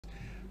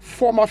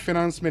former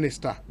Finance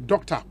Minister,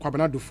 Dr.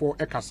 Kwabena Duffuor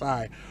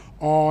Ekasiisen,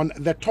 on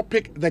the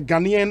topic, the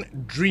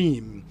Ghanaian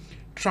Dream,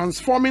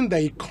 transforming the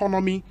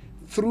economy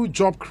through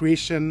job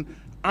creation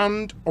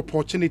and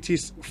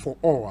opportunities for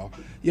all.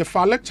 Ye fa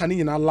lecture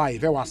ni na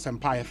live was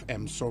Sempa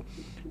FM so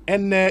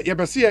and ye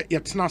bese ye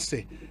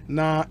tenase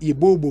na ye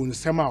bobo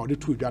nsema o de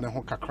to dwane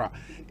ho kakra.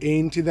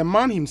 Enti the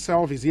man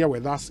himself is here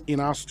with us in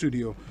our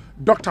studio.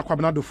 Dr.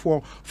 Kwabena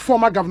Duffuor,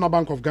 former Governor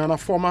Bank of Ghana,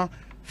 former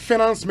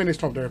Finance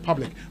Minister of the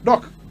Republic.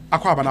 Doc,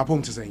 akwabana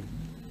pom to say.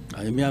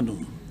 I am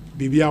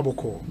Bibia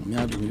boko.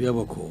 Bibia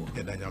boko.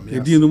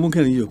 Edi no mun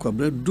kan yi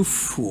Kwabena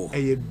Duffuor.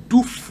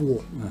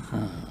 Duffuor.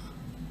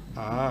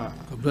 Ah.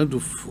 Kwabena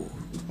Duffuor.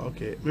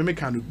 Okay. Me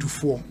can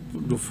Duffuor.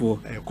 Duffuor.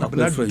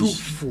 Kwabena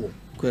Duffuor.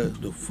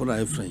 Duffuor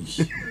is French.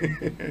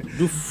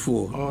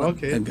 Duffuor. Oh,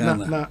 okay.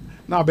 Ghana.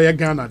 Na be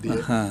Ghana there.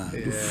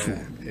 Duffuor.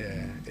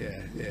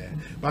 Yeah.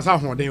 But how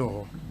hoden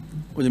o?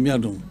 O me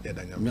adom.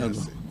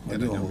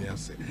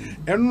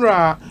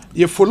 Enra,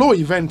 you follow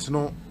event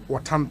no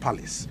Watan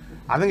Palace.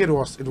 I think it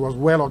was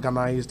well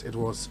organized. It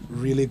was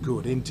really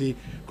good. Inti,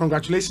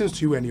 congratulations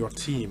to you and your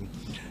team.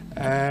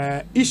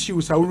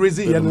 Issues are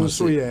raising no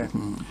so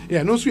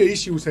no so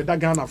issues that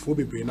Ghana for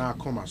be na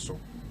come so.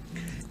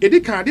 Edi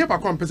kan dia ba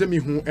kwa mpese mi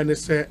hu ene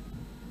say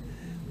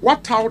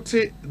what out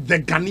the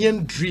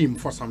Ghanaian dream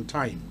for some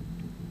time.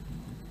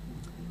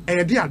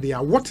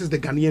 What is the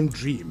Ghanaian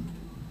dream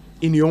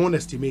in your own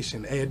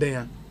estimation?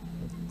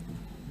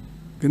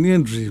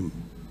 Ghanaian dream.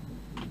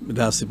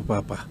 That's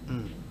papa.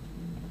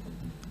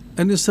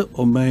 And it's a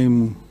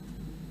omaim.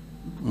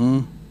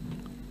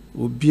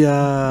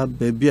 Obia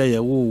baby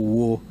ya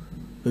wo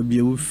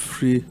baby we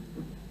free.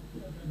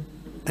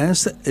 And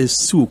say a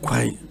so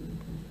quiet.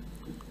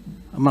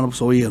 A man of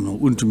so ye no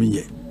untumi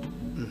ye.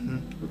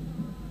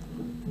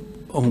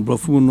 On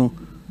brofu no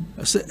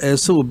say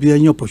so obia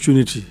any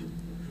opportunity.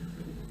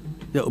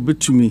 Ya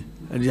obetumi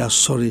e dey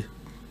sorry.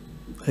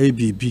 Hey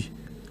bibi.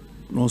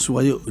 No so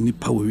why oni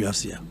power we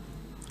ase.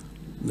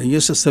 Na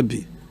yes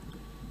sabi.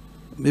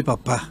 Me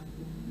papa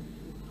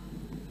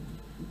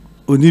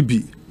oni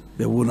bi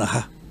ye wona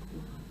ha.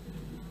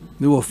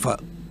 Me wofa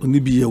oni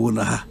bi ye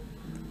wona ha.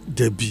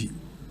 Dabi.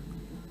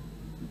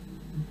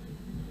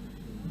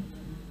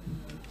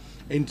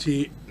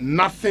 And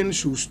nothing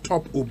should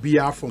stop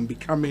Obia from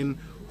becoming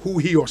who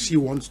he or she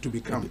wants to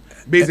become.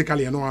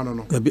 Basically,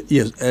 no.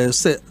 Yes,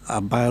 say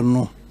about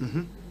no.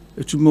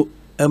 It's more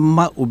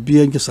Emma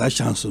Obia just a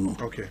chance no.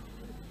 Okay.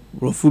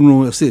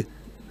 Rofuno say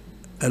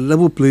a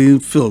level playing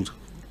field.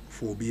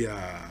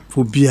 Phobia.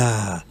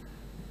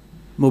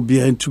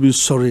 Mobia to be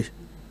sorry.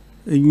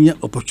 Any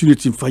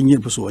opportunity in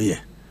finding person here.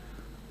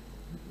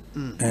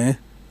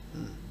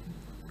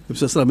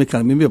 If I make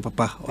a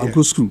papa, I'll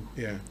go school.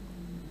 Yeah.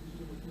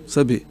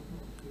 Sabi,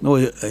 no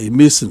a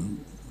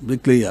mason,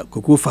 bricklayer,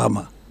 cocoa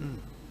farmer.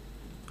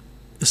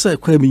 It's a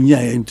quite nya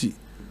empty.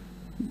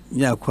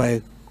 Nya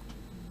quite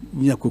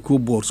nya cocoa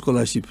board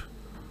scholarship.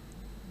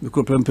 We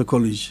call Pempe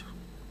College.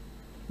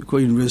 We call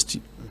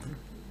university.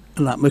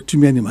 And I met too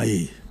many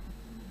my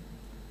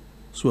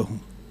so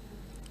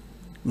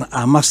na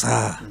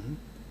amasa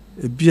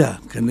a beer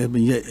can never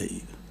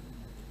ye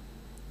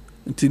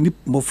until nip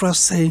mofra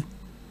say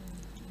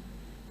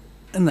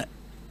and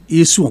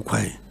yesu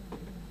kwai.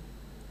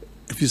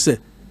 If you say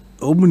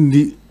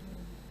omni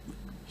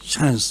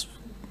chance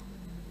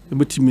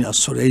me a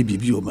sorry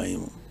bibi o my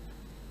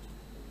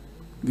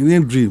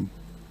Ghanaian dream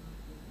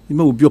it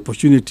may be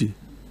opportunity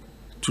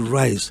to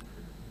rise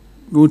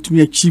go to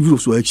me achieve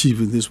what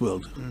achieve in this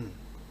world.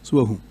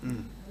 So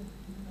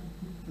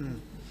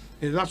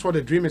and that's what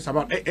the dream is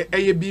about.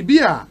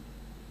 Bibia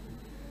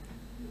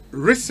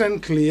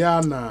recently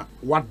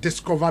what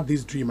discovered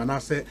this dream and I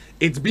say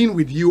it's been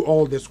with you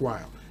all this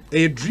while.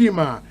 A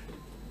dreamer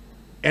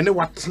and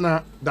what's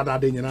not that are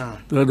the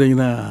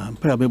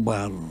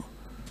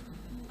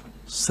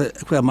say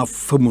my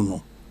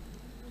femuno.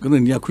 Gonna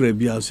near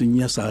Caribbean, saying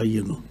yes, I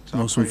know,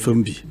 also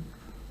Fembi.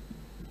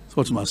 So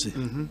what must say?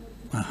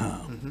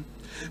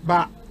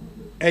 But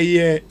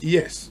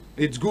yes,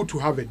 it's good to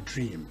have a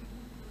dream.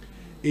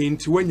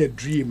 Into when you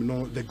dream,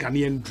 the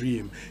Ghanaian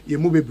dream, you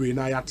move brain.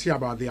 I tell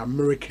about the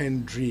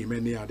American dream,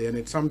 and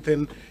it's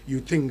something you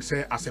think,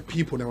 say, as a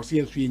people, now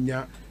seeing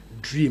your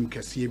dream,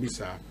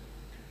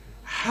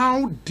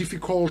 how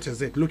difficult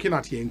is it looking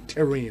at your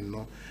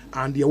terrain,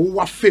 and the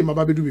what fame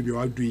about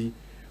doing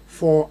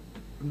for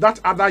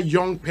that other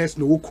young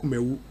person who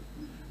come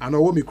and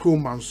who me crew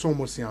man so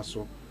much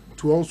so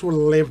to also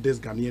live this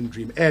Ghanaian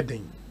dream,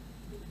 adding.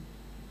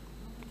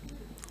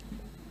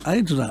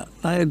 I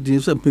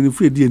did something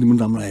free dear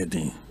Madame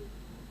Riding.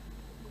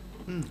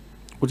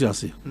 What you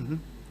say?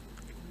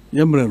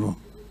 Yambreno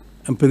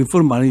and penny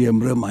for money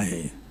yambre my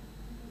hay.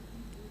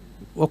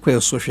 What way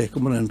social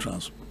common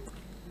entrance?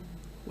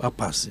 What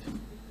pass it?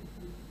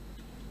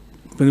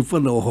 Penny for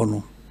no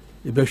honor.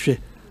 You beshe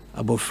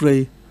about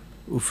frey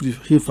of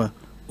hifa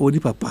or the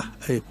papa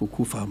a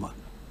cuckoo farmer.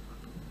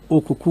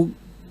 O cuckoo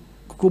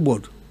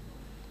board.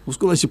 Who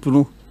scholarship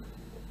no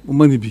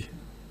money be.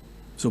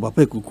 So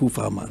papa cuckoo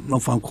farmer, no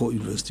fan call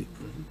university.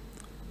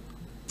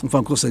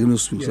 mfa nkɔ secondary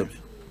school sɛbi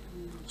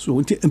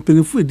so nti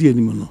mpanimfoɔ edi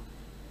anim no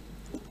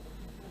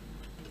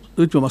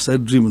ɛtwa masa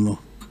dream no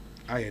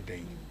ayɛ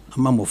den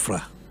ama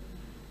mmɔfra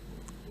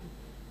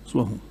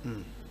so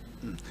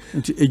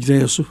nti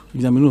egyina yɛ so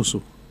gyina me no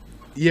so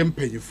yɛ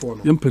mpanyinfoɔ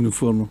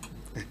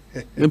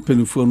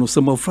no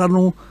sɛ mmɔfra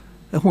no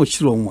ɛho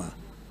kyerɛ wɔn a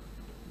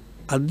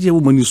adeɛ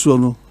wɔ mani soɔ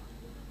no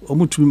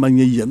ɔmo tumi ma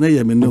nyɛ yia na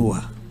yɛ me ne wɔ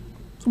a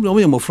so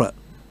ɔmo yɛ mmɔfra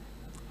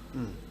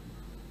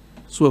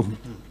so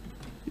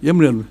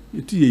yɛmmerɛ no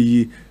yɛti yɛ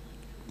yie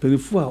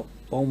mpanyinfoɔ a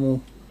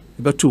ɔmo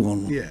ɛbɛto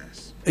wɔn no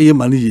ɛyɛ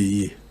ma no yɛ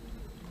yie.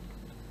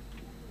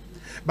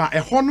 But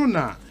a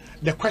honor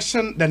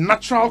the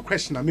natural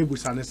question I maybe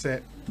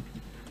say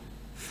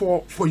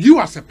for you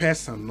as a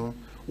person, no,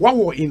 what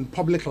were in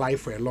public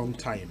life for a long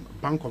time,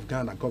 Bank of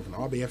Ghana governor,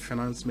 or be a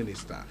finance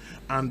minister,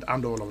 and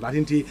all of that.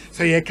 Inti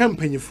say a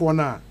company for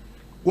now,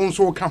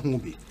 also can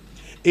be.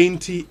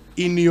 Inti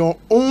in your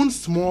own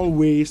small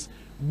ways,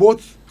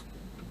 both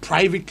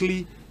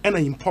privately and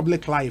in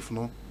public life,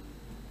 no.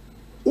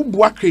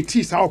 Ubwa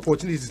creates our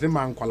opportunities the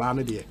man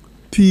kwalano there.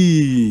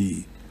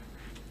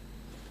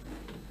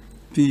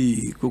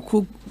 The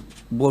Coco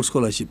Ball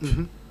Scholarship.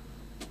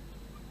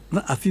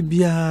 Na afi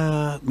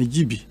bia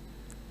mejibi.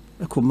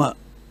 Ekoma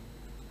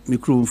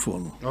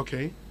microphone.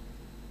 Okay.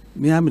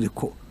 Me am de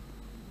ko.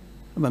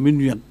 Ma me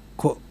nua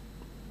ko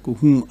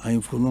hu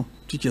ayinfo no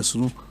teachers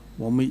no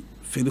wo me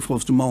fairly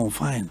forced to ma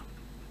fine.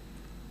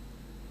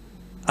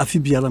 Afi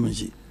bia la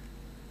meji.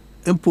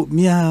 Empo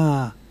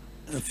mia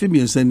afi mi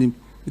ensanim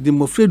de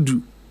mo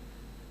fredu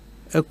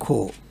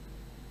eko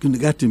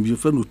kindergarten bi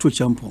fe no to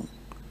champon.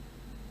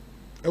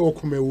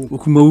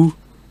 Okumawu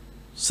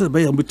sɛ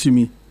bɛyɛ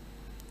mutimi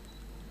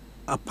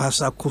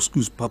apasa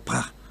schools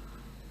papa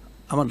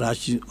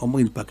amadachi ɔmo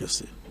in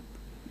pakese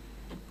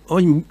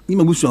ɔnyi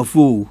ma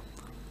busuafo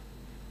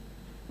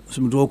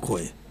so me do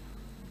kɔɛ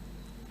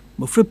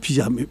mo frɛ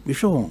pia me hwɛ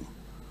wɔn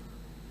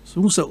so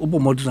musa obo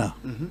modena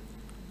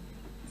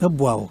na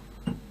boa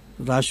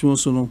dachi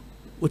so no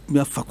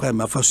otimi afa kwa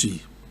ma afa so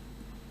yi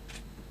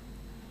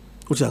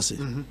o tia se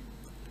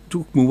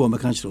tu mo wo ma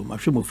kan kyerɛ ma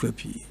hwɛ mo frɛ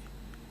pia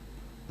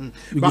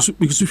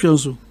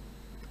because so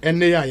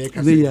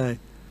NAI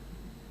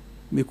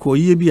me ko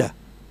ye bia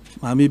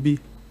ma me bi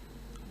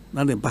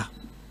na ne ba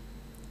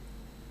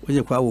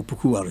oye kwa wo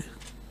puku ware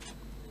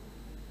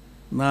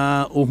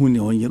na ohun ne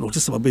onye no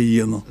tese baba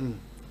yie no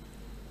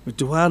me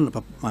to ha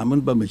ma me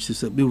ba ma chi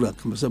se be wura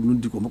kam se no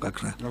di ko mo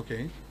kakra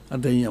okay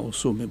adan ya wo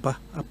so me ba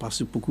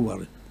apase puku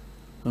ware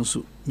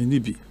nso me ni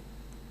bi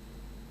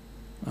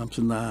am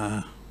so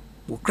na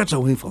wo krata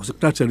wo hinfa so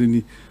krata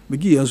ni me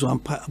gi yanso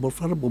ampa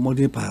abofra bo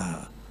modern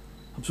pa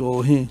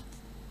so he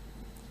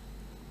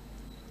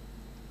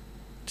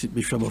ti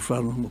be shaba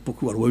frano mo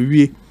poku war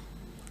wie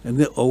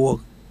ene owo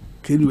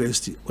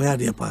university o ya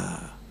de pa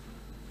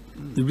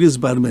the grace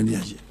bad man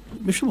yaje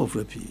me shaba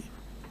frapi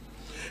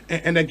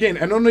and again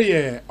I don't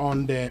know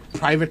on the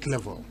private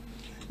level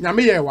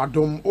nyame ye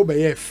wadom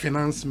obeye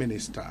finance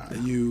minister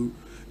you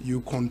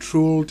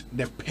controlled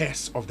the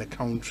purse of the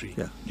country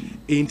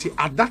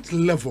at that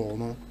level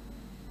no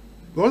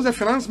because the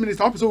finance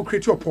minister also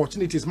create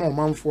opportunities more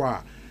man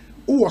for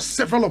was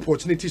several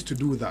opportunities to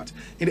do that.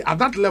 And at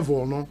that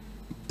level, no,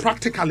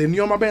 practically,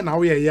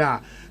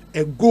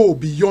 a go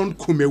beyond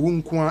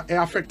Kumewu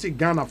affecting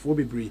Ghana for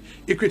Bibri.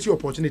 It creates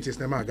opportunities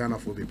never Ghana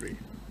for Bibri.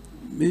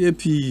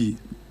 Maybe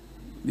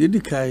the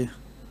Dikai,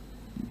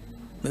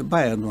 the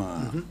buyer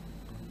no.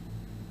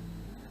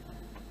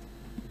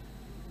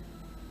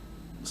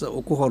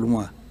 So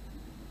Okohorma.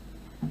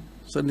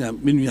 So near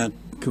Minya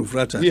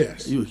Confrata.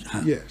 Yes.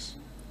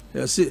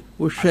 Yes, see,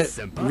 we share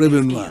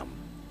revenue.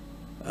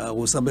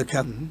 Was a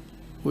backup,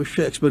 we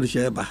share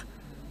expenditure ba.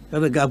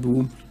 Other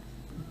gaboom.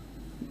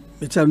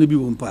 It's only be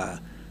one pa.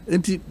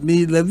 And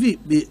me levy,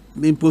 me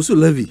impose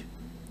levy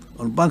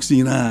on banks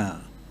in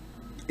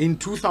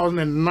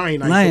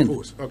 2009, I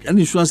suppose. Okay. An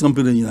insurance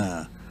company,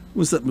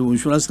 what's that?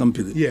 Insurance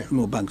company, yeah,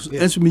 no banks.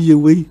 As me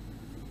away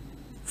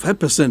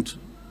 5%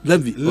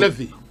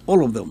 levy,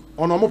 all of them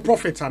on more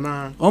profit and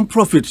on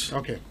profit.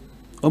 Okay,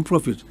 on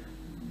profit.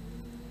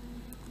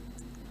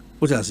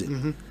 What I say?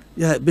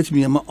 Yeah, bet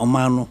me a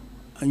mano.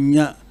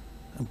 Anya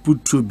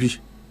put to be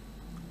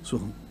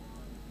so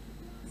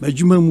my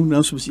jumamu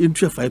now so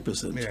into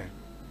 5%. Yeah.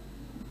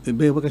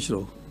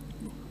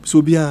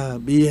 So be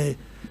a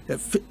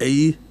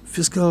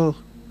fiscal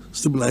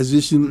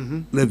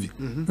stabilization levy.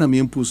 Na me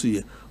impose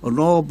here on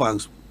all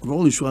banks, on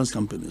all insurance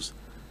companies.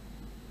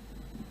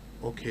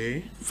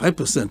 Okay.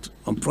 5%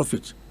 on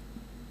profit.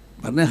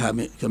 But then have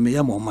me can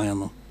me more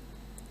mine.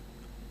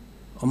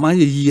 On my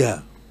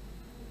year.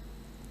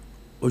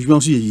 Or you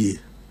want to see a year.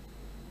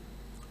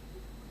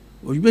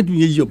 Or you better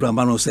your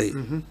Brahmano say.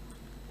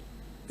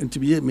 And to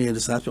be a man,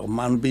 the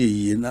man be a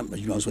year, not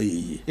you want to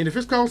say. In the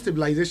fiscal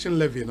stabilization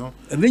levy, you know.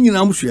 And then you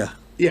know,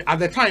 yeah, at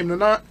the time,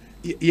 no,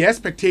 your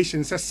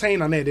expectations are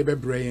saying an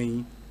edebe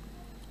brain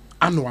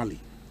annually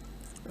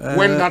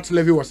when that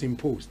levy was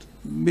imposed.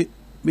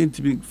 Meant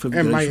to be for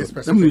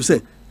you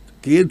say,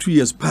 2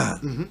 years pa,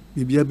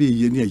 maybe a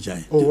year near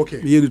Jai. Oh,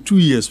 okay. 2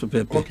 years per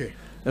paper. Okay.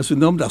 As we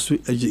know, that's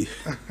AG.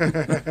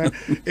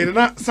 And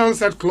that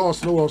sunset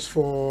clause was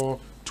for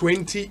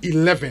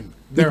 2011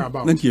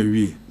 thereabout. Thank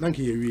you.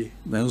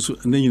 Now, so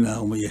then you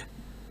know, me.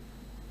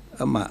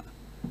 Ama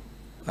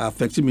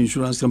affecting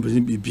insurance company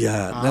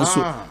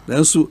BBA.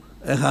 Then so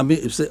I have me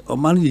if say a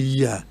man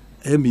year,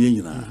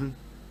 me na.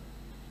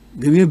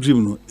 The new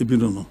dream no, e be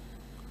no.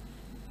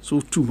 So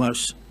too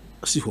much.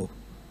 See ho,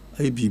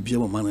 I be a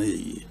man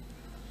ye.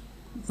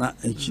 Na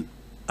enchi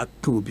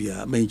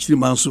akobia, me enchi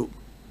man so.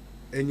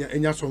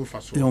 Enya so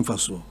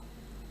mfaso.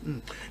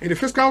 And the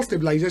fiscal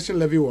stabilization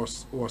levy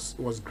was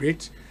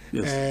great.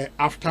 Yes.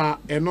 After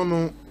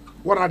no,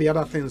 what are the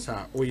other things?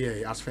 Oh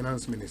yeah, as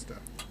finance minister.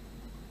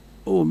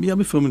 Oh, me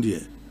am from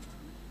there.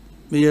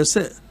 Me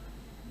say,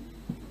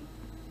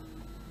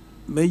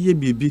 me ye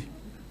bibi.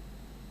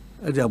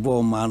 I dey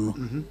abo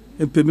man.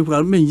 And pay me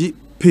for me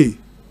pay.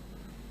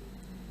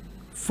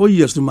 4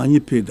 years to man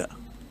pay that.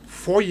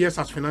 4 years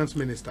as finance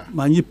minister.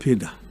 Man pay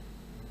that.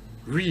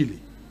 Really?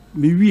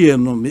 Me we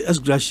no me as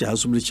gracia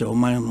so be che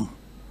man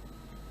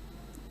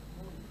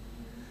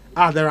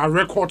no. There are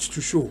records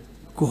to show.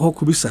 Ko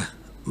hoku bisa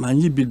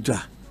man bi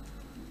da.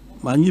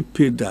 Man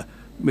pay that.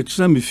 Me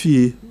try me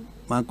fie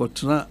man ko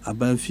try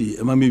aban fie.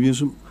 E ma me bi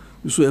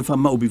so e fa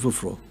ma obi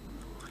foforo.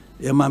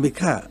 E ma me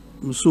ka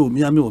so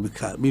me am obi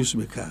ka me so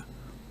me ka.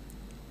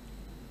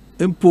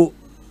 Empo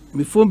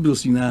me phone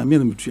bills na me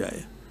na me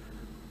tuaye.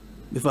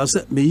 Me fa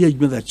say me ye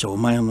adwuma da che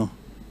man no.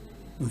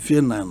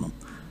 Mfie na no.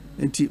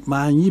 Enti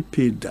man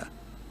pay that.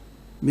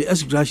 Me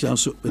as gracia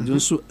so e don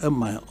so e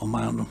man o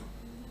man no.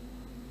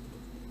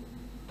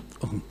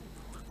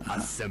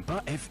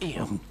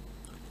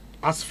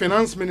 As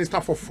finance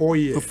minister for 4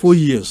 years. For 4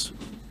 years.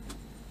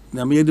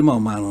 Na me yedi ma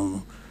man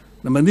no.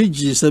 Na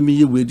manage say me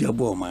ye we di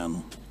abo man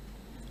no.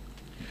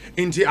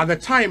 Inti at the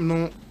time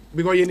no,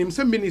 because you name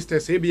some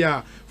ministers say be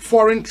a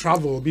foreign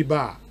travel be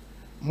ba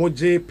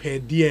moje per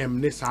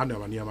diem ne sa na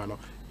maniama no.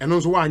 Eno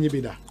so wa anyi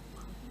be da.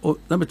 Oh,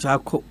 na me ta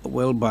call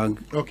World Bank.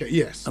 Okay,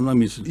 yes. I'm not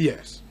missing.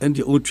 Yes. And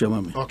the old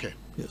chairman. Okay.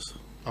 Yes.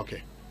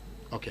 Okay.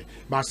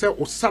 But I say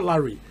o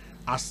salary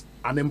as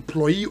an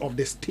employee of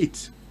the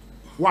state.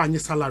 Why any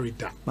salary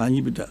da? Man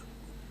be da.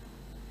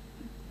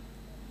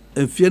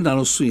 And fear na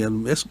no so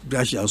yan es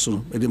gracia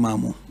so e di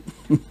mamo.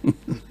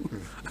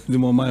 Di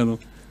mama no.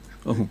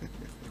 Oh.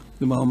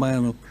 Di mama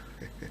no.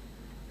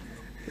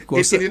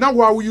 It's in now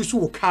why we use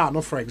to car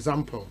no, for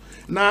example.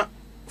 Now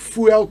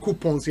fuel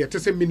coupons here to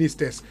say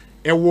ministers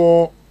e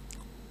war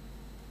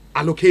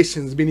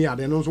allocations be near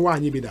then also why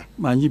any be da.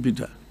 Man be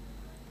da.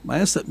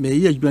 My say me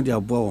ye adwuma di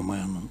abo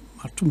man no.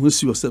 Atum ho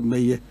si o say me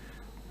ye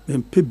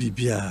mpe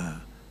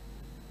bibia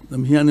na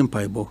me hiane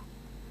mpaibo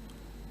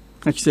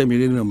ka chise me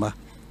renu ma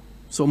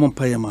so mo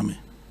mpaye ma me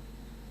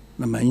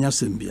na manya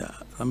sembia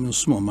na me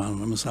nso ma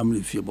na me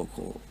samle fie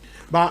boko.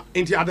 But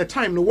at the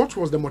time no, what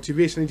was the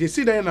motivation? You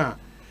see then na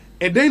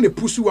e den the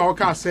pusu wa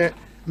ka say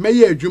me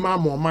ye adwuma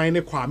mo man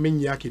ne kwa me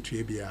nya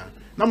ketua bia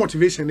na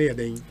motivation ne ye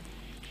den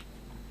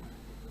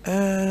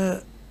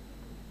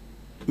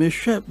me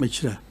hwe me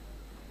kira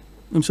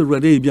nso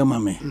rade bia ma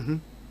me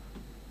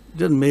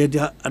then me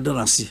dia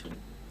adanasi.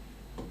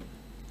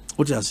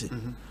 What do I say?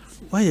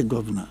 Why a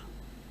governor?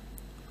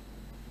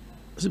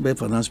 Is it by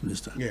finance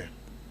minister? Yeah.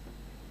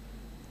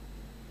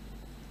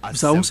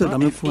 So I said,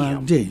 I'm for a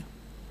day.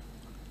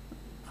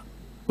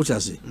 What do I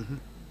say?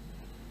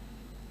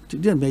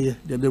 Today, Mayor,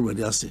 they're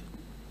ready. I say,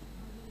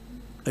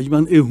 a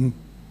man, ehu,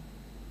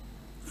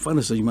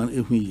 finance, a man,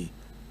 ehu,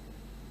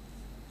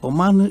 or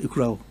man, a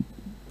crowd.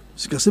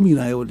 Scasami,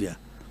 I odia.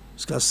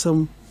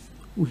 Scasam,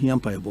 who he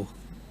umpire.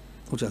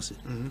 What do I say?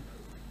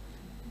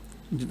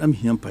 I'm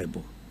here umpire.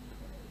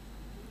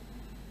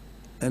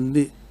 And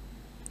the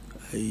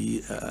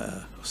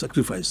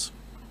sacrifice.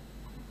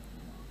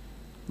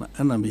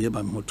 And I'm here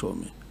by me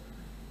told me.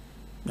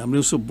 I'm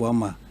also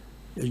Boama,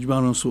 a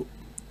Juman so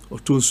or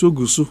to so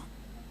gusu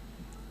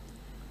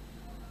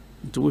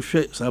to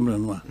share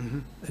Samranwa.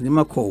 And you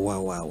might call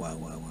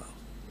wow.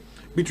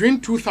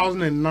 Between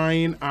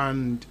 2009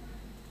 and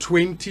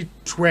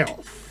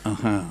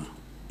 2012,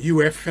 you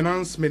were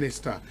finance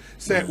minister.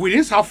 So we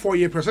didn't have 4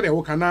 year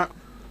president.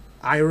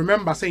 I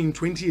remember saying in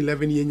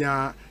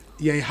 2011,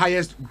 your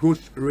highest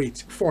growth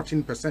rate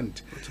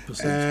 14%.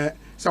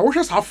 So we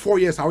just have 4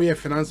 years our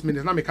finance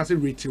minister. Now make us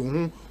rate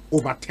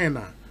over 10.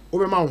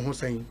 Over my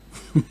saying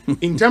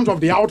in terms of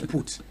the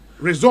output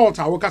result,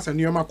 I work as a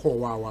new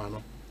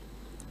call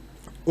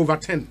over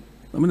 10.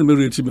 I mean, me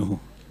rate me.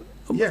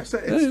 Yes,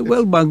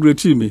 well, bank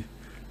rate me.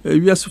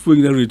 Yes, for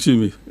you rate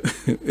me.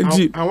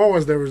 And what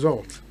was the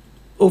result?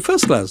 Oh,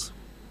 first class.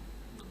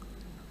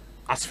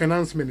 As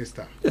finance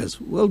minister. Yes,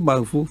 well,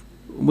 bank for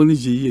money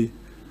GE.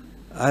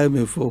 I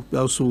am for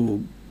also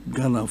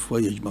Ghana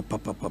for my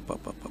papa.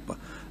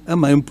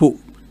 And my impo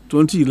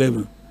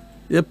 2011.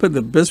 You put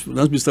the best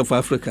finance minister for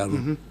Africa.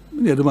 In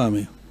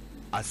 2011,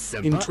 I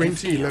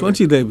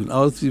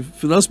was the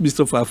finance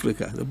minister for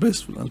Africa, the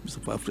best finance minister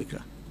for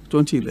Africa.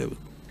 2011.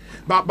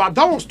 But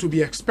that was to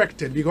be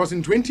expected because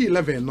in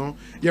 2011, no,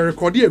 you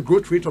recorded a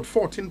growth rate of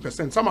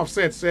 14%. Some have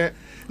said,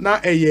 now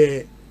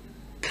a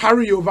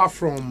carryover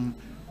from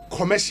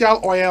commercial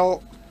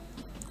oil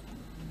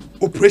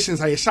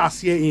operations I shall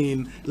see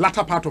in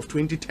latter part of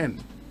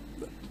 2010.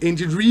 And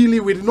it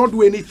really we did not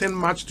do anything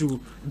much to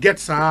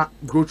get our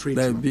growth rate.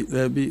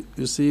 There be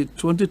you see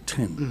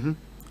 2010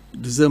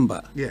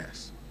 December.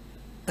 Yes.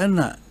 And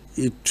a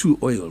two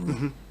oil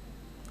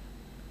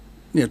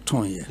near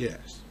ton year.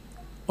 Yes.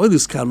 Oil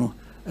is cano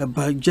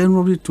by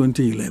January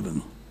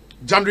 2011.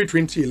 January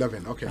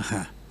 2011. Okay.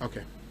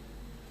 Okay.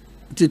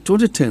 The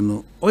 2010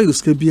 no oil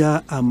is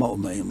kabia ama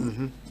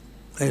omayem.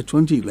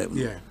 2011.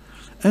 Yeah.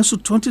 And so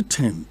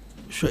 2010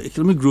 sure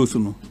economic growth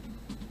no.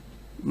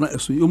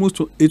 So almost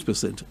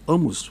 8%,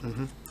 almost.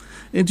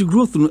 And the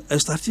growth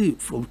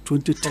started from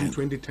 2010.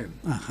 From 2010.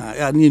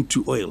 I need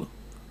to oil.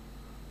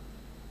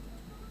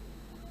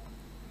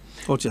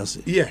 What you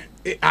say? Yeah,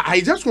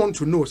 I just want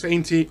to know,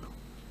 say,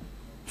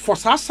 for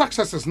such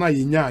successes now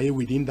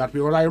within that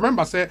period. I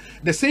remember say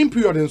the same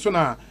period in so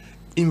now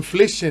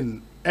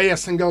inflation a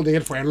single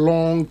digit for a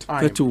long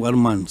time. 31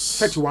 months.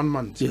 31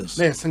 months. Yes.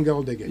 A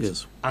single digit.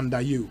 Yes. Under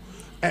you.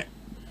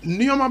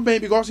 Nioma Bay,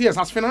 because yes,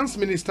 as finance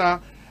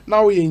minister.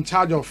 Now we're in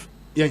charge of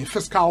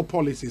fiscal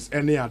policies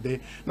any day.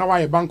 Now I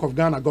a Bank of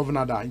Ghana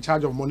governor that in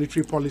charge of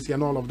monetary policy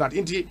and all of that.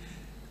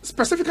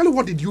 Specifically,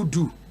 what did you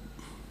do?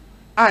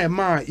 I am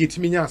it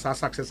means our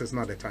successes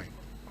not the time.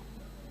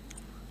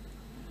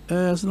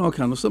 So now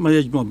kind of so my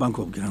age Bank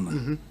of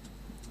Ghana.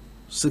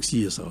 6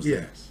 years I was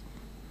there. Yes.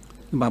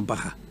 In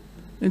Baha.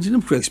 And you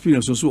know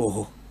experience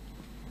also.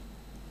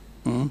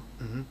 And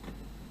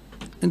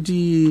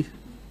the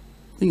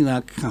thing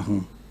that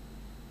come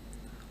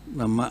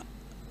home.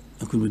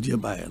 I could be a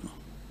buyer.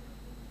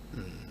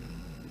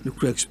 You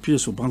could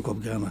experience of Bank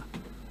of Ghana.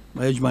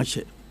 My age match.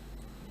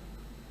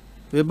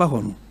 We're back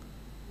on.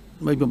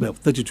 Maybe about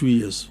 32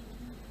 years.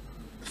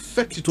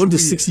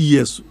 26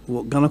 years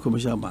for Ghana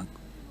Commercial Bank.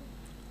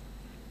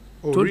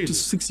 Oh,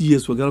 26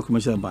 years for Ghana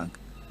Commercial Bank.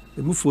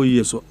 They moved 4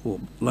 years for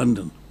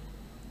London.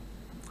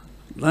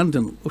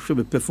 London offered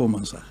a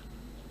performance.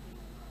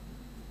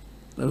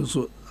 That was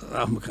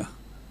Africa.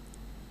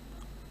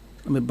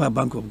 I'm a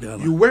Bank of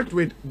Ghana. You worked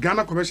with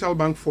Ghana Commercial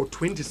Bank for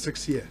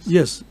 26 years.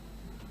 Yes.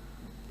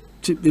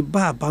 The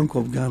Bank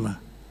of Ghana.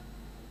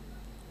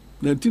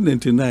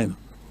 1999,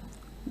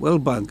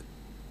 World Bank,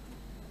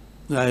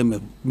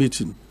 IMF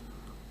meeting.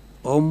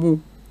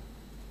 Almost,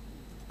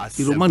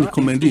 you know,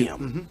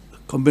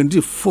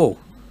 commended 4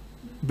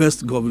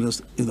 best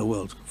governors in the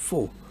world.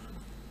 4.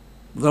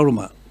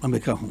 Garuma,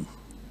 America home.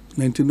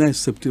 99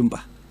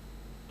 September.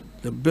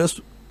 The best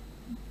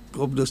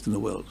governors in the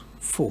world.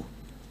 4.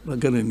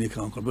 Ghana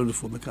Nika on Kwabena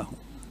Duffuor Meka ho.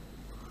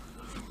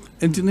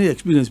 Enti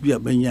experience be a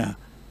benya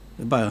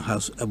buy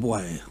house a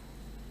boy.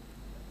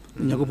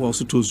 Nyakopo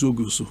also to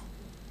zogu so.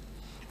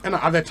 And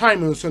at the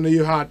time so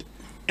you had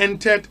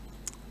entered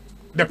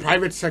the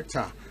private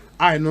sector.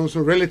 I know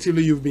so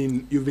relatively you've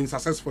been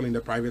successful in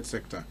the private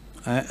sector.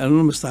 I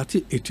remember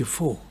started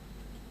 84.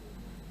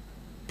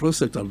 Private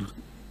sector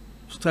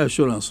star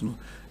assurance no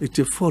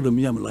 84 the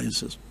Miami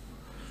license.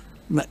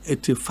 Na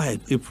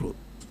 85 April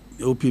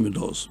they open the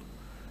doors.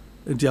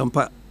 And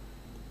the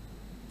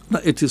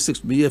 86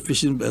 be a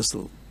fishing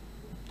vessel.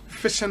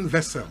 Fishing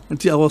vessel.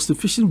 Until I was the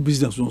fishing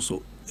business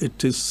also.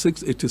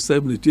 86,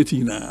 87,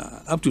 88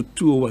 up to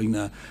 201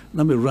 now.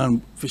 Now I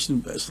run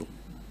fishing vessel.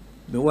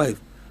 My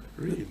wife,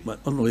 really, but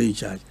on the way in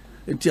charge.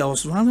 Until I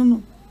was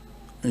running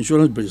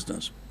insurance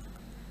business,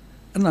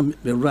 and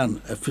I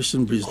ran a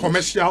fishing business.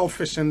 Commercial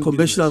fishing.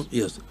 Commercial,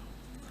 business. yes.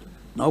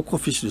 Now co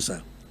fisheries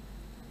are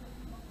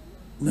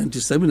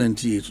 97,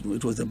 98.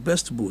 It was the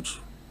best boat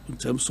in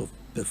terms of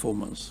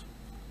performance.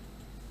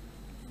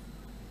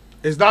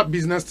 Is that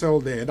business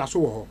still there? That's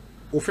all.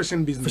 Or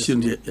fishing business?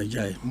 Fishing, yeah.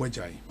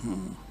 Mojai.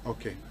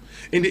 Okay.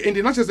 In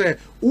the not just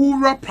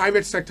Ura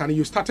private sector, and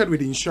you started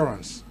with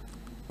insurance.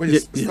 Which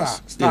is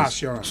Star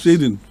Assurance.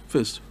 Trading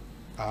first.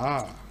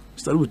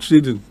 Started with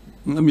trading.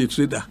 I'm a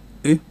trader.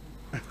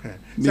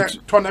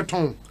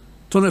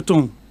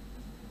 Toneton.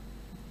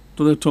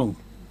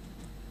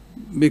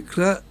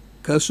 Mekra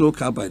calcium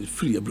carbide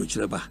free a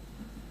brochureba.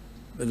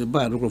 But the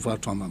bar of our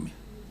tommy.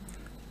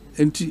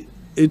 80,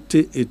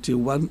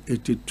 81,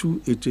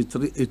 82,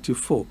 83,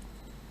 84.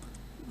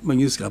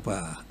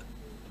 Manuscapa.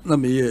 Na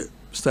me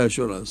Star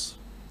Assurance.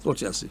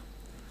 What you say?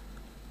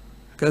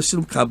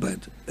 Calcium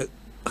carbide.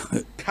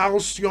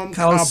 Calcium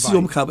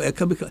carbide.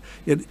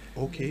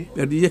 Okay.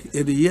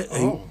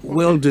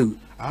 Welding.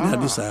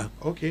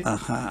 Okay.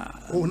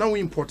 Oh, now we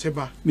import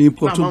from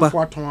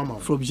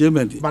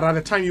Germany. But at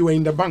the time you were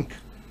in the bank,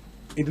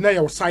 it didn't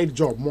your side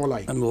job more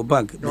like. And no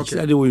bank.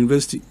 Okay. They were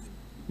university.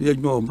 We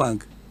had no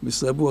bank.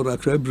 Mr. Abora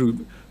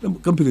Crabrew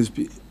companies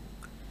be.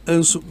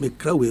 And so make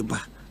croway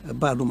ba a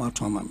bad no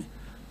matter mammy.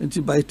 And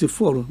to buy it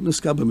for the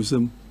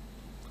scabamism.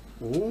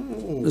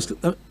 Oh,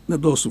 the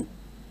dorsal.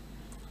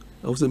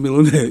 I was a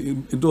millionaire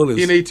in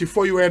dollars. In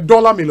 84, you were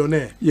 $1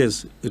 millionaire.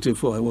 Yes,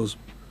 84 I was.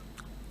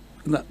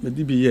 Not the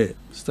DBA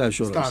Star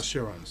Assurance. Star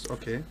Assurance,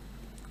 okay.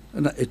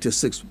 And at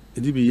 86,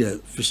 the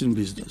DBA fishing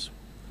business.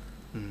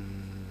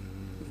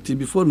 Till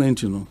before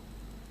 90, no.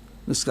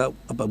 Ska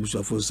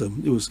Ababusa for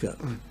some new ska.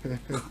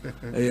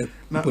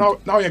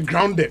 Now you're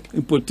grounded.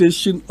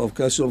 Importation of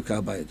calcium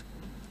carbide.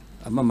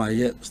 I'm on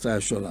my star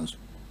assurance.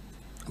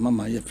 I'm on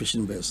my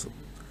fishing vessel.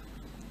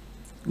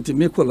 Until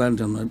me call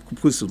London and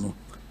Kupusino,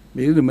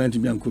 may remind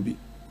me and Kubi.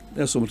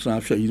 That's what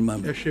I'm sure you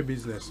man. Share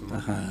business.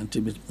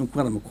 Until me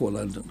call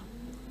London.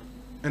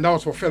 And that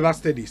was for further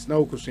studies.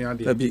 Now,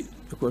 Kusiandi. That be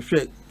because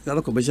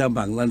Yaloko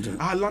Bank, London.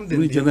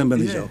 London. General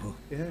manager.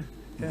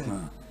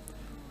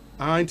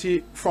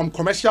 Auntie from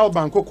commercial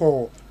bank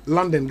or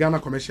London Ghana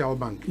commercial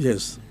bank.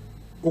 Yes.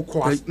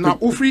 Now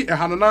Ufri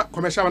Hanana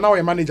commercial now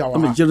a manager.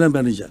 I'm a general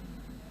manager.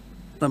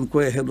 I'm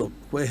quite head of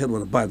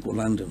the bank of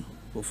London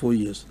for 4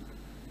 years.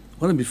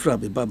 When I be free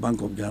by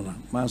Bank of Ghana,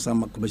 man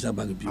some commercial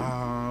bank.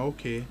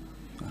 Okay.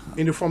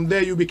 And from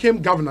there you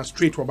became governor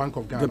straight for Bank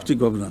of Ghana. Deputy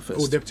governor first.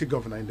 Oh, deputy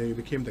governor, and then you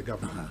became the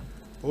governor.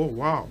 Oh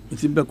wow.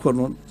 It's in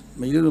Bekono,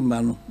 my little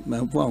man, my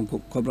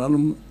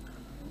Kwabena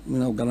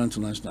Ghana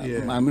International.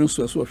 I'm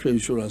also a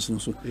insurance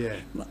and so. Yeah.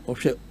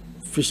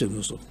 Fishing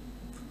also.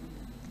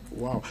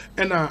 Wow.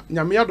 And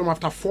Nyamiadum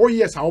after 4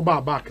 years I will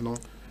back no.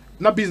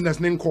 Na business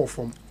name call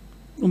from.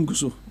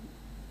 Umguso.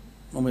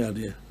 No my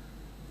idea.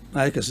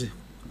 I can see.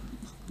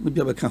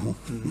 Maybe I can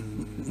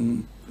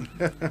home.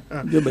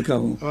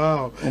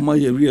 Wow. On my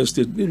real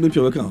estate. Maybe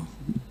I can.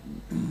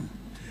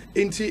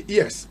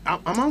 Yes,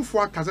 I'm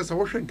for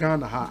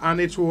Ghana,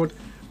 and it would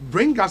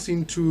bring us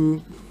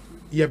into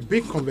a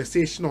big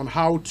conversation on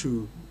how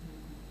to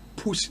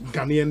push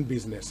Ghanaian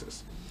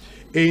businesses.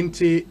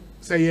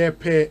 Say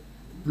pay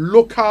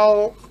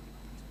local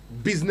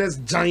business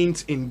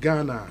giants in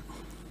Ghana,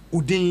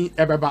 Udin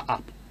Ebeba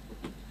up.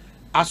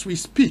 As we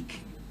speak,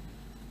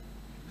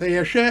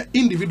 they share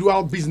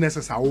individual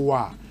businesses are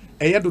over.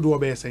 Do what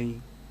they're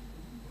saying.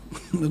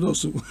 And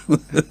also.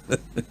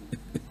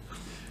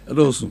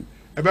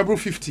 About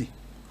 50.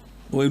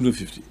 Oh, no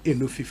 50.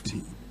 No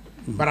 50.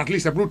 But at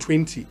least about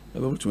 20.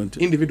 About 20.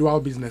 Individual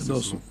businesses.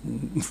 Also.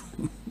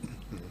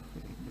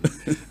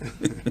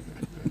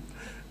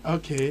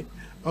 Okay.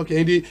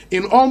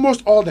 In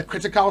almost all the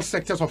critical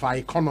sectors of our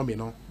economy,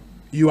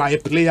 you are a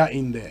player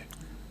in there.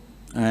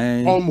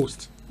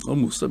 Almost.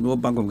 Almost. The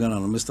Bank of Ghana,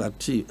 Mr.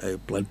 T, a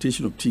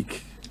plantation of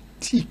teak.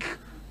 Teak.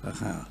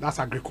 That's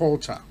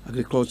agriculture.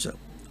 Agriculture.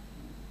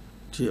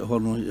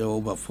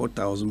 Over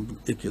 4,000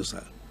 acres.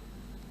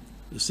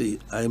 You see,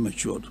 I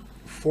matured.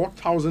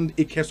 4,000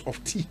 acres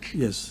of teak.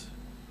 Yes.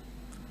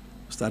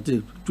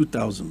 Started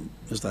 2,000.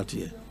 Started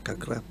here.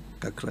 Kakra.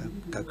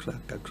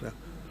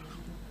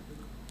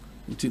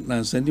 Until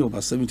now, sending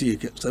over 70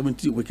 acres.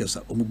 70 acres.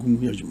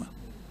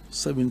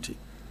 70.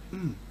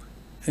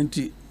 And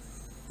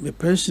the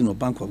pension of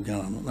Bank of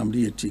Ghana, I'm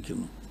there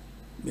taking.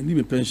 I need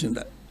a pension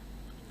that.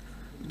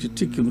 The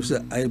ticket was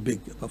I big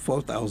for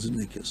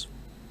 4,000 acres.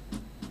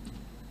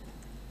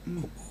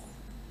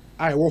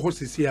 I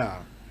what is here?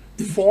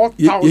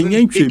 4,000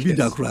 acres.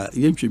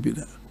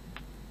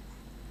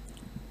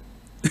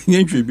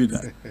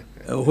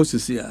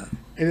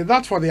 And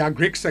that's for the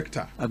agri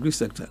sector. Agri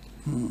sector.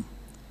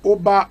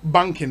 Oba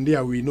banking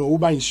there we know.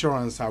 Oba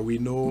insurance we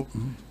know.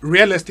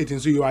 Real estate and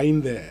so you are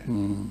in there.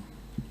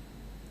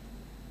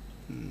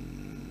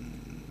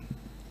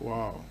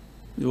 Wow.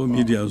 Your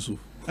media also.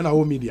 And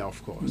our media,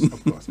 of course.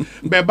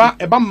 But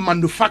about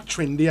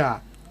manufacturing there,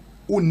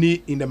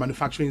 only in the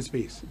manufacturing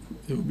space.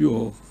 It will be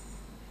all.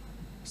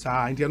 So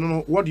I don't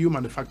know what do you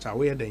manufacture?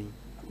 Where are you?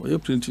 Well, you're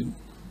printing.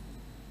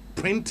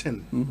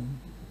 Printing.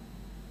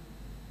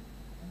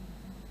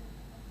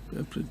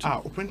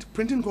 Printing.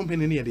 Printing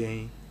company near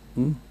the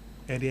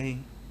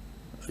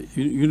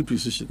Uni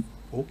Precision.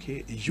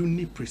 Okay,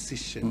 Uni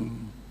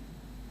Precision.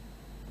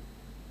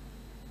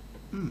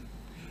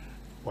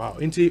 Wow,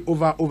 into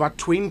over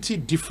 20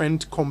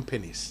 different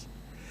companies.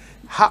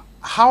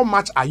 How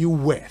much are you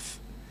worth?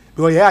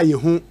 Because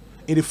you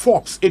in the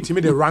Forbes, the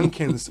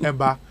rankings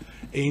ever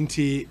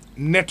into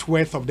net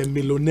worth of the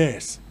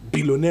billionaires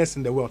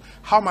in the world.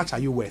 How much are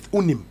you worth?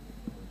 Unim.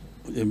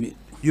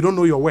 You don't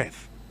know your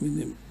worth.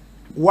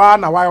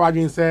 Why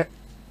you say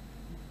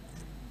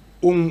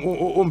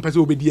person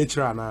will be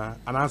DHR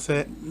and I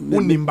say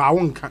unim ba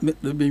unka.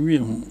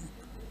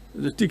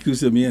 The ticket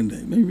is me and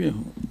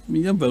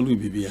me value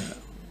baby.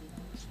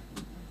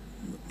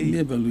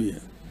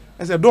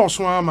 I said, "Don't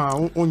swam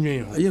on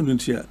you." I am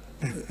not here.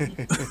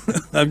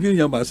 I'm giving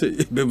you my say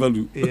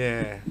value.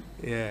 Yeah.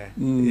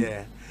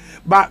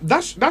 But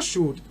that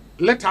should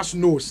let us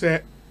know,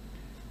 sir.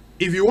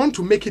 If you want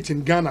to make it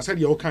in Ghana, said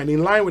you're kind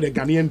in line with the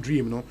Ghanaian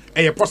dream,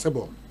 it's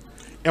possible.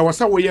 It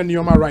was a way in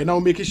your right now,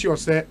 making sure,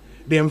 sir,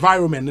 the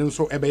environment and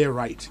so be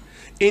right.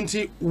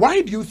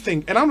 Why do you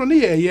think? And I'm not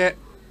here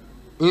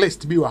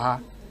list be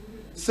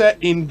sir,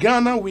 in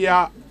Ghana we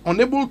are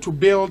unable to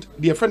build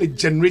the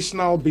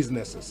generational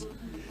businesses.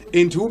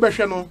 In the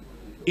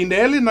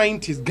early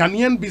 90s,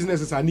 Ghanaian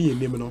businesses are near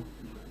them.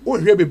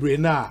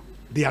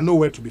 They are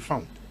nowhere to be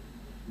found.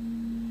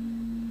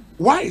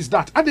 Why is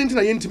that? I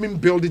didn't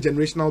build the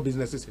generational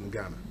businesses in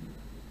Ghana.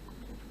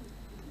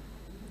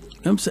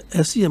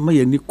 I see a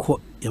man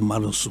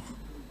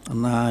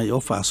and I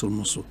offer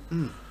so.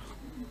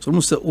 So mo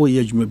say oh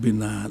ye adwuma bi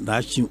na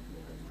achi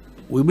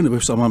we bi na be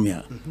so ma me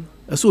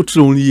a so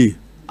tire ye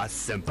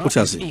what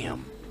I say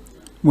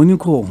money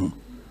ko ho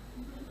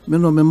me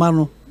no me ma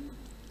no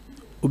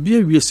obi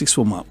awie 6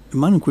 form a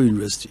man ko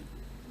university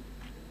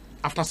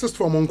after 6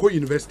 form on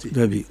university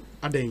Dabi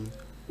aden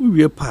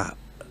we pa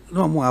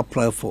no mo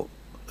apply for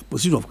a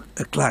position of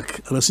a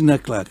clerk or a senior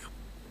clerk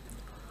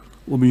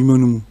obi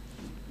manum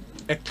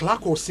a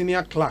clerk or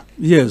senior clerk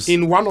yes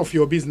in one of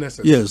your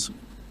businesses yes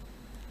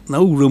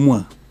na uremu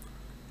a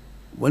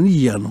 1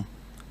 year no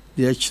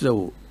they chire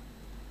wo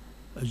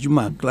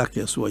ajuma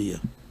clerk so ye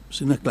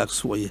senior clerk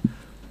so ye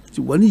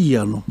 1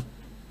 year no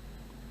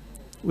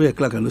we a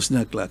clerk and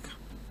senior clerk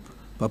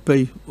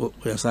papa o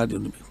ya sade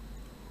no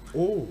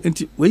oh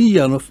enti 1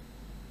 year no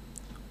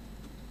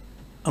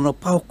ana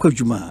pa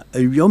kwadwuma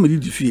awia o me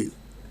di fie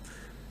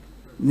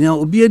nia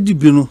obi adi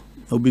bi no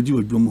obedi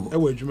odwom ho e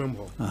wa adwuma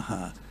ho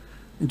aha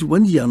enti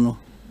 1 year no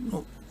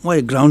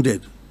why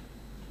grounded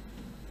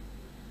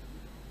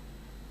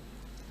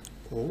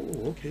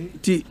oh okay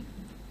ti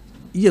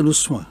year no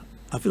so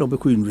I feel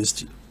obeko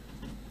university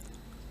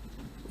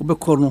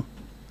obeko no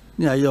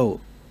ni ayo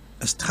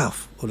a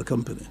staff of the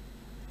company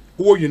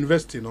who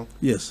university no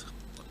yes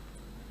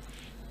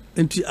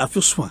enti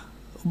afi so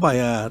ba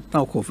ya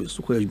now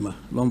office ko adwuma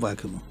long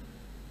back no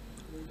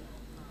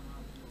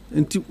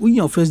enti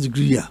unya first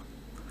degree ya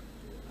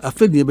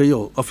afi de be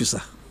your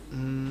officer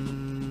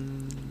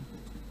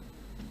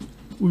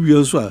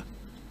we so a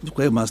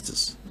ko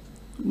masters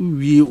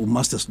we o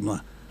masters no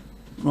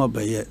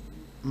be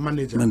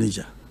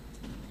manager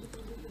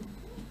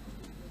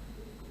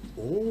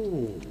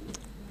oh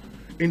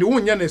in the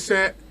one yana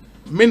say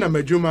me na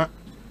madwuma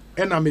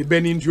and I'm a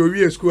benin to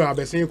your school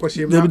abesen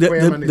kwashe ma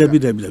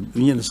Dabi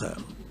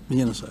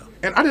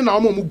and I don't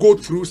know go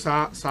through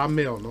sa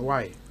mail no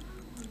why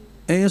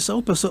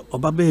so person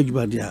oba be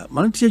adwuma dia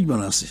man tie adwuma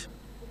na ase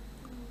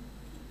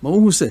ma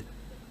wo say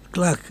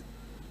clerk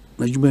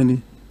na adwuma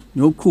ni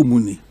no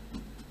komuni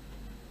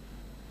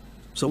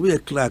so we a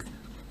clerk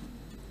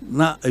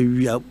na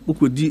awia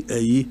ukodi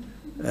ayi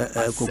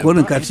kokon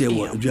nkatie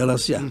wo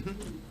adwalase a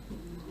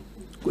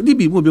kodi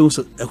bi mo be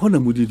so e ho na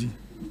mudidi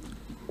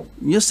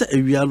yes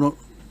awia no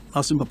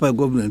asim papa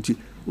government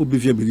obi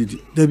fia bedidi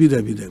dabi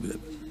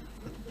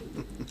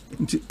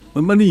nti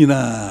mama ni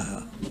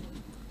na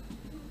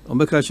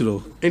omeka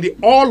chiro and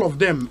all of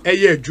them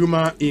eye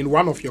adwuma in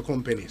one of your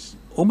companies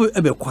omo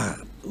ebe kwa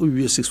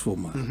owie 6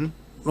 form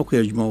no kwa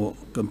adwuma wo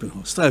company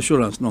Star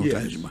Assurance no kwa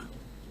adwuma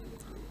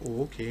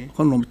oh okay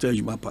hono mta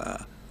adwuma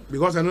pa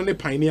because I know the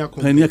pioneer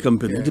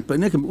company the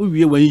pioneer company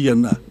owie 1 year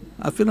na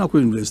afi na kwa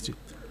university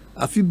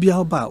afi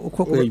bia ba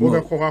okwa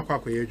adwuma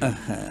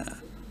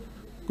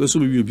ko so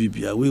we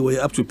bibia we were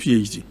up to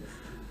PhD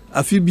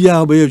afi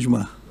bia ba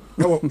adwuma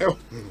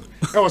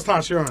e was Star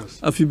Assurance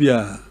afi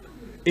bia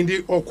in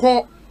the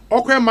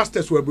okwa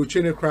masters were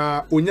brochene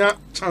kra onya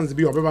chance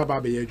bi obeba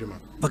ba be adwuma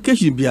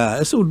vacation bia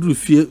e so duru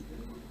fie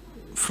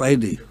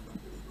Friday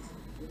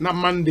na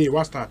Monday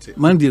what started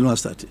Monday no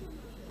started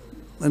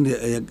and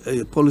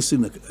a policy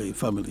in a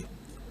family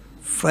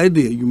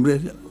Friday you mre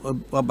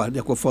aba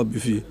dia ko for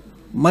bifie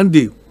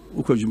Monday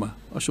ukojuma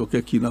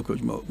ashoke ki na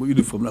kojuma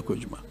uniform na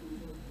kojuma.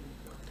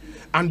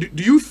 And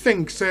do you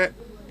think say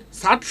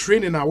start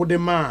training a would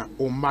man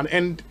or man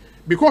and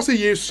because a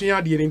year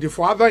the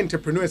for other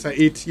entrepreneurs at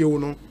 8 years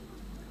no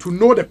to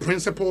know the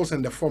principles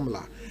and the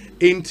formula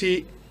ain't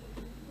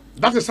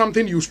that is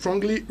something you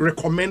strongly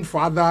recommend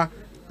for other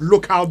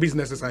local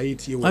businesses at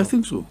 8 years? I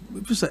think so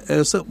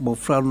because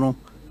no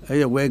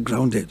well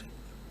grounded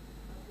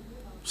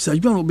so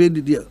you know be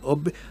the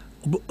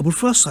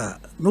professor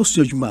no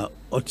sejuma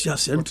or tia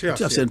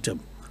sentem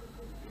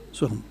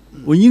so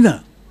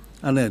onyina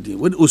anadi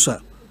when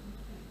osa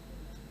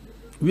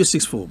we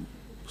 6 form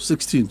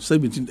 16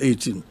 17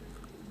 18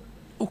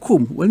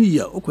 okom 1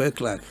 year okwa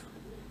clerk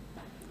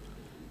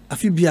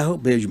afi bia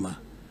be adwuma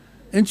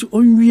enti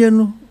onwie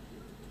no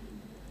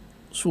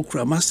so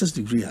kra master's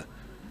degree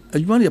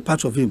adwuma is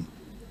part of him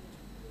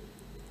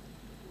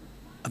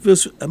afi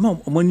so ama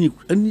omani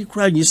ani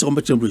kra nyi se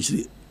ombetem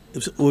brochiri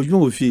adwuma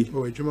wo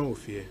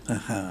fie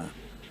aha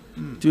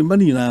ti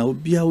mani na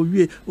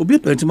obi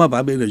pentima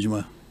ba be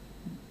adwuma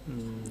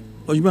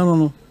adwuma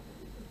no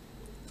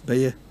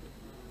beye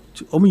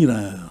ti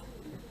omnyina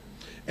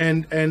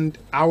and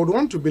I would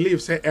want to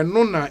believe say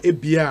enona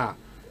ebia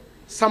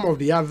some of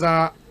the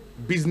other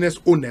business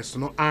owners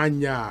no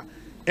anya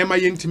ema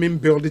yentimin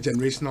build the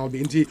generational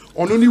be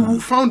only who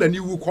found a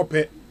new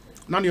copy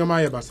na ne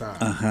oma yebasa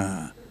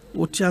aha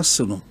woti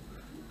ase no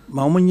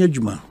ma omnya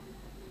adwuma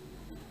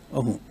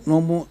oh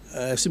no mo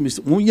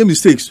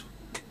mistakes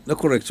na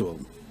correct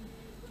one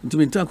nti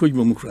mentan ko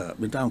adwuma mu kra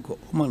mentan ko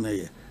o man na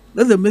ye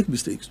let them make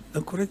mistakes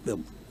and correct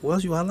them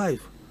once you are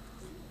alive.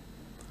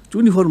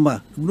 24 ma,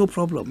 no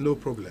problem.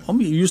 I'm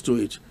used to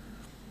it.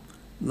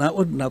 Now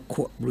what na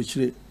ko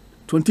brochire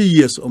 20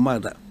 years o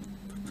mother.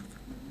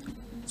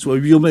 So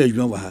we o ma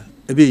adwuma ha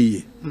ebe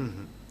ye.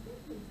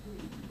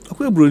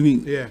 Akwa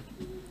broni. Yeah.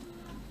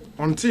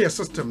 Onto your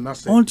system na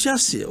say. Onto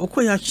ase,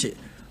 okoya che,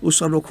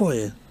 usado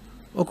koye.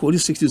 okay,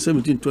 16,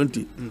 17,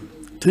 20,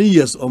 10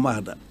 years or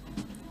mother.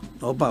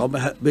 The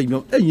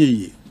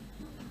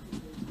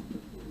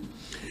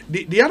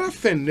other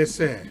thing they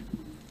say,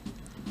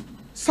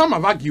 some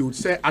have argued,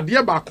 say,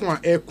 Adia Bakwa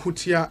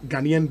Kutia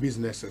Ghanaian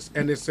businesses,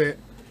 and they say,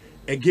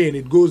 again,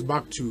 it goes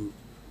back to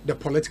the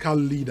political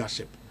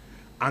leadership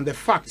and the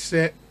fact,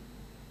 say,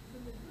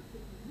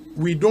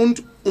 we don't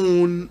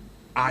own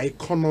our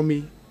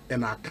economy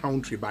and our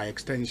country by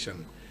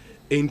extension.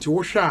 Into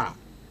Osha,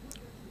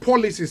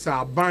 policies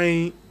are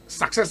buying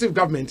successive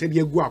government.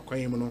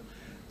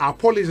 Our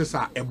policies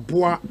are a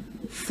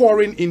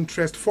foreign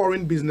interest,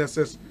 foreign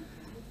businesses,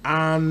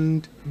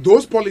 and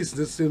those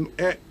policies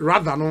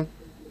rather no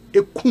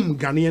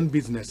Ghanaian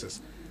businesses.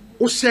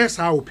 Who shares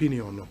our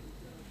opinion? No?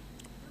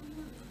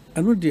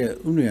 I know dear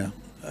Unia,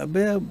 a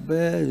bear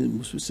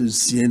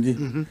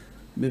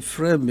me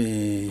friend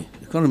me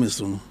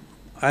economist on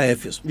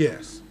IFS.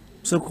 Yes.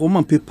 So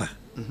common paper.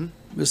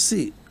 We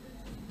see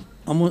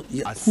who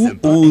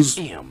owns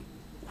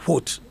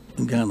what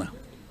in Ghana?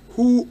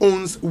 Who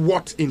owns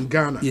what in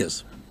Ghana?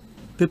 Yes.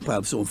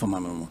 Paper so from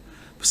my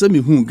say me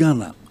who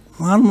Ghana.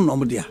 One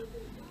no dia.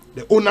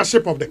 The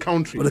ownership of the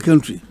country. Of the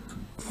country.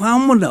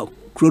 One more now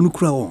kronu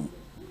kra.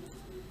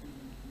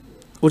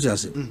 What I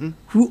say?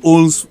 Who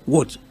owns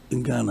what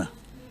in Ghana?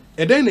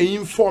 And then they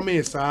inform me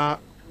is a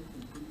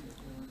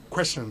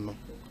question. No?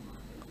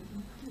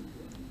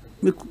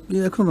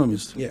 The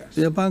economist. Yes.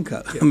 The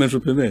banker. Yes.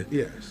 Entrepreneur.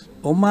 Yes.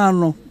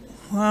 Omano,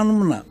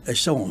 one na a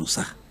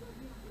shawonsa.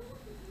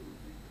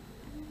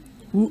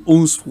 Who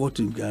owns what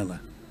in Ghana?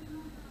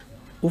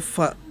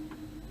 Offer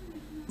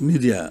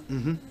media.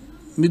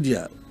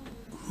 Media.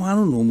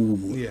 One no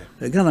move. Yeah.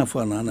 A Ghana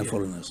for another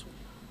foreigners.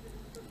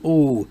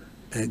 Oh,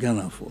 a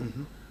Ghana for.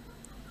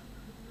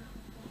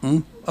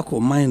 Ako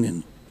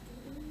mining.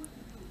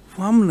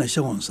 One na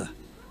shawonsa.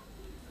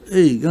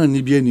 Hey, Ghana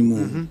ni bi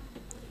anymore.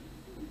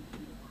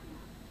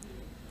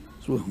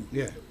 So,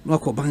 yeah. No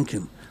ako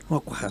banking. No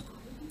ako ha.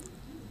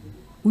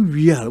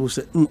 We are, we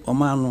say,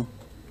 Omano.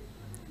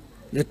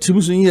 Your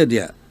teams in here,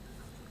 dear.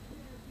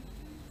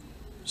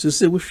 So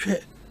say, we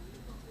share.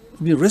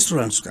 Be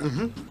restaurants.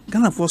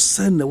 Ghana for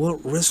send the world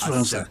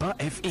restaurants.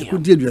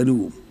 Could deal with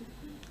you.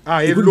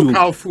 A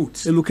local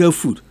food. A local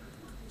food.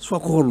 So I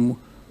call them.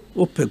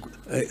 Open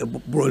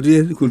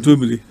brody,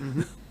 contumely.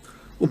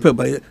 Open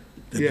by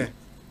yeah.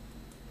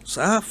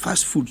 So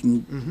fast food.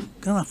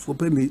 Ghana for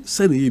penny,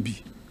 send a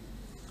be.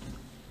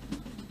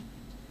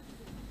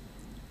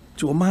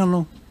 To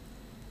Omano.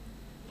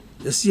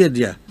 Yes, yeah,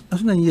 dear.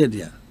 That's not here,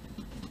 dear.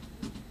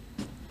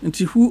 And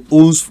who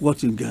owns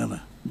what in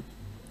Ghana?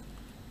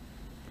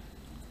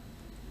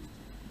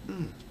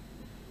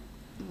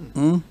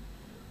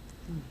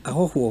 A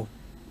ho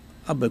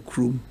abe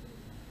krum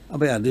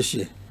abe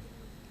adehye.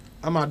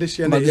 I'm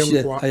adehye na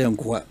yenkwa.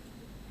 Ayenkwa.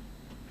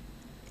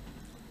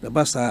 The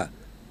basa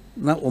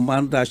na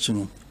oman dachi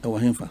no e wo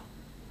hemfa.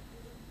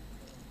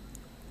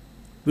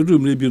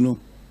 Bedroom le bi no.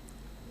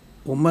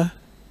 Oma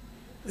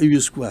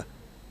ewi school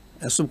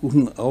eso ko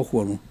hu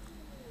ahoho no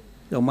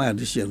ya ma ya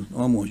de hye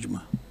no ma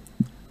odwuma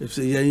if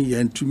say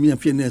yan tumi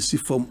afie na si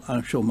form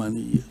anhwe ma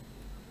ni.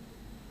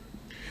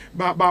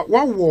 But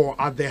what war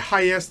at the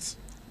highest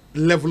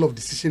level of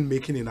decision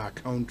making in our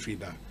country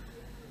that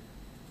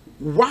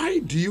why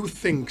do you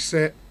think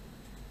say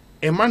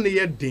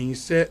Emmanuel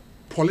say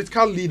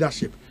political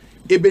leadership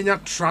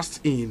ebenya trust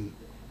in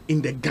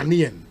the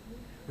Ghanaian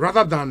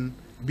rather than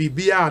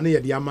bibia na ye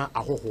de ama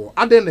ahoho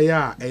aden na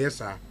ya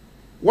eyesa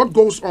what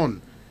goes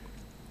on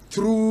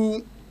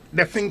through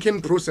the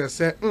thinking process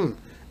say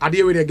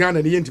ade we the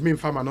Ghana ni yentimi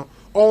mfama no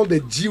all the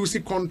juicy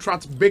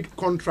contracts big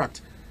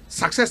contract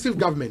successive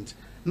government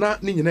na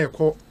ni nyina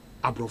ekọ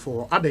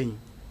abrofo aden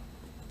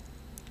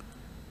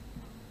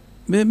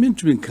me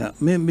twinka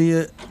me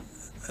a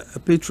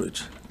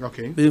patriot.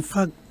 Okay. In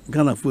fact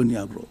Ghana for ni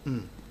agro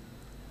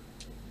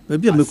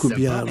maybe a meko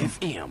bia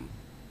no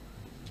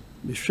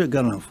me hwe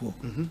Ghana for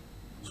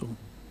so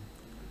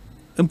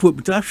empo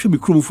bita hwe me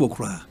krom for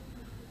kra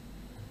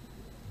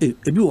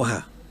ebi wo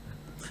ha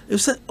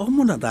if say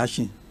omo na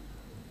dachi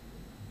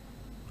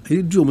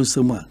e du omo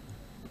sama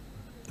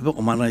e be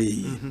omana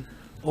yi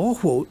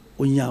oho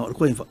onya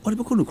ko infa o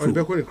be ko no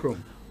krom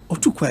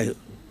otu kwai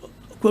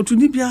ko tu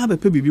ni bia be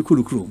pe bibi ko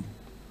no krom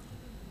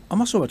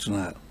ama so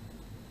betna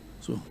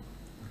so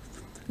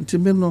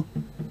ntime no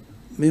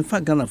me fa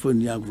Ghana for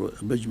ni agro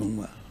abadwuma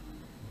mu a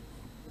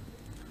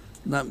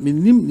na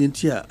minim ne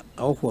ntia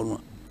awoho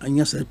no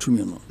anya sa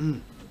tumi no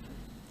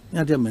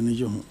ya de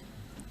manage ho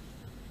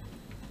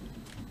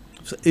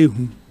so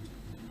ehu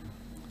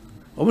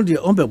omo de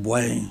on be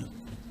boy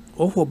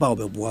oho ba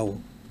be boa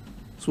wo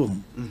so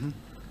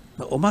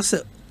na o ma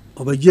se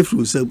o be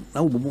jefru se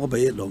na wo mo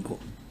be ye donko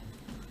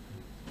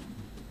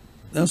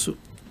so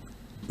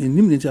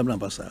minim ne ntia bla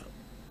pasa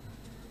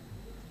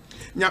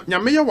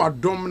nya me ya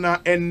wadom na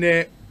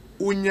ene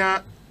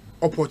unya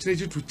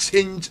opportunity to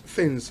change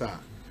things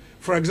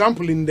for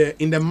example in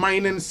the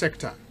mining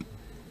sector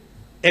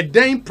a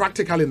day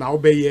practically now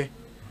be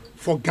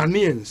for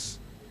Ghanaians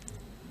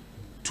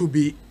to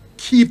be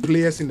key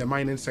players in the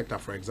mining sector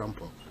for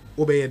example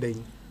obey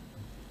den.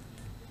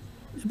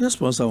 You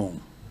sponsor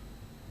one.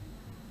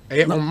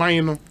 On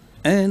mine no.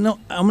 No,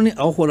 how many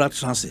our whole lot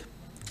chance?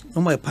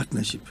 No my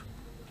partnership.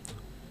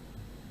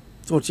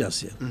 What you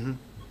say?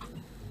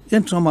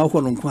 Yen trauma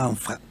who no kwa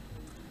amfa.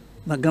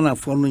 Na Ghana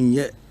for no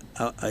ye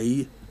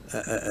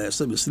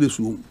service this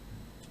room.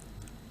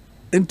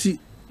 Enti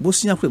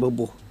bosia kwe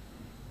babo.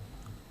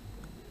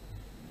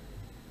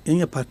 In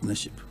your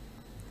partnership.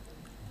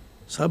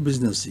 So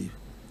business you.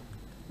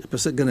 The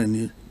person Ghana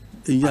ni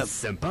in your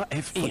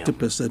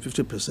 40%,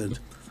 50%.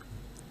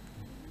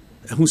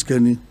 And who's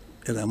canny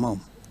at a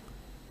mom.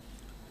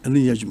 And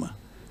in Yajuma.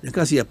 You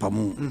can see a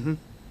pamon.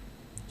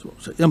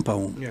 So young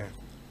pound. Yeah.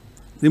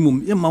 The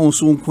mum, your mount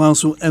soon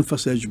counsel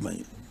emphasize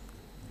you.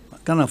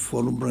 Can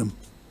follow Bram.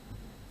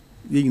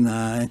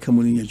 Yina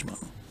come in Yajuma.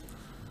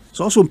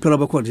 So also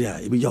Perabacodia,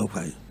 it be your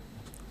pie.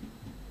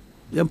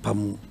 Young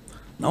pamu.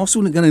 Now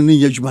soon again in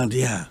Yajuma,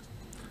 dear.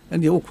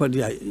 And the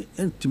Okwadia,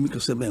 and Timika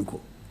Sebenko.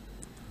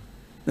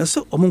 Now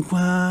so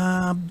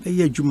Omonqua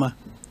Yajuma.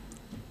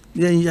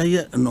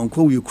 Yeah, and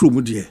uncle you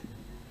crew, dear.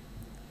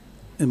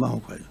 In my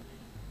home.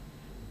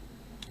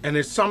 And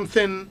it's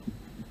something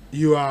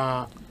you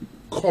are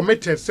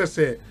committed,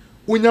 say,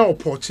 when your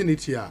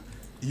opportunity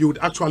you would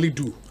actually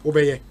do over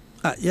here.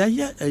 Yeah,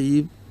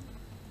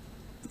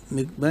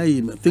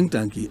 my think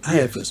tank,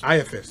 IFS.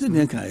 IFS.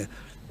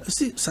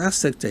 See, SARS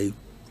sector,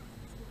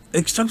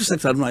 extractive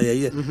sector,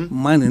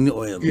 mining the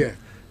oil. Yeah.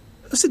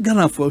 I see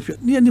Ghana for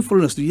nearly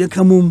foreigners to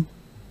Yakamum.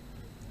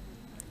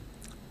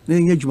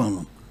 Then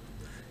Yajman.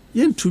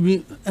 Yen to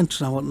me, and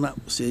now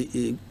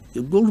say a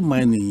gold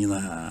mining,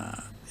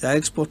 I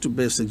export to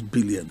pay $6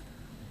 billion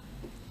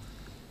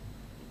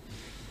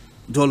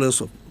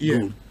of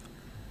gold.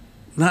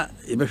 Now,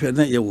 if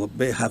you will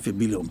pay $500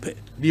 million pay.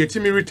 The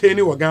team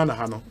retaining Ghana,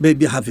 Hano.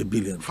 Maybe $500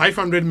 million.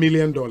 $500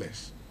 million.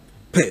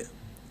 Pay.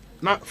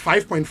 Not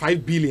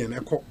 5.5 billion.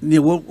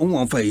 Near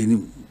one for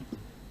you.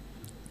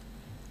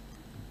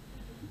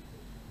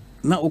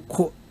 Now,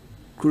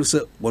 Cruise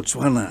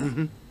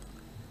Botswana.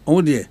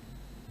 Oh, dear.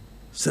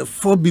 Say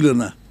 4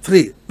 billion,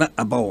 3, not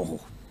about.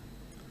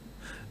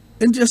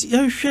 And just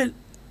you share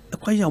a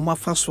quiet more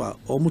fast or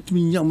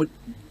mutmi yam.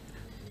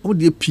 Oh,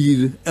 dear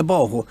peel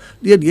about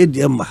dear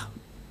Demba.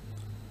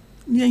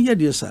 Near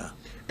dear sir.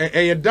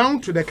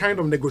 Down to the kind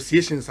of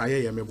negotiations I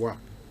am about.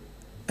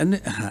 And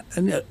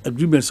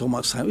agreements on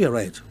my side, we are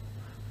right.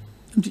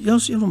 And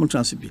yes, you know,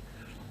 transit.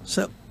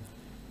 So,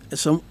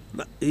 some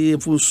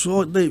if we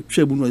saw the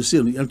tribunal was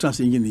saying, and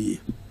transit in the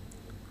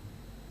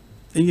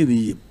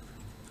year.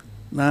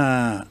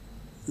 Na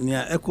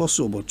near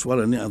Ekosiisen but 12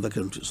 and other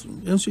countries.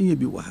 And so you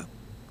be what.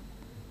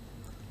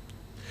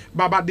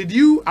 But did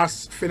you,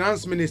 as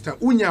finance minister,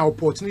 unya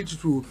opportunity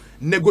to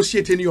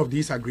negotiate any of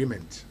these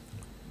agreements?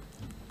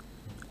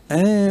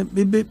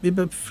 Maybe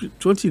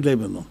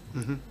 2011 no.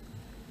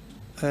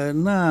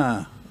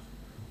 Na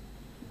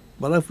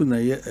Balafuna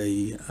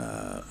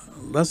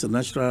that's the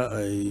natural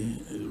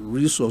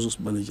resources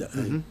manager,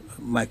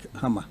 Mike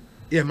Hammer.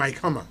 Yeah, Mike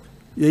Hammer.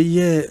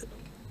 Yeah.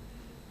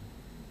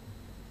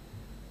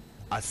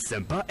 A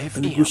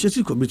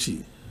negotiating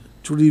committee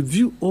to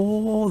review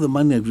all the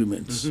money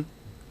agreements.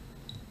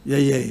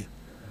 Yeah.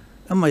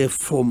 Am I a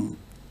form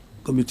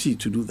committee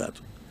to do that?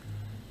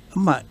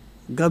 Am I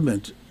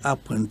government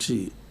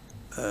appointee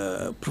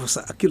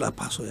Professor Akila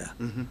Pasoya?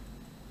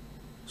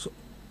 So,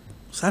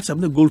 such a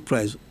gold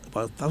prize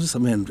about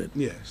 1,700.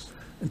 Yes.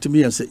 And to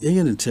me, I said, yeah,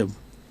 in term,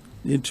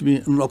 and to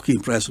me, unlocking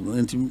price,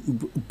 and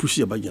to push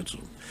your budget.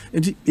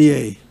 And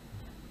yeah.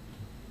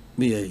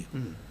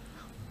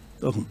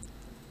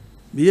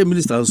 The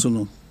minister also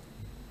know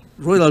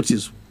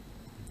royalties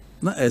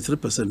not at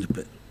 3%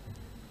 pay.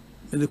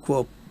 And they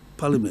call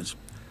parliament,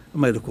 I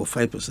might call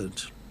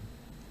 5%.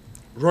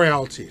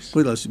 Royalties.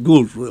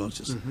 Gold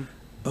royalties.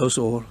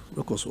 Also,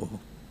 records all.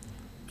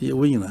 You're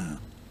winning now.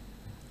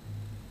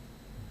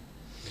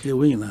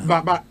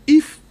 But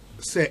if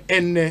say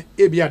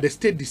ebia the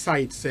state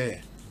decides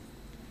say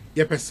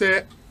you per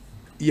se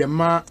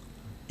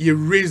you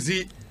raise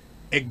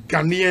a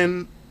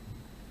Ghanaian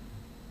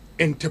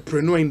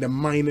entrepreneur in the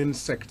mining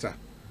sector,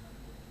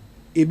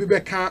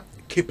 ebibeka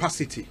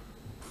capacity,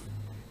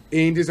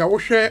 and is a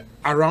share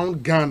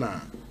around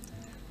Ghana.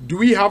 Do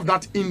we have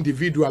that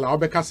individual,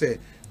 Obeka say,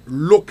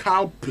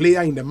 local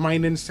player in the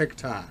mining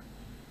sector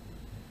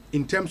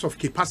in terms of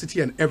capacity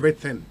and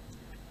everything?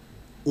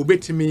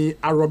 Obetimi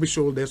are rubber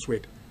shoulders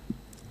with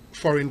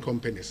foreign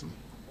companies.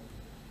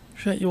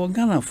 Sure, you are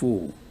Ghana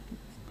for.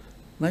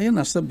 Now you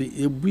na sabi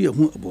ebu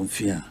ehun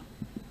abonfia.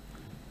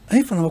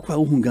 I found out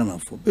who Ghana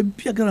for.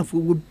 Baby Ghana for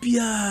would be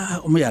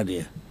a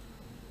omayade.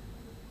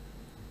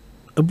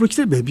 A brick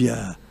baby.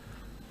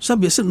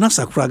 Sabi said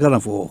Nasa cry Ghana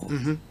for.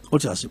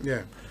 What you say?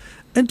 Yeah.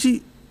 And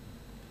he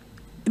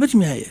bet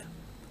me here.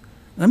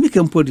 Na me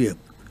can put here.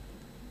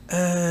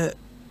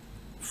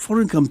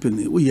 Foreign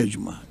company we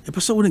yajuma. A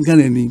person wouldn't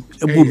Ghana ni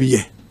a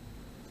boom.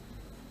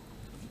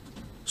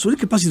 So the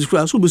capacity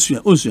to so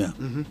besuya onsuya.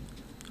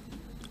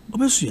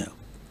 Obesuya.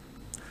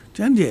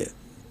 Tande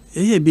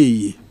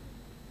be.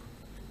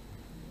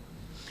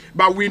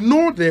 But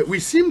we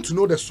seem to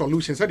know the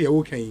solution. Said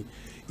okay,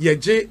 ye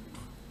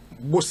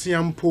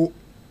bosiampo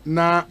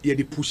na ye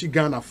the pushy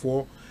Ghana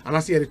for, and I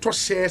say the top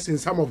shares in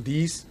some of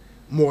these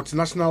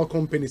multinational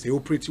companies they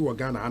operate in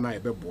Ghana and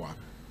ebeboa.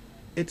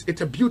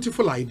 It's a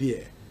beautiful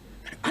idea.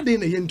 I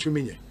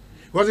didn't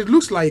because it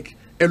looks like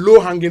a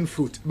low-hanging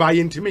fruit by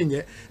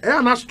intiminye.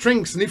 And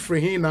strengths ni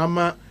free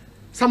na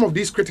some of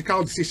these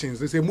critical decisions.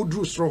 They say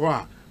mudru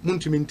stroha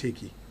muntimin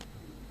teki.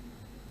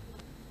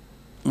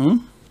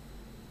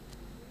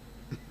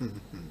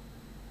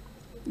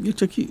 You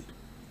take it.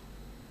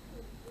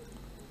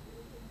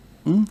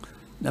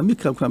 Now me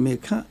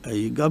can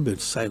a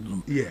government side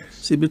room. Yes.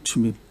 Say bet to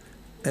me,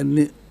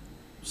 and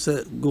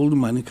say gold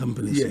mining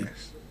companies.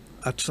 Yes.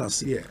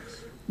 Atlas. Yes.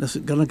 That's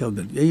Ghana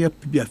government. Yeah,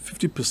 be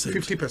 50%.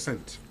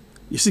 50%.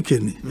 You see,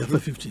 Kenny, you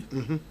have 50.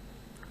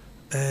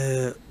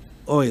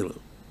 Oil.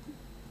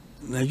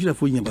 Nigeria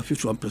for about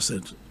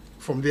 51%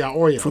 from their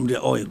oil. From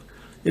their oil.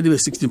 Yeah, they were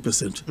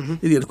 16%. Yeah,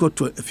 they got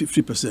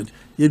 50%.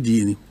 Yeah,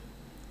 the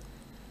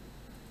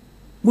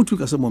Mutu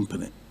kasa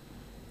mompene.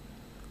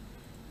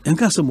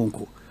 Enkasa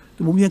monko.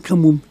 The moment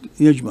come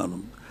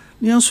yajmanum.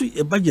 Niansu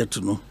a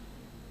budget no.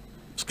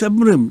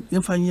 Scabrim,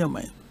 you find your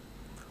mind.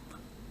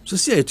 So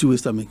see I 2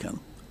 West American.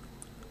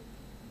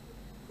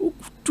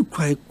 To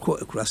quite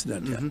across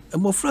that. And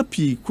more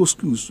frappy co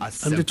schools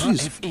and the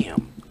trees.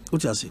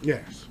 What I say?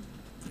 Yes.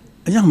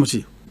 A young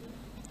machine.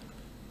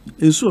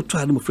 And so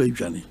tried them afraid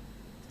Johnny.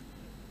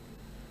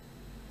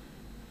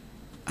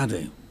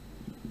 Ade.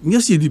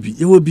 Yes, you be.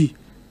 You will be.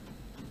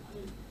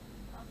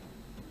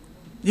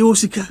 You will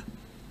see.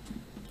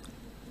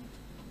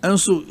 And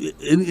so,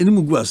 any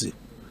Muguasi.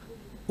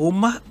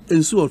 Oma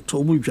and so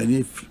told me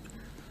Johnny.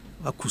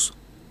 Acus.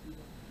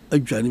 A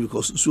Johnny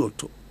because so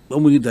to.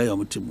 When we die on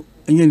the table.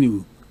 And you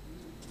knew.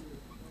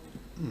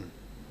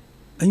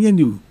 And you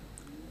knew.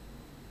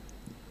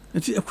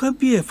 And it can't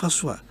be a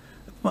fast one.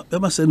 I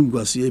must send him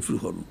go see a free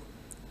home.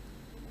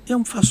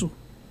 Young Faso.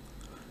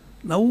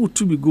 Now,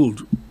 to be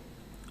gold.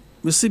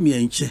 Me see me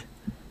ain't che.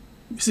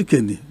 Me see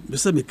Kenny. Me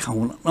see me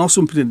count. Now,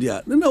 some people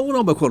there. No,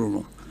 no, no,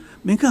 no.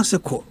 Me can't say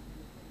call.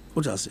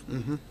 What I say?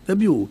 There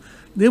you.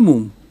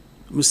 Nemo.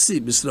 Me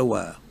see Mr.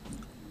 Wire.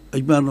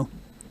 Ajmano.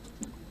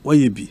 Why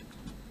you be?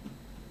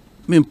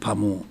 Me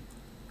pamo.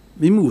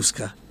 Me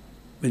muska.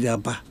 Me de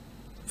aba.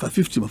 For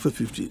 50 or for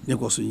 50.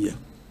 Never so year.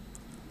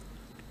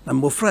 I'm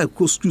more fry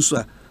coast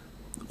cruiser.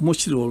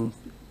 Much hospital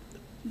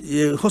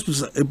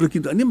a break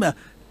it. Anima.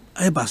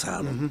 I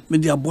basa. Me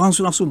de abuan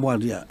so na so mo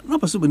dia. Na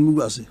paso be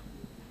nimu ase.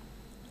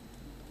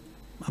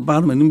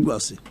 Aba na nimu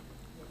ase.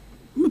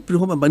 Me pre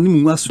home ba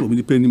nimu ase o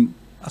me penim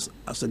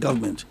as a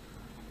government.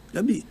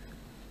 That be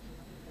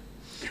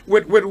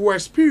with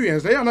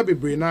experience, they are not be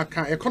brain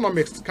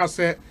economics can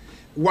say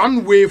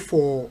one way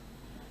for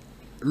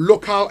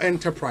local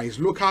enterprise,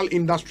 local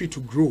industry to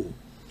grow.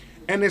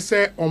 And they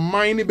say on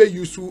mine be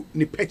use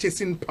ni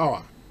purchasing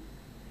power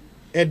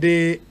at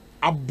the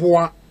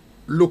aboa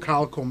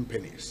local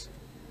companies.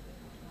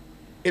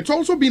 It's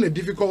also been a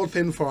difficult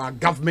thing for our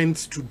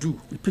governments to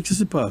do. The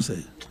purchasing power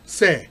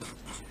say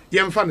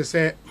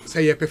yemfa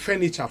say you pay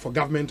furniture for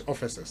government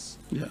offices.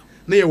 Yeah.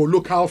 Na your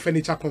local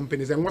furniture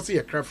companies and what's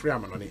your craft free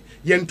amanone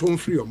yenton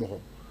free omo.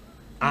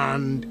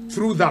 And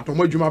through that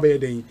omo dwuma be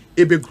den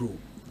ebe grow.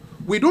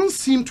 We don't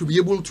seem to be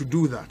able to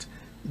do that.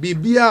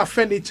 Bibia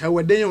furniture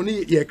we den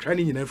oni ye kra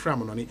ni nyina free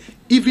amanone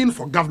even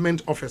for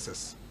government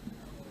offices.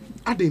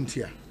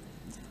 Adentia.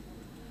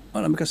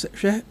 Well, I'm say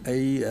share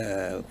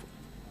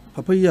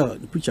papa ya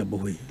the preacher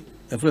boy.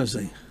 A friend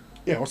say.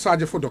 Yeah,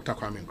 Osaje for Dr.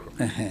 Kwame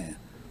Nkrumah.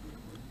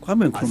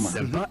 Kwame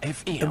Nkrumah.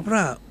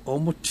 Ebra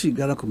omuti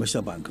Ghana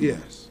Commercial Bank.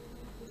 Yes.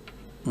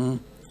 Me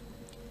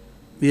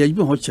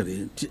ajibe ho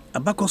chere.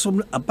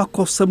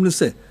 Abakosam ne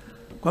say.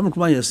 Kwame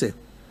Nkrumah ye say.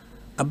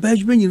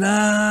 Abajibe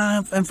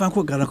nyina emfa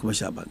ko Ghana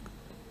Commercial Bank.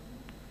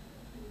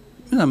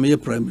 Me na me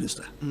prime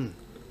minister.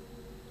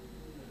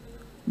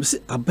 Me say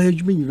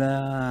abajibe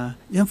nyina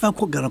emfa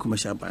ko Ghana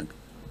Commercial Bank.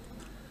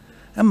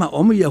 Emma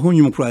omo ye ho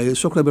nyum kra ye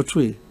sokra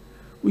betwe.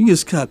 Unye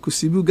ska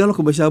kusibu Ghana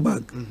Commercial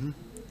Bank.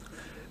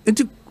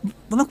 Enti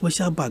Ghana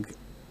Commercial Bank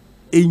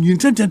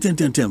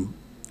enyin ten.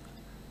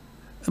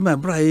 Emma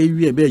bra ye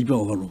wi be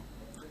adwo ho no.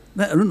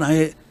 Na eno na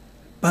ye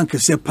bank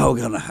se power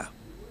Ghana ha.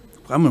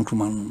 Kwame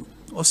Nkrumah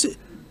o se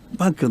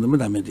bank no me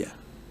na media.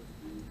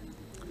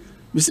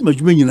 Me se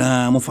madwuma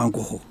nyina mo fa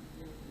nko ho.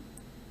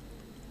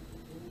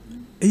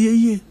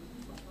 Eye.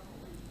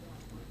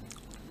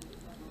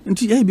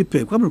 Enti ye bi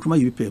pe Kwame Nkrumah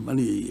ye bi pe ma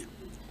na ye.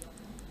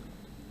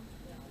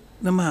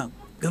 Na ma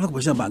Ghana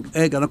Commercial Bank,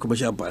 Ghana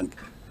Commercial Bank.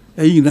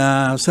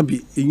 Na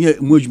sabi inye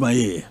mojuma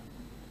ye.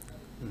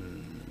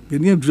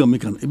 Ghanaian dream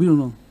maker, e bi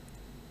no.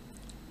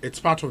 It's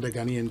part of the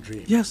Ghanaian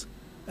dream. Yes.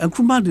 And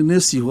Nkrumah the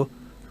next year,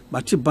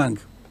 Machi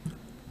Bank.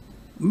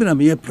 Me na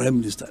me prime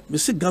minister. Me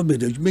say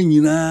government adwuma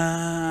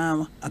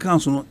nyina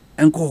accounts no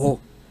enko ho.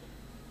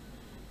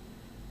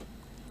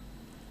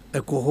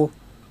 Eko ho.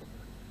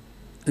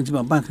 Enti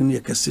ma bank no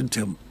ye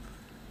kasintem.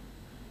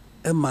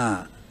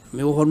 Emma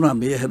me wo ho no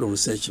am head of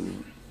research.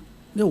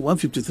 There were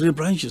 153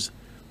 branches.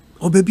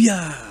 Oh, baby,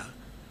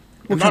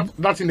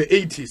 That's in the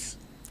 80s.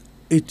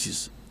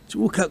 80s. So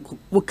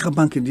what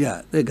bank in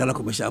there? They Ghana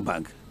Commercial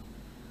Bank.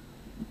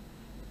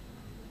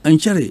 And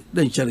cherry,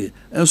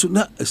 and so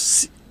not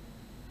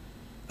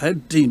I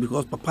think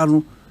because Papa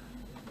no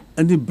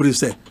any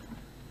brace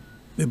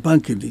the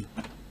bank in the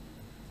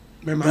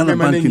Ghana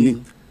bank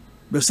in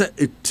but say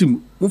a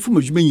team one from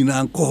a Jimmy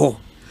and call.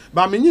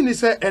 But I mean, you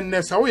say,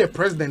 and so we are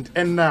president,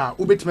 and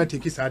Ubet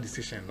take his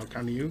decision, no,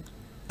 can you?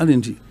 And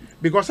indeed,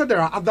 because there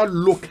are other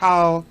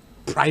local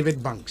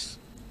private banks.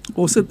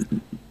 Or said,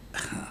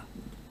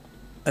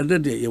 and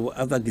then there were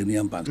other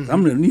Ghanaian banks.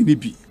 I'm not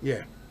need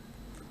Yeah.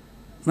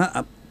 Now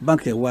a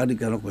bank a wide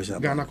Ghana Commercial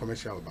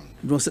Bank.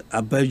 It was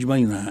a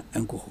Belgian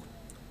and co.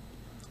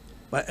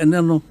 But and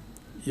then no,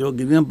 your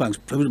Ghanaian banks,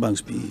 private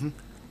banks, be.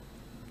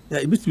 Yeah,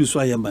 it must be so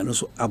I am, and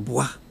also a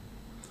bois.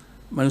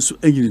 Man, so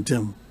engine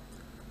them.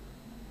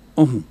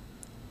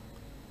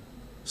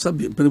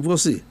 Sabi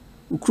penevose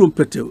ukrom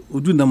pete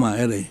odu na ma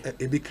ere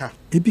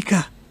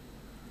ebika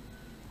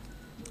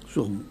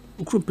so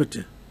ukrom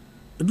pete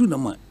odu na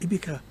ma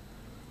ebika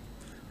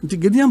nti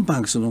Ghanaian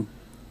banks no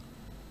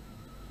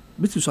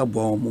bitu so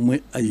abo mo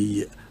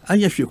ayeye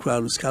anya hwe kura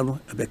no ska no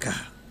ebeka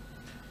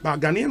but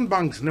Ghanaian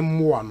banks ne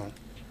mo no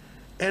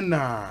and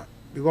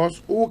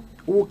because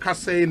who can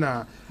say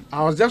na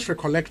I was just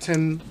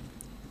recollecting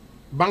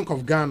Bank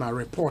of Ghana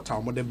report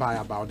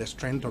about the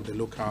strength of the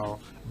local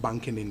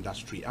banking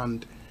industry,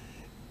 and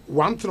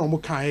one thing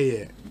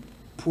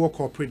poor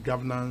corporate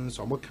governance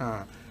or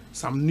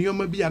some new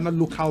maybe other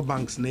local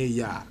banks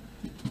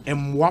and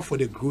more for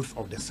the growth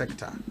of the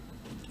sector.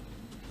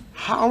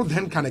 How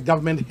then can a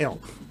government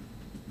help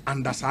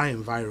under our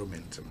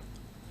environment?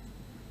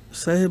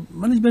 Say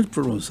management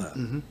problems, sir.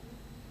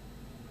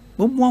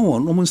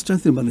 One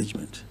strengthen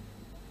management.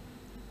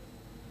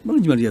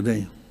 Management you're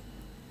there.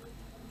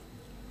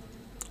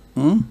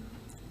 I'm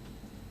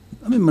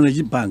a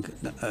managing bank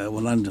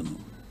in London.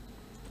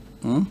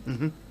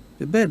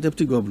 The bad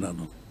deputy governor.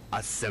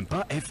 A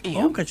Semper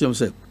FM. I catch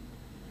himself.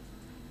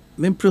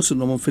 Men person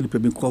no Philippe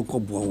been called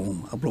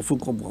Cobo, a profile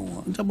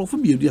Cobo, and a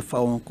profile be a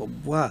found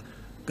Cobois,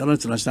 Ghana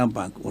International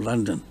Bank or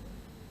London.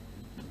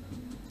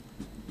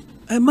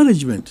 And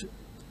management,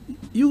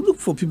 you look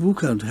for people who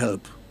can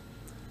help.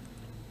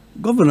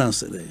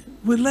 Governance,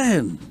 we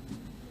learn.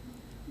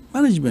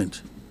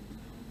 Management.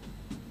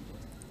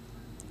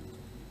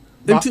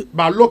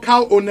 But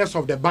local owners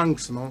of the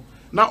banks, no,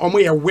 now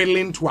we are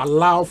willing to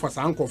allow for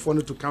some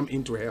company to come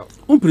into help.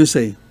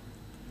 Say,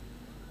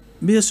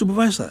 be a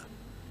supervisor.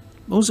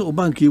 Also,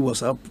 bank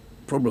was a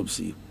problem.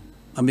 See,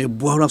 I may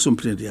bow some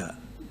pretty there.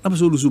 I'm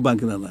so lose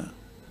bank na.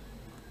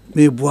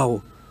 May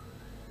bow.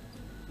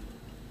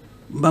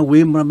 But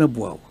we may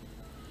bow.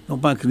 No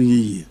bank in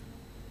ye.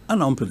 An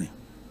company.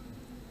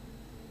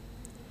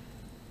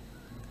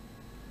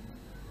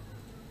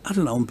 I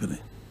don't know company.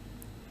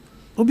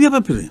 Obi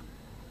a penny.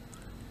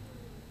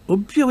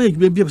 Obi away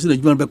baby person that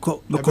you want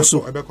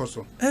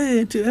bekoso.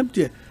 Eh,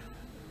 empty.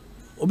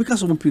 Obi ka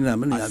so mo pina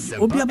me na.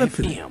 Obi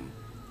abepere.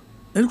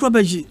 En kwa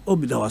beji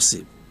obi da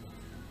wase.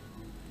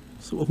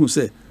 So who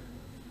say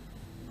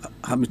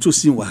ha me to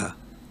sin wa ha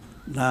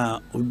na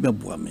obi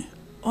beboa me.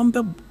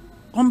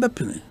 Ombe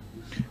pene.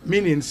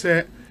 Meaning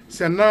say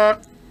na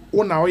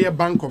una oye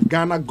Bank of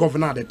Ghana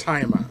governor at the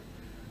time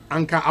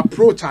anka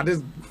approach at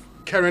this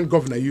current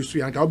governor used to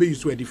anka obi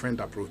used to a different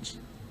approach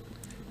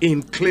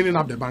in cleaning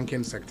up the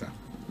banking sector.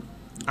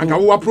 And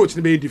our approach is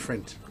very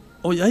different.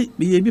 Oh, yeah,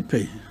 be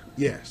pay.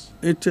 Yes.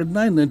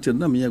 89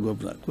 na me go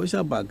black.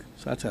 Question bag,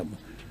 satam.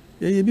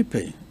 Yeah, be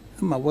pay.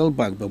 I'm a well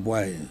bag, but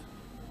boy.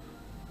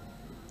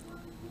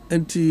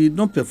 And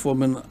non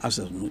performing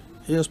assessment.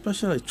 A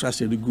special trust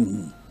the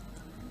goon.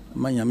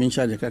 Man, I mean,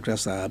 charge a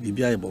crassa,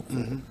 BBI book.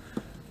 And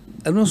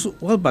also,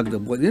 well bag the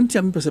boy. Then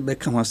tell me, person back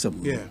come us.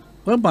 Yeah.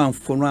 Well bound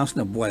for rounds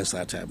the boys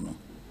at time.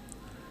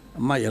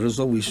 My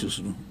resolve issues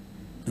in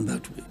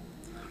that way.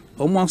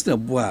 Almost a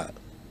boy.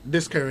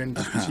 This current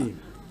team.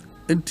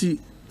 And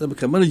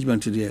the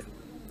management there.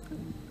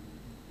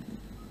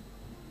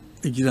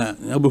 Again,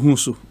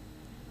 Abahuso.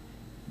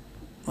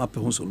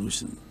 Upper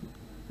solution.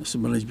 It's a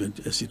management,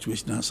 a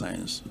situational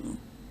science.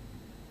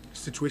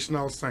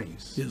 Situational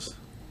science. Yes.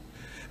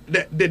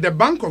 The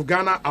Bank of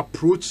Ghana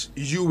approach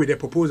you with a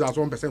proposal as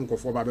 1%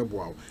 for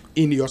Babeboa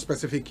in your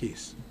specific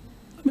case.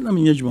 I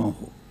mean,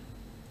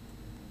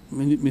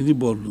 many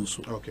board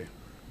also. Okay.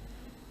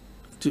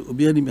 To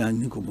Obiani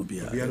and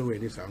Nicomobia.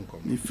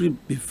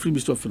 Be free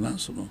Mr.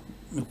 Finance, no.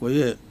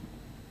 Me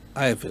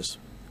IFS.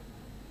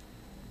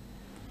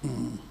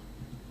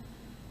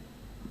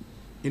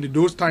 In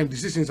those times,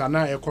 decisions are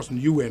now costing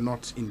you were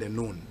not in the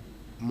known,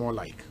 more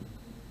like.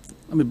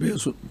 I mean,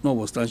 based no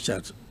was stand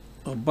chat.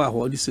 About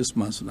what 6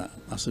 months now,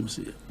 as I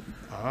see.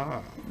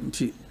 Ah.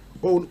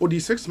 Oh, the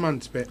 6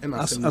 months, and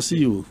I see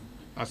you.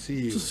 I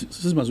see you.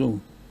 6 months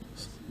old.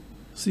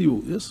 See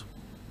you, yes.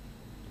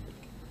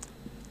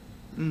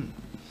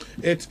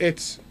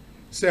 It's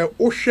so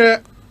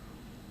Osha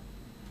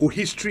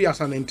history as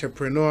an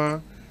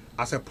entrepreneur,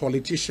 as a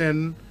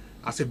politician,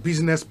 as a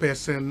business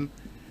person.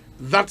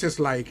 That is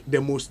like the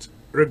most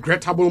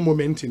regrettable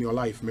moment in your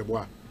life,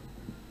 Meboa.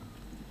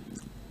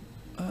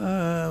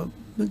 I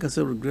think I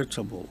say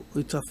regrettable.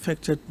 It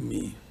affected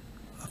me,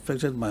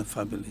 affected my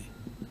family.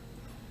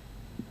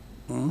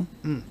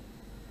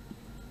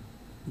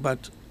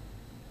 But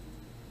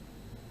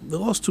they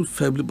all stood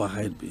firmly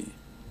behind me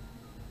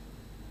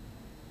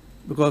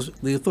because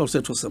they thought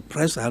it was a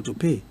price I had to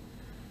pay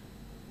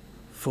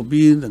for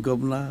being a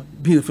governor,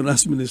 being a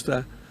finance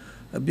minister,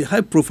 be a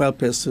high-profile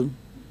person.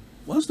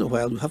 Once in a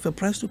while, you have a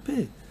price to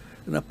pay,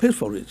 and I paid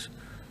for it.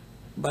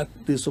 But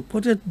they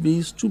supported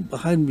me, stood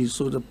behind me,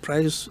 so the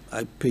price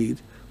I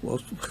paid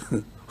was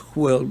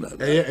well.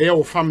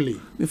 Your family.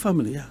 My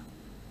family, yeah.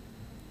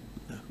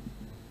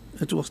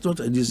 It was not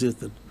an easy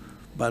thing,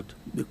 but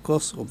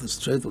because of the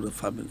strength of the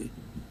family,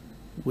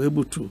 we're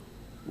able to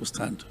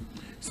withstand.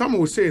 Some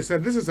will say,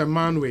 this is a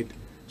man with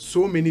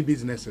so many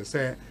businesses.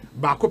 Say,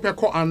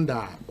 Bakopeko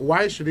under,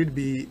 why should it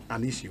be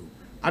an issue?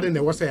 I don't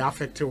know what's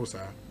affected you,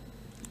 sir.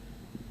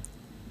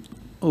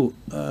 Oh,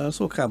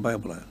 so can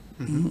Bible.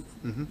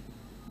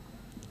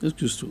 It's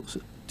just to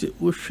say,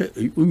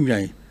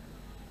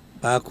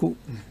 Baku,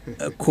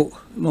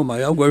 no, my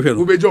young girl.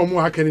 Who be John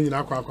Moaken in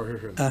Aqua?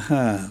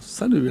 Aha,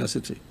 Sunday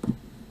University.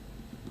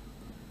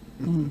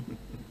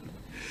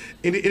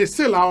 It is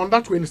still on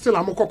that way, it's still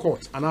a Moko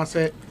court, and I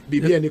say,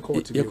 be any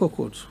court.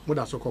 Court.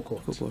 That's a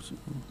court.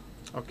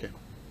 Okay.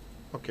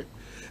 Okay.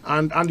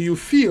 And you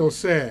feel,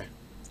 sir,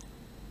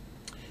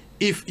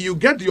 if you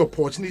get the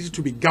opportunity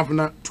to be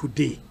governor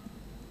today,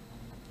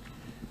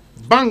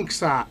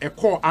 banks are a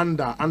core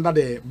under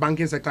the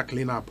banking sector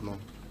cleanup, no?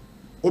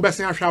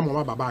 Obesen ahwa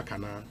mama baba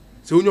kana.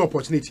 So when your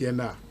opportunity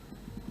and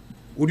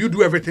would you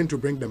do everything to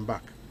bring them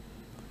back?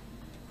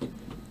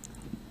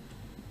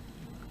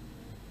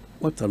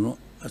 What I know,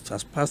 it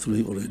has passed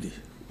through already.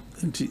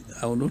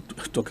 I will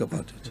not talk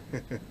about it.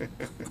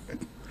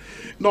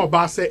 No,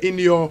 but say in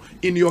your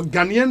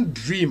Ghanaian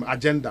dream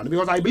agenda,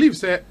 because I believe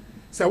say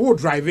we'll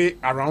drive it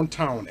around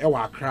town,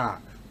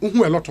 Accra, a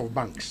lot of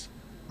banks.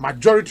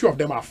 Majority of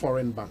them are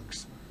foreign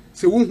banks.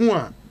 So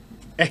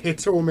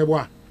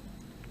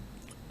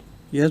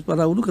yes, but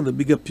I will look at the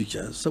bigger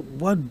picture. So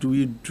what do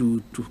we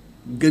do to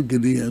get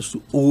Ghanaians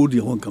to own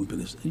their own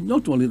companies?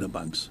 Not only the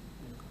banks.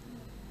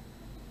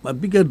 My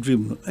bigger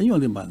dream, and you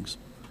only banks.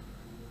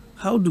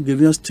 How do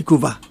Ghanaians take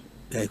over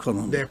their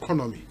economy? The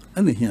economy.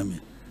 And they hear me.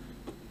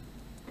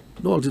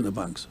 Not in the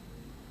banks.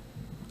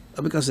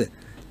 Because I say,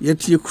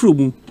 yet your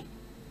crew,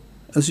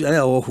 as you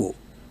are who.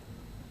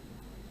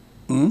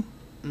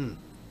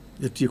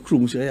 Yet your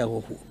crew, say,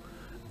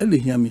 and they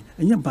hear me,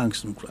 and your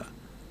banks don't cry.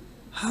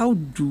 How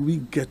do we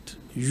get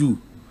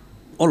you,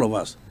 all of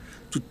us,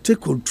 to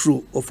take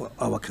control of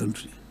our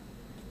country?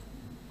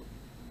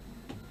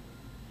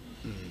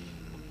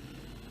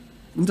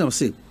 I'm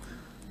saying,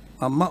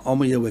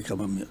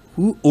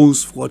 who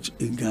owns what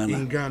in Ghana?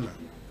 In Ghana.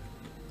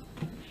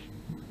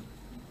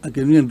 I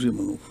can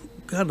dream.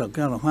 Ghana,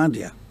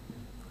 Handia.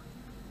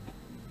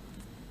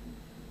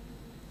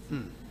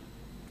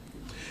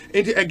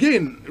 And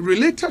again,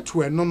 related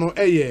to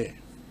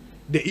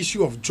the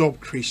issue of job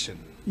creation.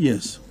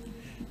 Yes.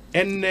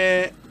 And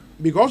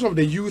because of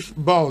the youth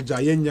bulge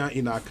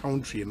in our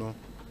country,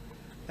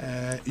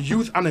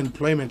 youth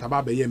unemployment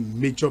about a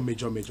major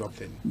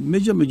thing.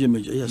 Major,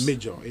 yes.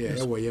 Major,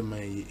 yeah.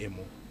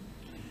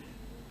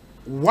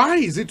 Why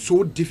is it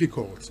so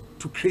difficult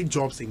to create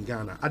jobs in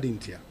Ghana? I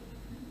didn't hear.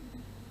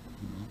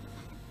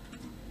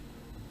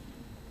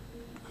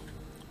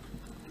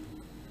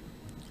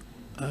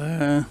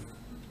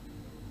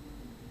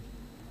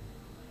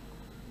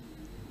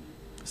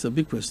 It's a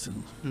big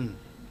question.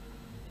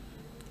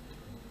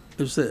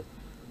 It's a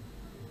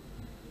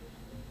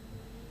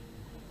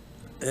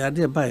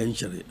idea by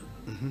injury.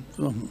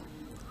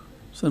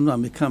 So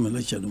now I come and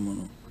lecture the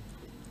mono.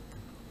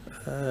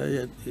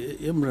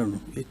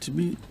 It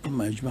be in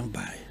my judgment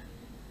by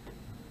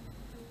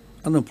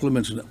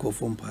unemployment in the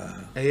co-form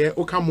power. I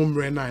know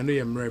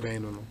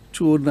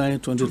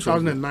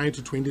 2009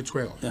 to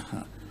 2012.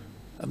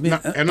 I mean,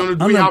 and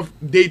do we have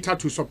data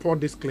to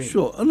support this claim?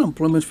 Sure,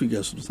 unemployment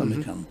figures to some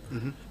account.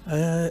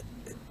 A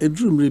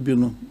dream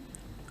review,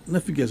 no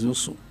figures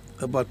also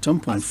about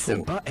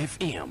 10.4.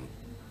 FM.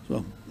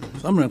 So,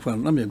 some require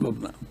I'm a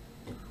governor.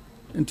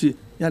 Until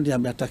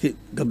Yadia attack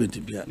government,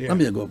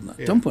 I'm a governor.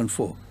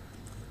 10.4.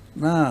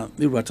 Now,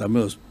 we were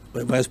Mills,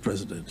 vice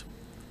president.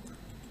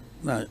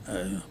 Now,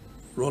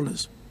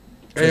 Rollins,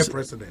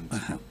 president.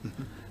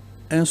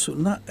 And so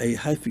now a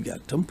high figure,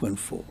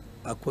 10.4,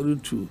 according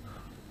to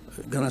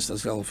Ghana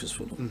Statistical Office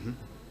for them.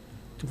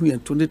 To me,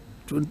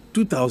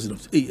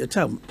 2008, a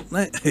time,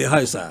 a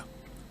high sir.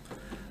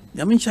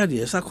 Yamin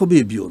Chadi, a sacco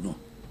baby, no.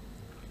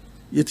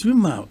 Yet we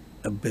ma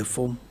a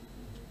perform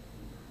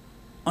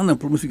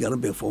unemployment figure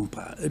perform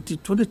pa. Until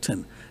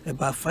 2010,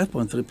 about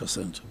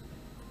 5.3%.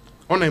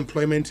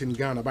 Unemployment in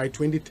Ghana by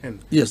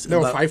 2010. Yes,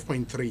 no,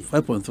 5.3.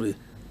 5.3.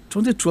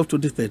 2012,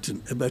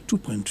 2013, about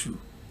 2.2.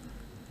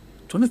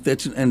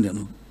 2013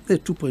 ending, they're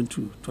 2.2.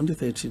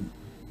 2013.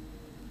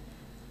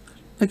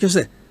 Like I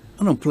say,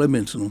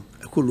 unemployment, no,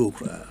 I could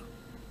look.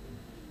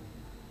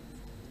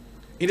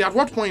 At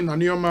what point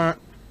Anioma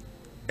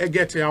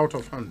get out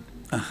of hand?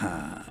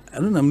 aha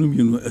ɛno nam no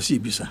mienu asi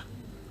bisa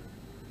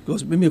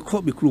because me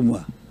call me crew mu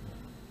a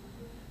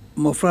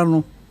mofra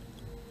no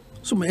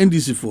so my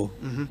NDC for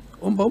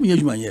on ba onya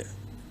dwuma ye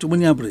to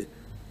moni abre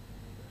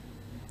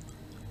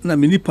na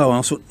me ni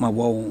power so ma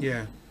wo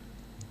yeah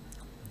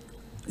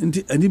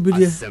ndi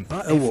anibere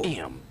ewo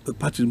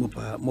party mo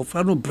pa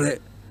mofra no bre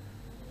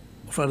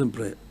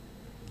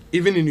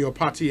even in your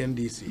party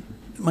NDC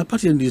my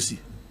party NDC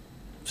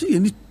so you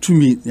need to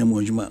me na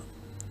mo dwuma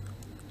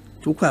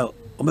to kwa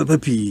o be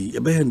papi e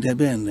be hende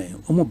be en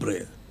o mo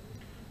bre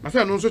I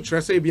feel no so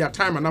try say be a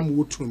time and am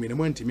wo to me na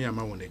mo ntimi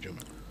ama won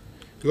adwuma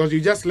because you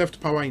just left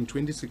power in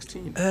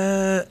 2016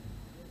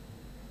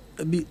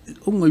 be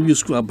o mo wi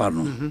school aba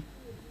no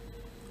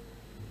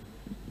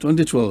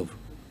 2012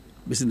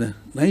 bisina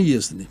 9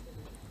 years ni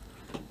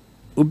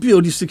obi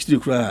odi 60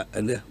 kra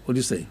and what do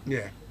you say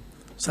yeah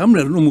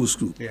samre no mo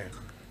school yeah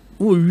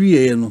o wi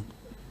e no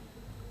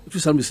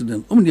if some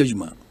bisina o mo ni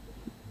adwuma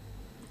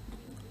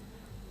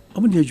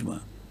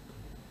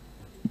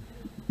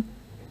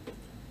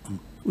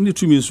Only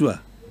 2 minutes.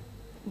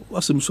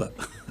 What's some swap?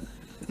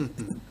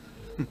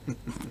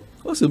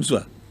 What's some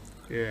swap?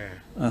 Yeah.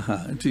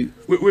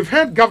 We've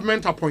heard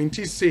government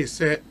appointees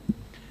say,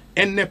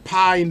 in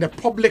the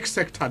public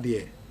sector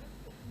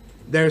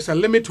there is a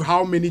limit to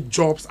how many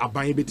jobs are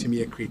buying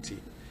between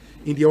creating.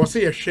 In the also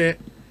a share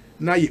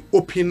now you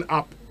open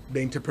up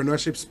the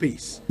entrepreneurship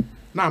space.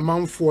 Now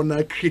man for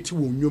now creative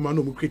human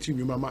no creative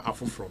human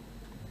after from.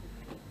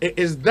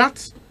 Is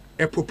that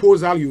a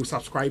proposal you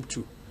subscribe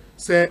to?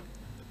 Say,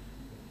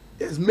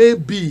 yes,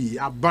 maybe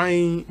a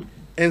buying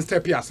and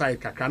step aside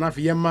kakana for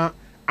yema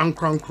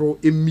ankrankro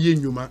emie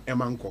nyuma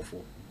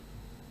emankofo.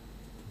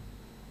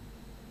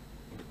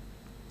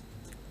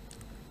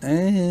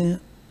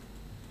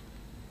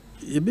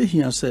 You be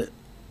here say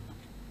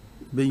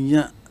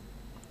benya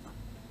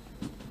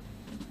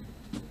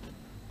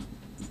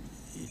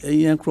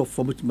crop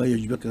for me to buy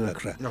you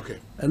kakra. Okay.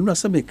 And no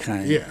some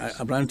kind. Yes.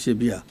 A branch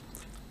here.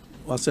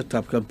 Was set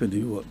up company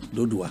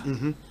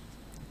Dodua.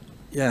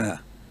 Yeah,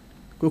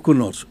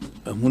 coconut.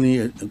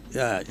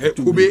 Yeah,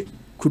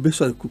 kube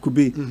so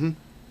kube.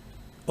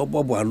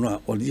 Obobo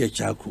anu or the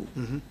charcoal.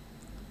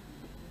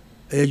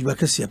 You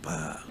bakasi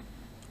pa.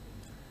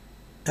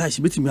 Ah,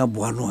 she beti me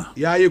aboano.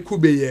 Yeah, ye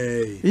kube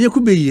ye. Ye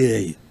kube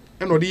ye.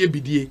 And odi ye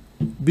bidie.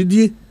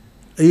 Bidie.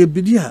 Ye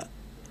bidia.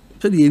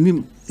 So the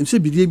enim, say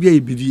bidie bia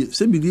ye bidie.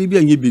 Say bidie bia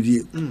ye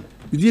bidie.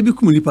 Bidie bi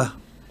kumulipa.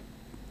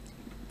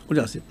 What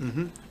does it?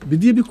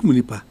 Bidie bi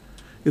kumulipa.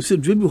 If say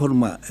dream bi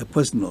horma a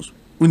personals.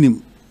 Unim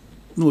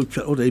no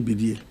twa order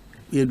bidie.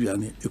 Ye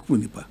duane e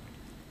kumulipa.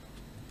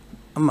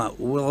 Ama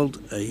World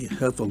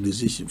Health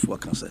Organization for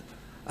cancer.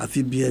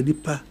 Afi bia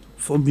nipa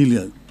 4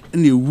 million.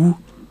 And ye wu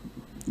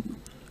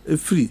e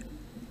free.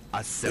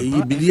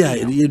 E bidie a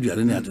ye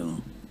duane ne ade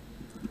no.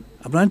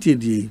 Abrantie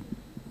die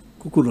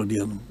kokoro die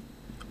no.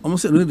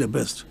 Almost say the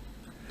best.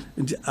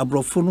 Nti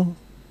abrofo no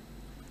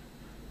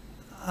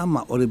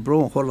ama or the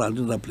brown Holland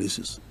and other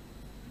places.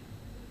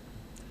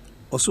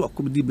 Also, I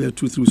could be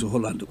 2 through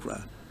Holland.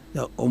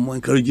 Yeah, or more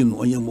encouraging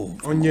on your more.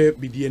 On your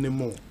BDN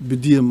more.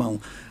 BDN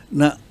mount.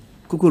 Now,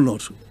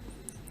 coconut.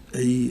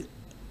 A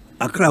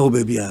crowd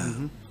baby.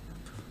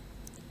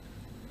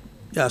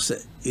 Yes,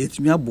 it's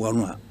me a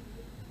bono.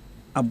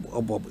 A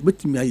bob,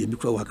 but me a big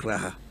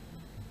craha.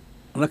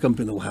 On a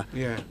company with her.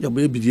 Yeah, your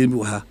baby didn't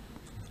with her.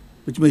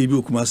 Which may be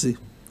Kumasi.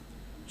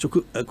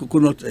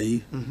 Coconut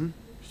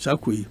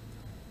Shakui.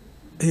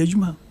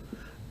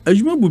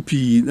 Ejuma bu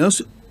pi na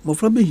mo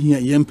fra be hia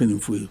ye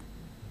mpanimfo e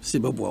se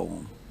bebo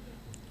awon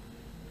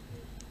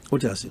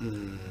what you say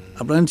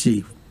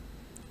abranti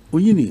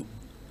onyini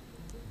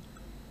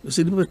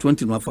se ni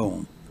 20 no afa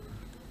won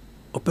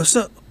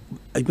opesa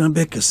adwan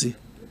be kese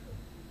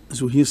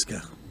so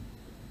hiska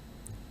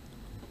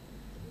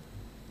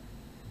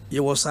ye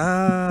was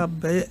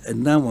be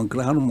na won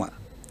kra hanu ma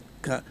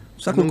ka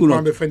sakoko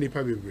no be fani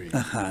pa bebre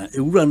aha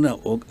ewura na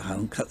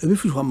han ka e be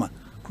fi ho ma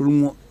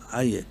krumu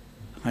aye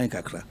han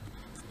kakra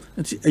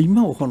nti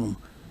ayima wo hono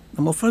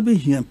na mofra be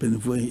hia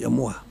mpanifo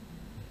yamoa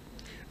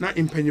na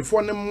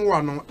impanyifo ne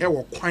moa no e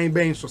wo kwan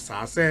ben so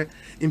saa se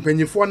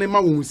impanyifo ne ma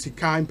won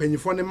sika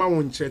impanyifo ne ma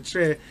won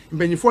kyerkyere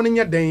impanyifo ne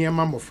nya den ye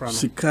ma mofra no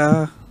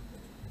sika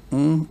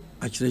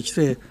a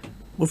kyerkyere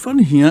mofra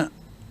ne hia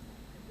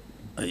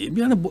ay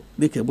bia na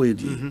de ke boy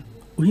di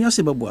o hia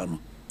se babo ano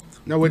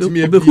na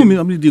watimi be hu mi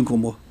am di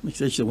nkomo me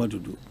kyerkyere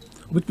wadodo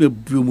obetime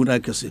bu mu na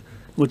kase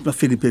obetime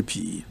feli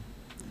papi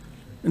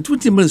in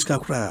 20 minutes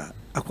kakra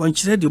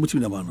akwankyere de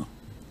obetime na ba no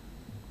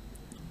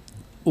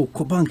o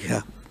ko bank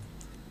ha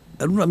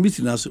anu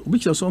meeting na so obi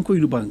kire so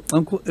onko bank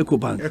anko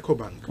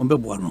Ecobank on be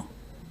boa no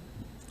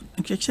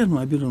nkyekyere no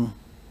abi no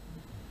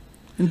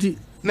ndi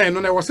na no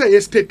na was say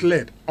state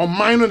led on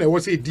mine no na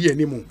was say di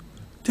animu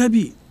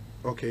tabi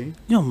okay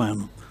no man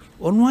no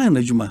onu an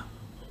na juma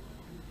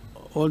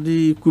o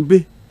di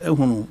kube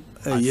ehunu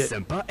eye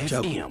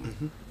chako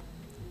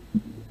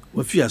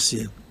wa fi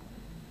ase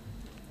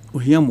o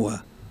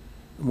hiamoa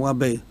mo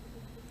abe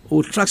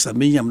o tracks a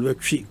menyam no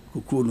twi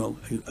kuku no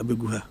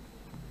abegu ha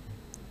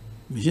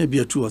me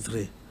bia 2 or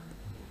 3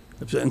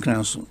 ebi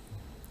nkran so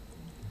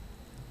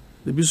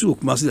ebi so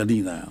Kumasi da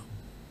din na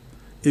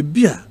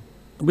ebi a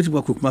obeti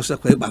kwa Kumasi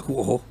kwa ba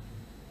ko ho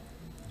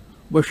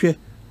bo hwe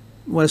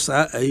wa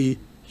sa ai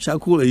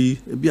charcoal ai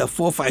ebi a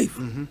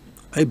 4-5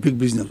 ai big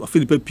business of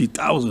Philip P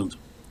 1000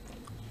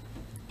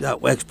 ya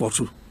wa export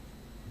to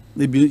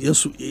ebi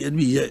yesu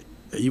ebi ye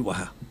ai wa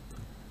ha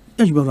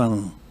ejuma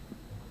ran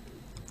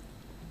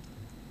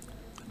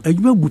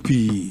ejuma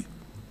bupi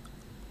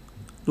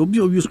obi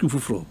obi school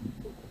fufuro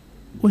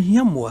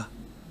ohia moa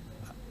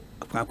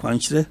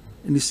akwankyere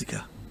ni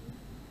sika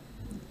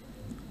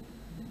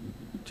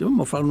je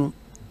mo fa no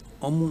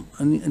omo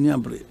ani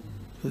abre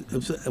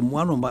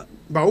moa no ba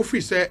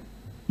ofi say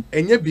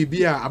enye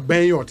bibia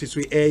aban yo te so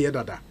ye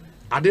dada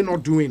are they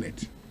not doing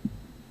it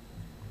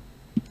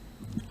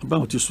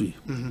about this way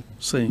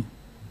saying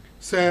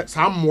say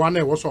some moa na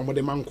e wo so mo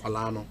de man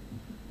kwala no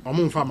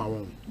omo mfa ma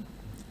won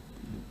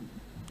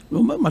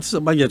no matisa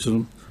budget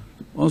no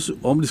also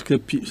almost say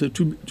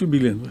 2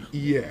 billion.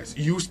 Yes,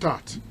 you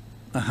start.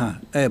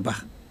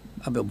 Eba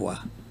abeboa.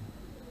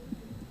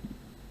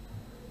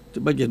 The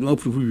budget no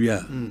approve we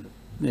are.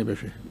 Never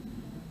sure.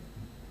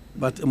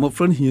 But my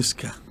friend here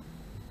ska.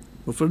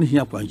 My friend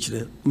here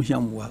kwanchire, me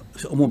hiamwa,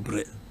 say omo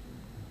bre.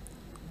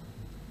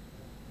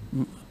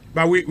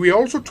 But we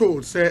also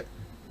told say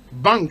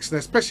banks,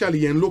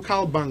 especially in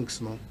local banks,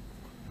 no,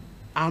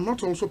 are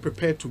not also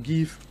prepared to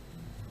give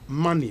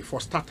money for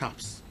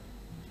startups.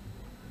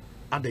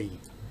 Are they?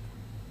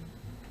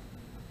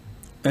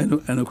 And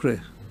okay.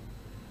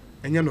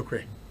 And you're no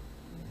cray.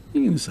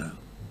 It's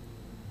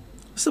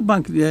a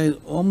bank there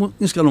almost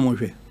in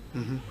Scalomore.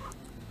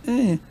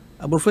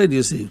 I'm afraid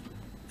you say,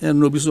 and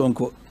no be so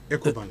uncle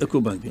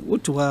Ecobank.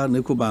 What to an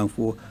Ecobank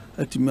for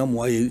a timam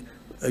way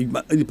a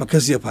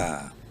Pacasia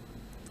pa.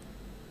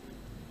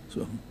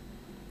 So,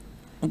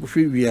 Uncle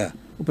Free, we are,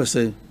 up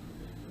say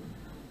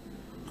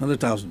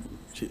 100,000,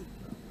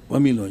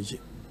 1 million.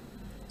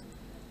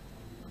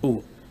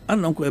 Oh,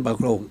 and Uncle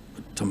Ebacro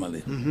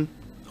Tamale.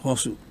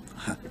 Also,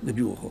 the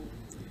view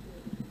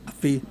I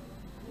feel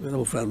when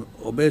our friend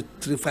obey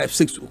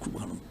 356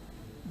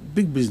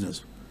 big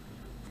business.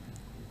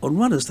 On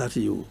one start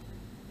you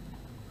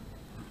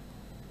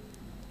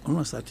on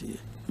one start here.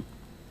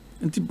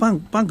 And the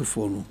bank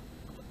for no.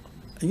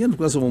 And you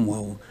because of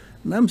one.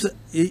 Now I'm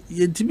saying,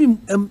 you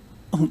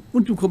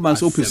what you come and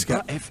so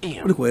pesca.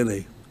 What do you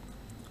say?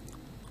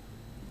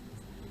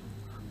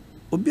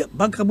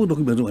 Bankable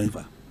document.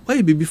 Why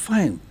you be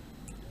fine?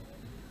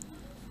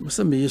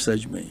 Masa me yes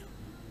adwuma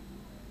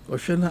o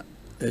hwe na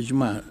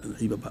adwuma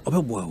ibaba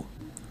obeboa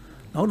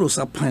na wo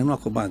sa pan no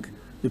akọ bank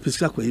the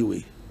fiscal kwa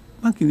yiwe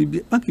bank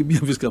bi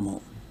fiscal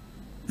mo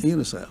you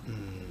know sir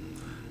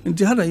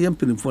nti hada yem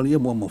penifo no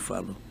yem mo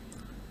fra no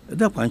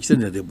da kwankyere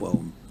na de boa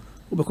wo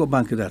obekọ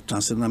bank da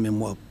transfer na me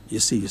mo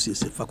yesi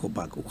fa ko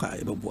bank ko ka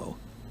ibeboa wo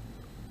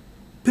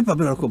paper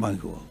be ko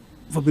bank wo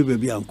for paper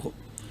bi anko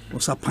wo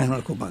sa pan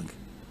no akọ bank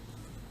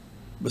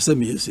basa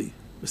me yesi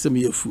basa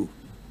me yefu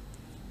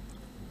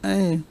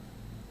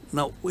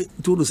now we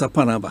do the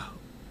sapanaba.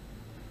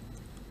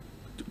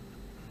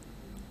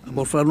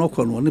 About for no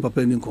corner, no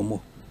papa in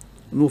commo,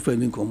 no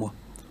friend in commo.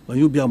 When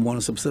you be a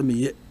monster, subside me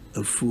yet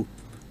a fool.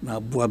 Now,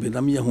 Boabe,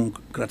 Namia home,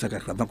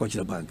 Crataka,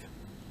 Bancocha Bank.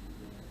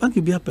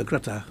 Bank be up a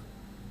crater.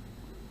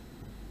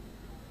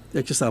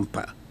 Let your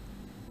sampa.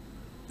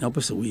 Now,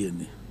 pass away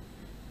in.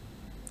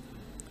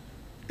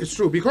 It's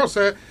true because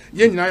the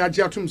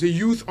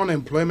youth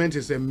unemployment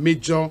is a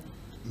major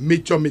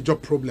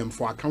problem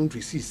for our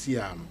country.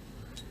 CCM.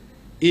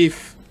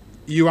 If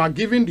you are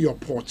given the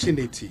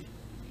opportunity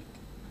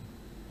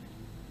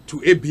to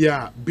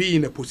ABR be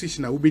in a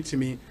position that will be to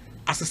me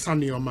as a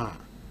son Nioma,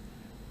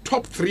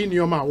 top 3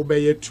 Nioma will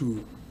be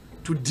to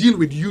deal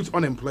with youth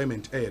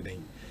unemployment.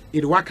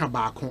 It work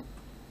back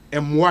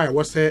and why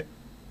was it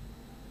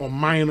on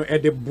mine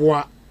at the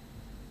bois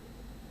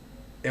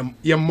and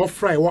more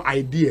fry what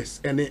ideas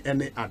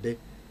any other.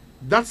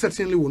 That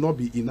certainly will not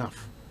be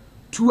enough.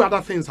 2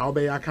 other things I'll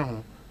be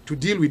account to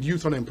deal with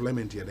youth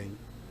unemployment here then.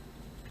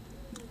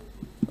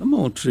 I'm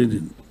on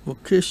training,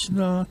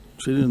 vocational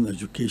training and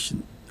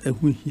education.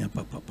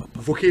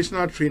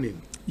 Vocational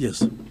training.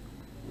 Yes. In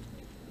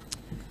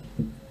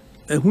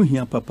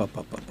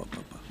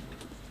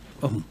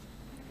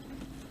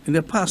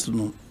the past,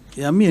 no,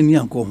 me and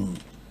young home.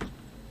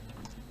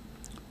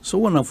 So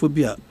one of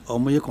phobia or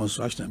my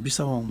construction, be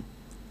some.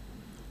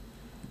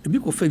 A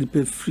big of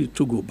Felipe free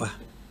to go back.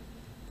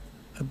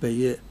 I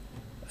bet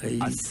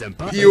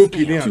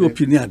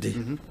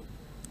opinion.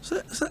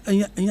 So,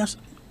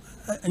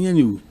 and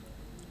you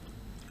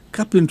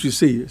carpentry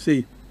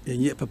say,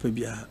 and yet Papa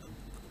Bia.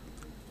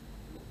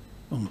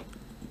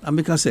 I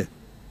make us say,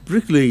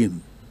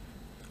 bricklaying,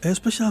 a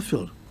special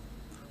field.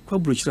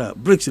 Quabridge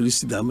bricks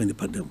listed down many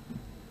padam.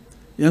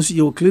 You see,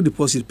 your clear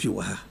deposit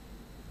pure.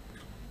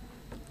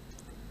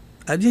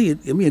 I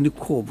did a mere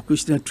call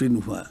because they're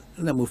training her,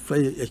 and I'm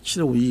afraid a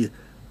chill year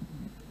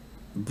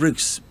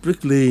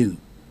bricklaying.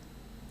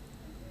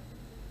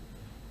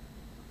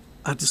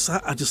 At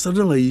the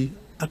suddenly,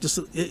 at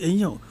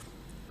the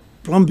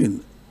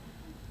plumbing,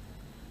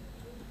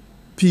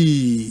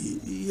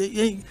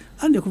 P.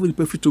 And you could be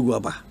perfect to go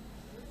about.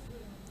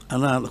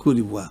 And I could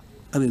be well.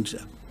 I didn't say.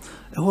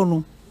 I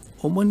want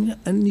no money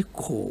any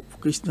call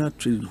vocational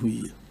training who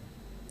ye.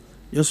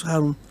 Yes,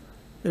 Harum,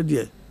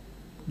 dear,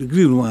 the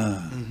green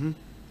one.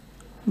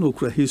 No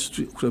cry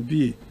history, cry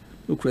B,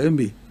 no cry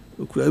MB,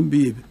 no cry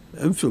MB,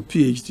 MPhil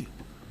PhD.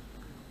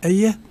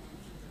 Yeah,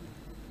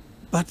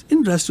 but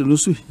industry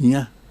also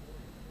here.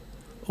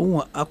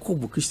 Oh, I call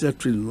vocational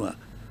training. A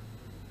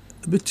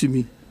bit to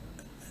me.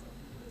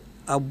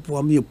 I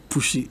want me a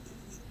pushy.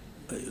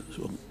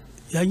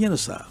 Yeah,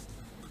 sir.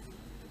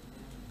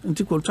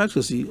 Until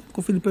contractors see,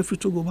 coffee the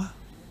perfect to go back.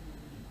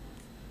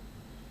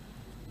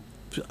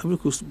 I will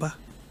go back.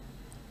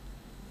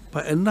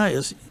 But and now,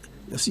 you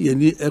see,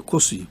 any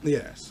Ekosiisen.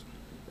 Yes.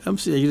 I'm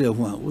saying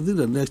one within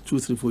the next 2,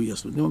 3, 4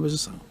 years. No matter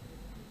sound.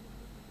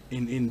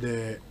 In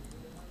the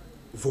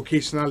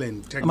vocational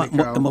and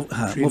technical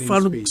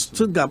training space.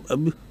 Still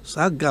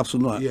gaps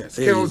no. Yes.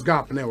 Skills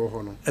gap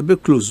never no. A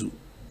bit close.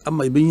 Am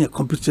I being a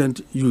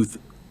competent youth?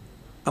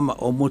 Am I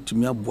almost to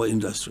me a boy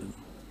industry?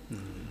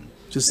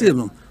 To say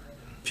no.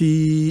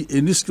 P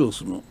in this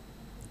skills no.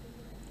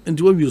 And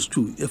what we used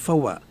to if I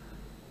were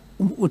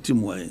what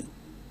him why.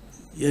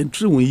 You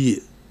entry 1 year.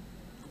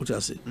 What I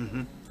say.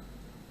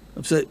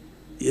 I'm say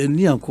you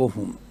near call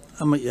home.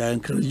 I'm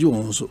encourage you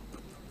also.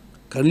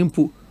 Can you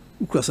put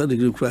cross the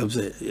degree crabs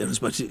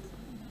respect it.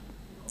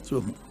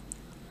 So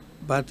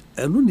but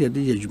I don't need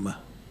the juma.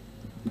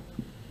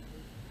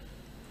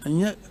 And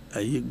yet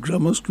a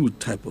grammar school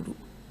type of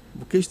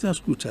vocational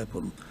school type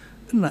of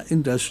and not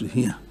industry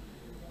here.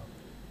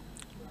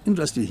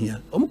 Industry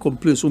here. I'm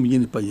complain so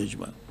many per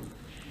juma.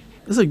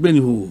 It's like Benny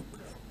who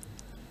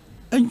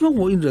and you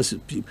know industry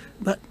people,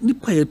 but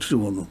nipa ya tree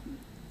one no.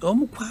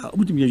 Kwa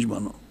obutimi juma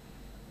no.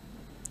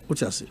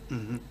 What I say?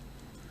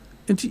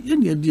 Enti ye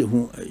ne die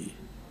ho ayi.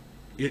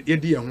 Ye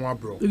die ho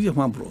abro. Ye die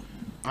ho abro.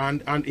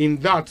 And in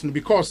that,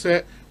 because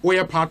we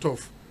are part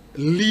of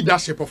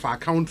leadership of our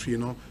country, you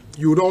know,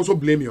 you would also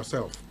blame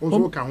yourself.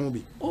 Also, can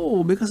be.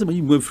 Oh, because I'm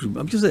you free.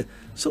 I'm just saying.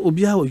 So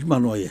Obia was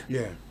human no yeah.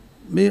 Yeah.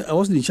 Me, I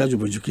wasn't in charge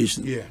of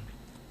education. Yeah.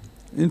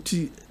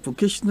 Enti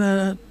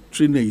vocational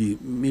training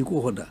me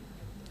go hoda.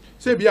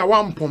 Say be a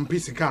one pompi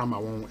sika ma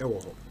won e wo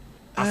ho.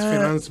 As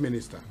finance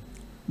minister.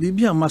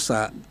 Bibi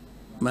amasa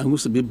my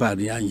who's be bad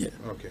yanye.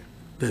 Okay.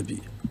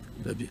 Baby.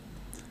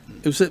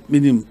 If say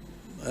minimum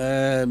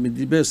me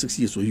the best 6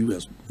 years for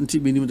US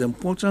until minimum the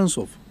importance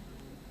of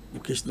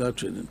vocational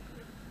training.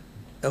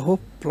 I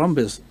hope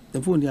plumbers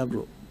and for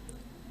agro.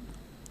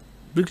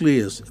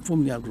 Bricklayers and for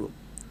agro.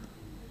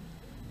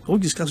 I will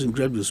discuss in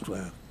graduate school.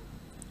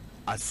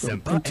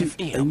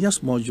 And just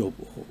small job.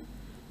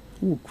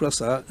 Who cross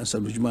her and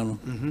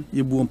Sabujman,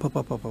 you boom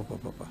papa.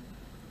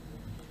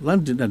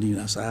 London and in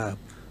Asa,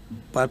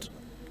 but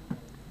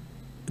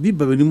be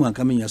Babinum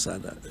coming as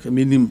other.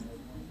 Minim.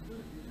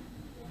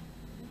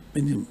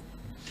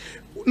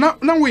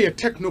 Now we're a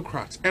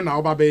technocrat and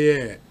now be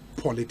a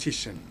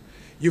politician.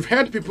 You've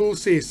heard people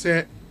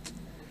say,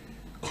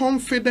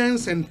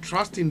 confidence and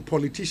trust in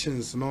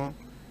politicians, no,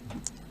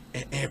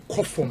 a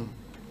coffin.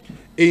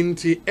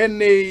 Into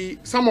any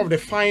some of the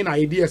fine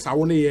ideas I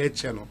want to hear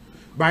channel.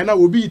 By now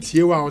we'll be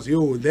here. I was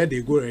oh there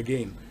they go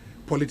again.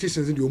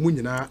 Politicians in the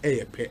Omunina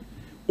a pet.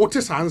 What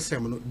is answer?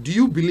 Do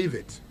you believe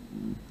it?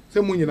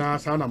 Say Munina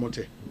sana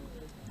mote.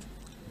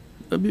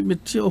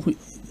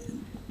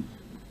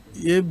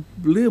 You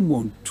blame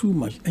one too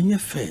much and you're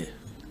fair.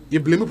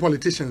 You blame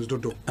politicians,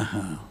 Dodo.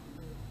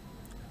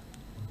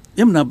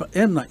 Yamma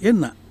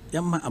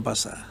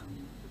abasa.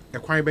 A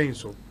quite being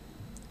so.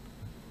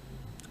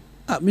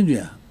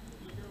 Minia.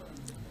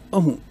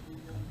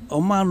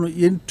 Oh, man,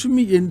 yen to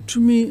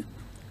me,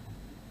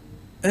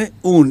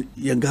 own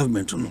your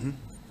government.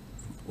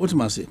 What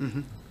am I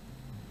saying?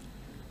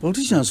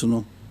 Politicians,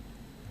 no.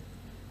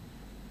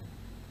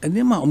 And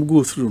then I'm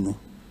go through, no.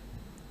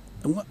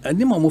 And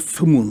then I'm of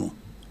Famuno.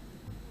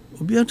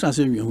 Obi a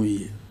transfer me who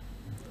ye.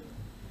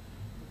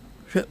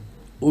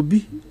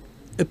 Obi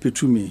a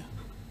petumi.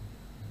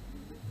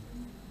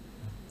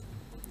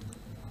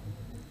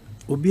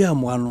 Obi a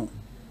moano.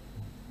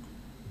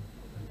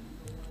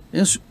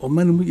 Yes, or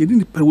man, you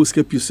didn't pay was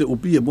kept you say,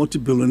 Obi a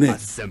multi-billionaire.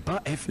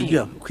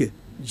 Yeah, okay.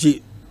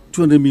 G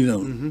 200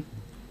 million.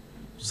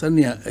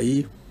 Sanya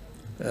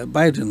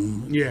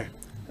Biden. Yeah.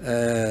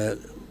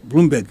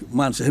 Bloomberg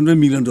man $100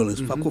 million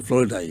for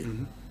Florida.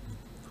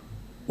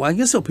 Why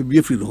guess up be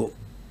free the whole.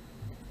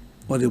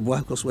 Or the boy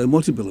because we're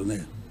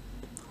multi-billionaire.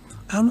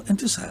 I don't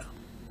enter.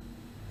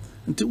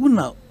 Until we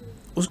now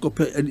was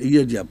compared a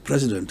year dear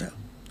president.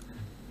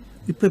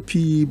 The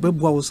peppy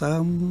bebwa was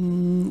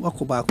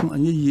walk back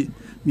and ye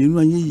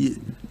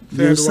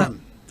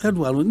third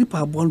one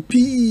nipa born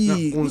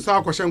P. On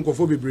sa question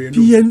for be brain.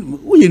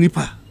 PN we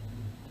nipa.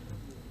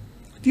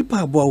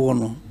 Nipa bo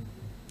wono.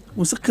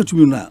 On sa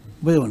katu na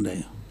by one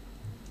day.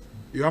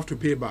 You have to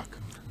pay back.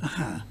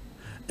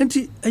 And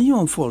you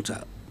on fault.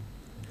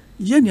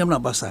 Yen yamna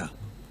basa.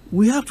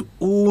 We have to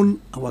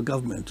own our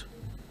government.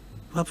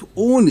 We have to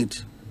own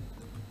it.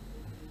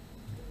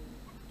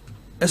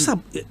 And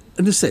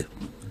they say,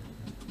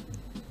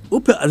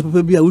 open at the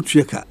baby out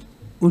yaka.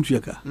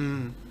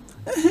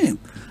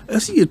 I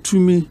see a to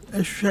me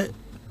a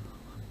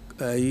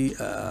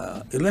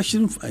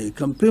election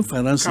campaign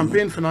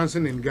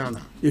financing in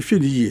Ghana. You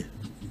should year.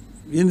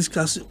 You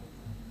discuss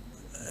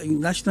a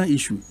national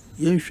issue.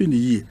 You should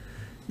year.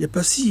 You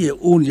perceive your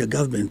own your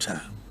government.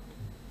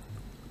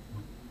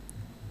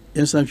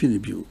 Yes, I'm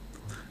feeling you.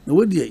 Now,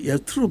 what you're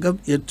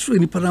true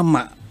in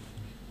Panama.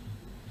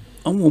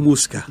 I'm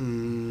Muska.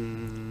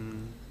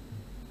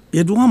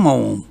 You do one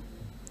more.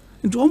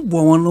 You don't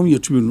want on your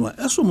two.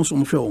 That's almost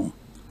on film.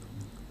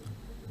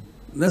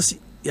 That's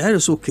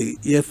it's okay.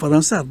 Yeah,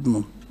 France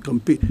no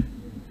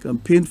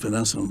campaign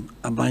finance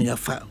abanya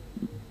fa.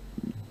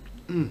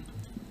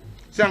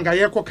 Sanga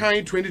yeko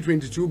kan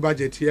 2022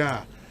 budget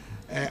here.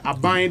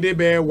 Aban de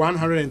be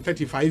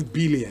 135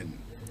 billion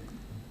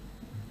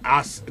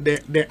as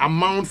the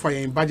amount for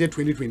your budget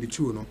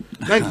 2022 no.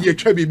 Then here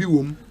try baby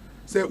wom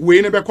say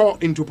we never call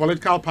into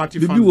political party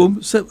fund. Baby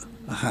wom say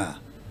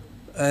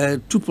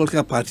two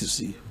political parties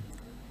see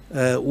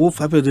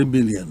 500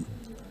 billion.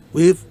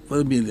 We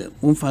 5 million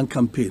one fan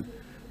campaign.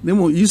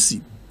 Nemo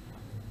easy.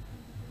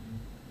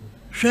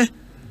 She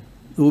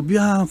will be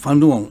a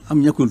fan one.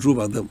 I'm your control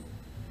over them.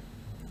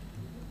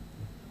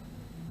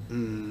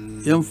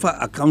 Young fa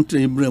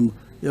accounting brim,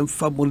 young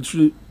fa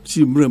monetary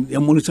brim,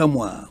 young monitor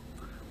moi.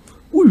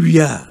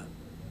 We are.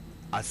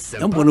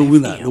 I'm going to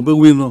win. No be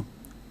winner.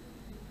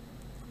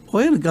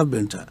 Why the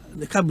government,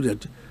 the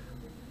cabinet?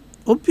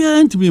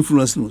 Opia to be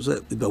influenced.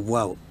 The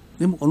wow.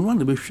 Name on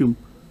one of the film.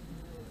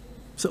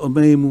 So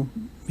obey mu.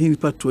 He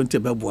part 20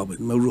 about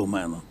my room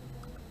man.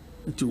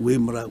 To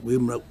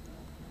Wemra.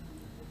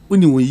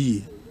 When you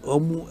ye,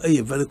 or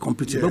a very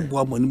competent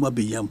woman, you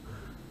be yam.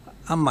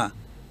 Ama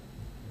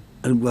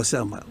and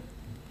Guasama.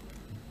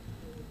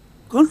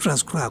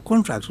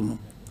 Contracts, no.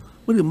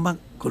 When the mark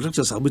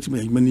contractors are with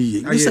me many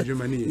years.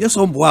 Yes,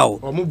 wow.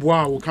 Or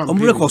Mubwa will come.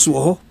 Records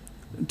were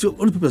to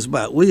only people's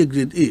bar, where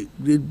grade A,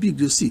 grade B,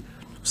 grade C,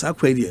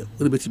 Sacradia, a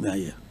little bit in my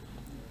ear.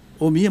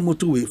 Or me a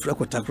motorway,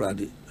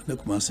 Fracotakradi, and the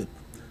commerce.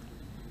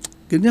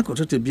 Can you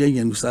contract a being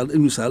in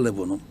Nusa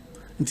level? No,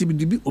 until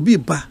be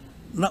ba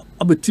now.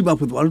 I'll be team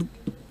up with one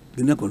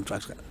the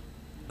contractor,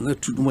 and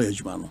let two more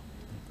Jumano.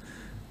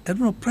 I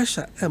don't know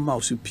pressure a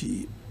mouse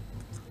P.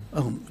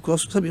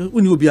 Because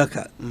when you be a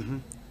cat,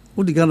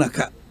 what the Ghana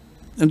cat,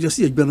 and you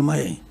see a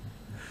Benamay.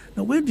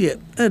 Now, where the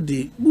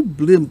Eddie would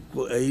blame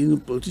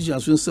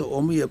politicians when say,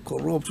 or me a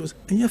corrupt,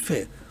 and you're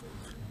fair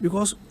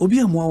because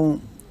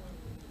Obiamo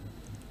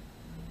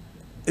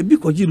a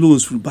big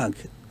loans from bank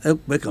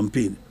by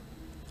campaign.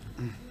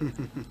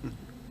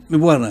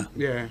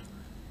 Yeah.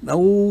 Now,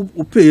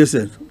 we pay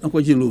yourself, and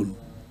what you loan.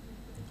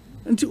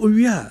 Until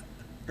we are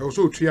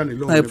also triangle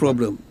loan. No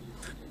problem.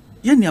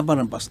 Yenya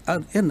Barambas,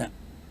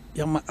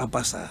 Yama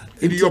Abasa.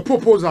 In your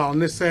proposal,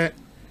 they say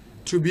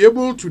to be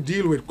able to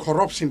deal with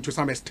corruption to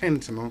some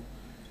extent, you know,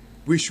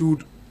 we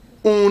should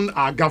own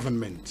our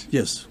government.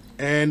 Yes.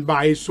 And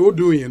by so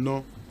doing, you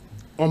know,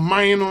 on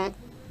minor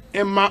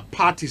Emma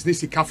parties need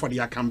to care for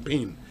their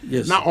campaign.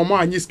 Yes. Now, Oma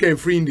and you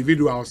free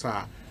individuals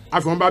are.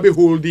 I've gone to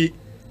hold the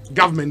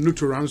government not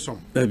to ransom.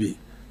 Baby,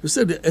 you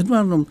said the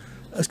Edman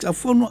ask a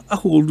phone a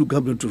hold the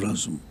government to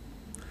ransom.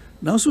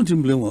 Now, so to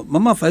blame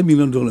Mama $5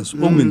 million.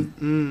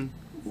 Woman,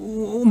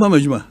 Mama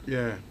Juma.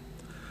 Yeah.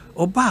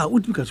 Or bar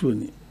would be cut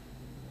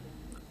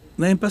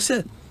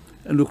 9%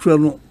 and the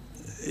crown.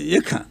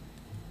 You can't.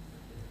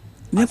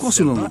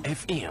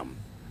 FM.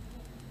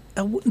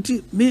 I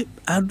wouldn't me.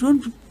 I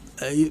don't.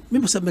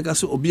 Maybe some make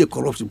us be a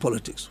corrupt in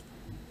politics.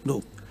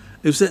 No,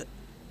 if say,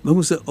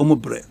 we say,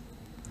 bread.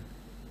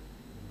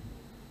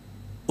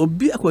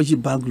 Obi akwaji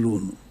bank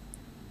loan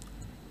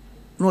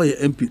no ye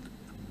MP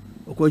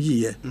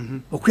okwaji ye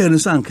okwa ne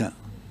sanka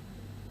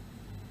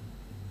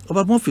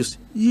oba office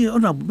ye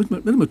ona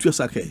me tua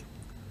sakai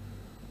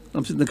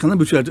am say the kana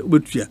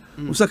betua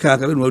usaka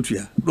ka no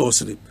atua do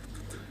osire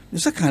ne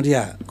saka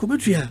dia ko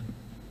betua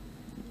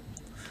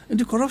and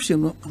the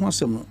corruption no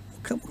wasem no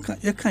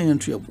you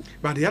can't tua.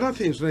 But the other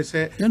things they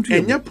say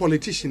any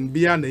politician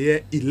be an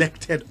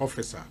elected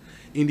officer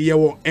in the year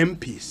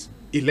MPs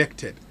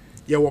elected.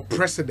 Your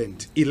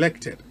president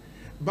elected,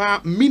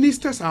 but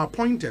ministers are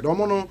appointed.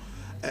 Omono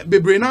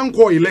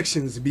bebrenanko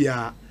elections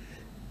biya,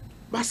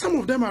 but some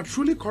of them are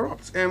truly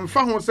corrupt. And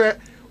Fahon say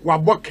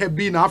waboke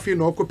bi na afi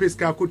no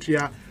kopeska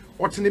kotria.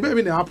 Otini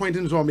be na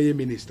appointing so me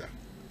minister.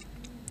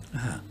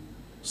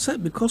 So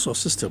because of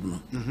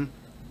system no,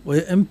 or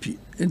MP,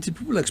 and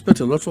people expect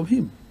a lot from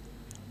him.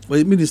 Or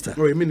a minister.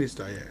 Or a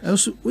minister, yes. And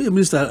so we a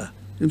minister.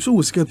 Him so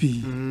was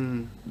happy.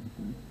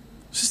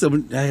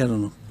 System, I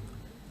don't know.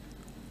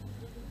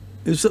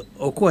 It's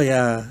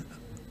Okoya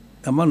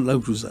a man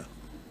like Cruiser.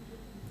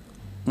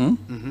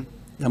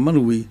 A man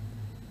away.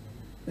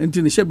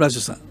 Until the ship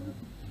brushes her.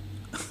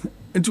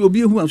 And to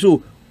be who I'm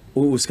so,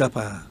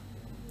 scapa.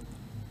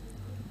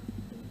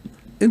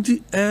 Until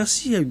I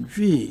see a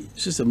G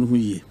system who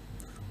ye.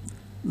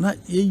 Not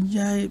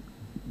ye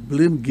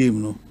blame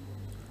game, no.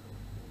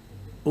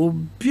 Or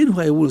being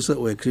why I will say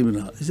a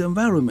criminal is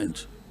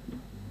environment.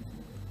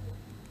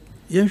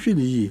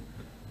 Ye.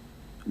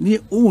 near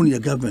own your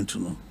government,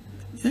 no.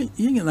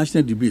 Young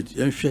national debate,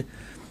 young share.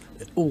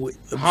 Oh,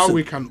 how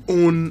we can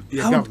own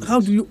your government. How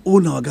do you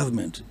own our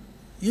government?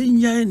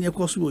 Young, of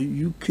course,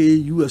 UK,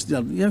 US,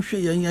 young share,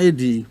 young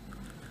idea.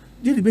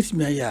 Did it bet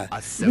me a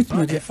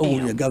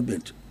own your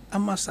government? I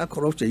must have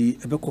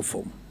corrupted a better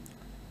form.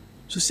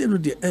 So, say, no,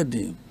 the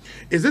ending.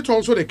 Is it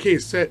also the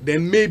case that there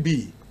may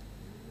be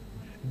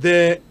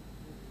the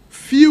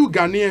few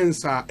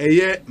Ghanaians are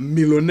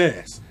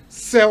millionaires,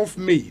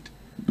 self-made,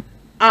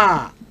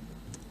 or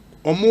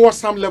more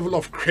some level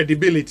of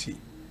credibility?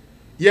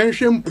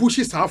 Yenshem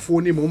pushes her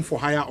for him for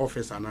higher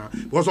office,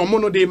 because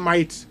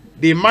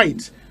they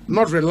might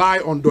not rely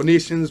on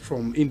donations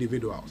from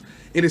individuals.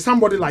 It is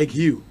somebody like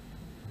you.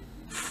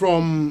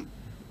 From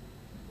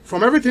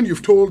everything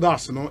you've told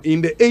us,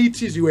 in the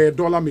 80s you were a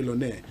dollar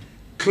millionaire.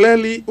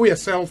 Clearly, we are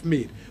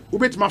self-made.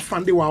 Ubet ma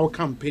funding our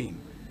campaign.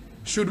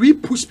 Should we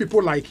push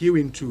people like you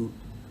into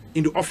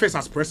office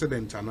as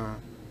president?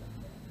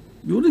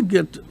 You wouldn't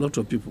get a lot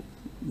of people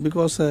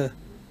because so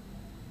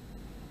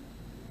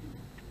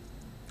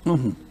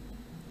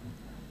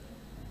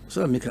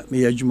make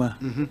me a juma.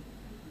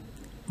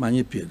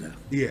 Manye pieda.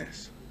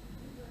 Yes.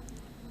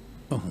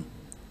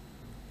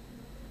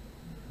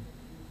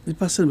 The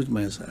person with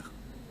my sir.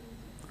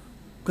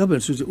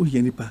 Government says, "Oh,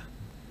 yenipa.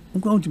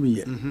 Unko to me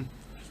yet.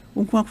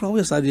 Unko akra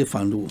we sade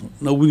fando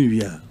na wuni wi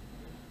a.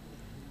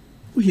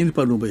 Oh,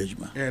 yenipa no ba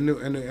yejuma.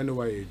 No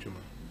why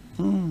yejuma.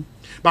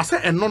 But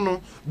say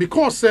no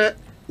because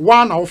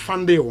one our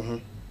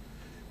funding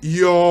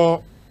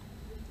you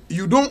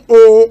don't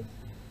owe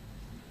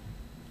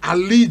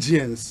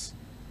allegiance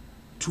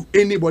to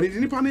anybody.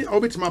 Anybody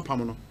obet my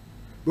pamono.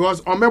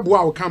 Because on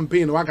our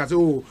campaign, I can say,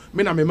 oh,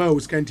 me na me ma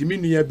was can't me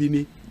near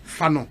bini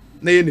fano.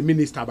 Na any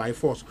minister by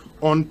force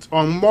on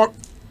more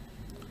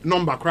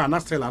number cry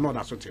not tell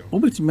another sort of.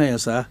 Obet my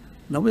sir.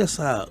 Now we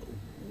sir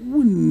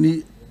we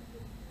need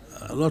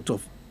a lot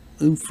of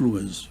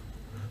influence.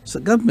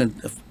 So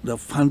government the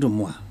fund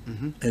more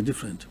are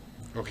different.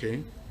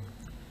 Okay.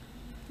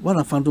 One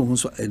of fund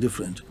also are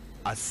different.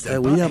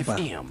 We are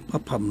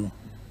papam no.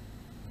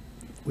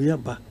 We are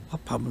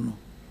papam no.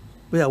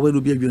 We are where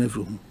to be a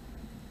from.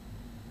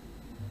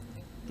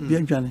 Be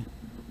a journey.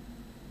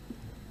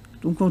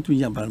 Don't come to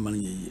me about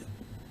money.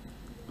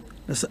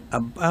 That's a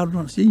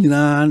bad seeing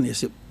none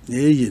is a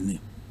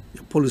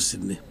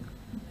policy.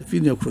 If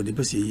you know the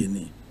best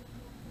ye.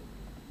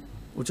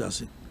 What I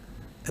say?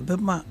 A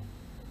bema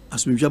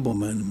as we jab on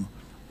man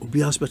will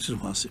be expected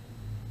to us.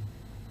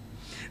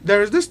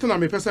 There is this thing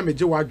I'm a person may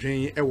do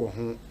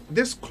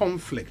this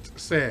conflict,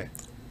 say.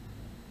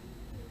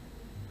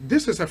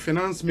 This is a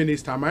finance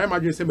minister. My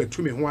imagine say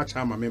to me who watch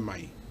my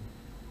memory.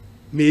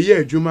 May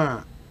ye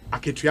juma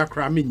aketua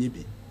krami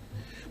nibi.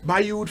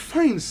 But you would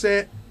find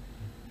say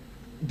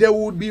there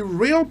would be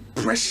real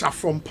pressure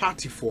from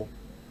party for.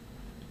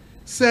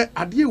 Say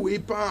adie we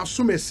pa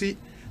so mesi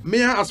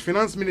me as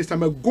finance minister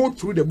may go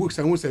through the books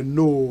and will say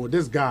no,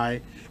 this guy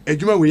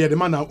ejuma we the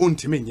man na own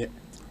team.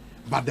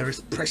 But there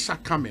is pressure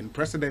coming.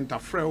 President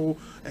Afreo,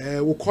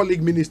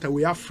 colleague minister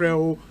we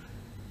Afreo.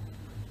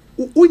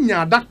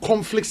 Unya that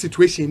conflict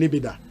situation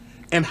in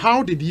and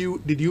how did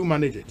you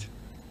manage it?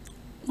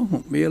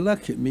 Oh, me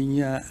lucky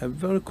me a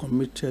very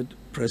committed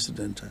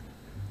president.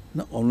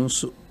 Not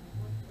also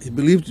he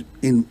believed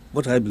in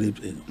what I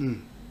believed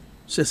in.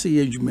 So say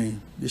you may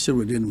they say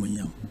within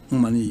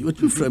money.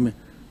 What you frame me?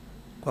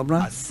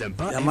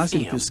 Kwabena, I'm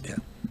asking Pisca.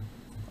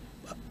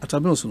 At a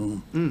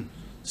also.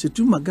 See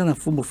to Magana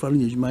form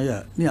of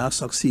Maya near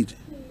succeed.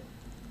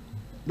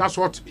 That's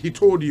what he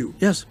told you.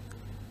 Yes.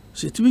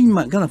 See to me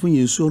Magana for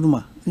you so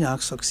no near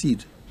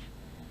succeed.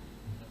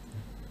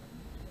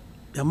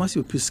 You must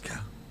be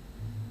Pisca.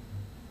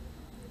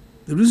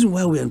 The reason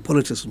why we are in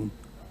politics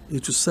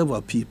is to serve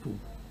our people.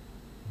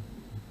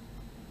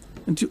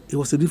 Until he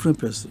was a different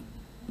person.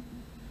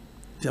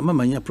 The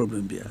mama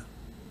problem there.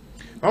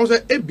 I was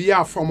a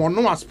ABR from or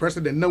no as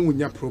president,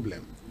 no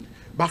problem.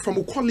 But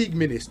from colleague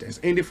ministers,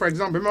 and for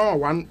example, remember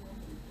one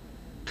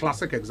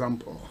classic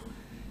example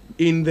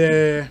in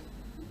the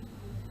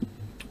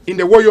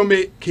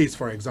Woyome case,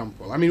 for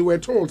example. I mean, we're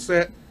told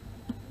that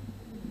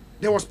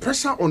there was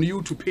pressure on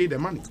you to pay the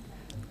money.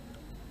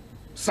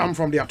 Some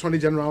from the Attorney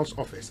General's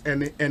office,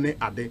 any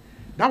other.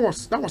 That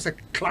was a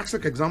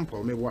classic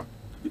example. Maybe what?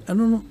 I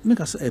don't know.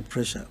 Make us a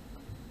pressure.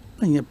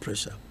 Any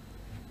pressure.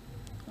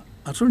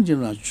 Attorney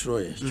General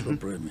Troy,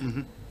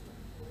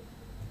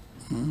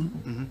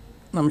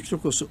 I'm sure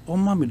because all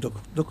my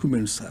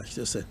documents are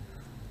just a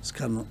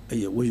scan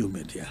a way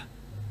media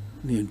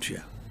near.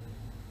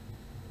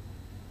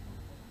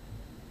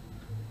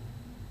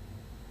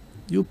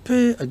 You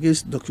pay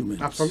against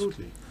documents.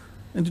 Absolutely.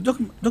 And the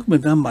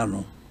document number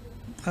no,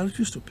 I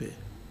refuse to pay.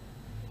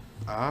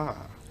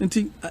 And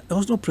there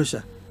was no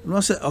pressure. I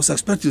was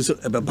expecting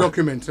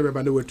documents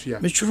everybody were to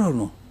make sure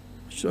no.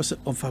 Sure say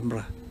on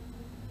Fambra.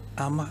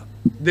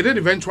 They did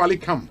eventually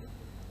come.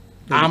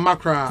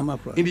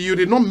 You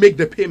did not make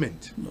the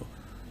payment.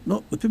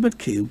 No, the payment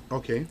came.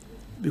 Okay.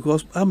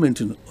 Because I went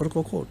in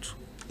Oracle Court.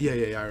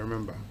 Yeah, I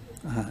remember.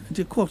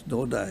 The court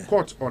or die.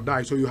 Court or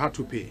die, so you had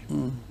to pay.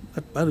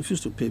 I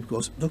refused to pay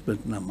because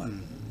document number.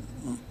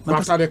 But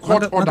after the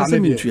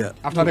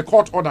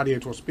court order,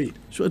 it was paid.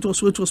 So it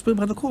was paid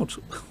by the court.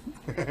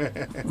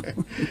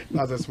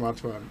 That's a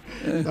smart one.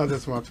 That's a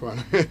smart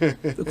one.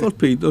 The court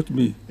paid, not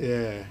me.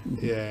 Yeah.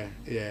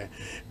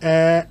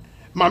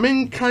 My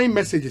main kind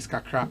message is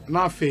kakra.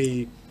 Now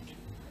fe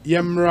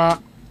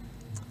yemra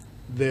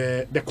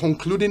the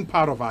concluding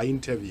part of our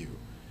interview,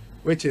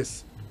 which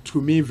is to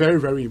me very,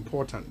 very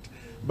important.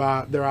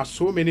 But there are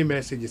so many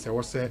messages. I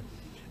was say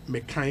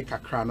me kind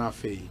kakra na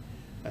fe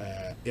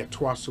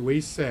it was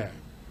we say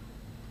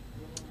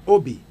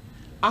Obi,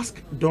 ask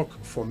Doc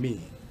for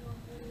me.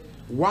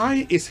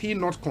 Why is he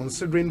not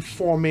considering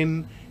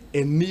forming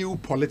a new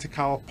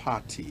political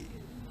party?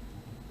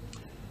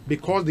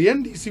 Because the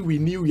NDC we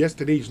knew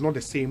yesterday is not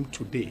the same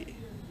today.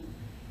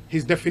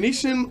 His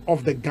definition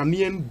of the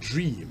Ghanaian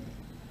dream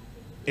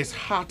is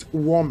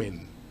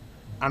heartwarming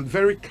and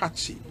very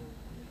catchy.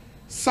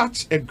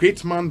 Such a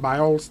great man by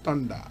all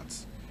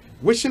standards.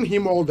 Wishing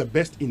him all the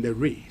best in the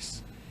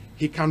race.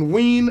 He can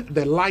win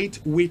the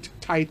lightweight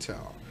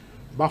title,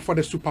 but for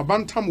the super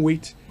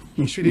bantamweight,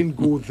 he shouldn't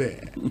go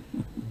there.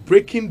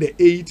 Breaking the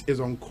 8 is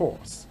on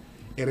course.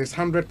 It is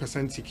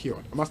 100%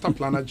 secured. Master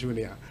Planner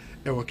Junior,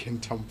 Ewa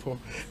Kentampo.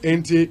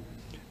 And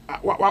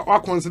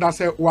what consider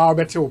say wow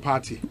better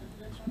party?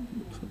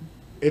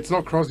 It's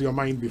not crossed your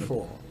mind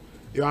before.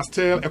 You are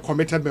still a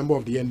committed member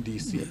of the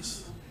NDC.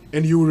 Yes.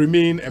 And you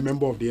remain a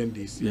member of the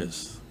NDC.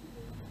 Yes.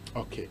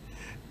 Okay.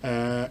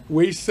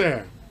 We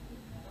say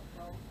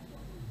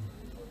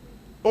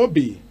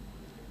Obi,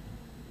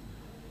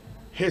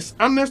 his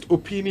honest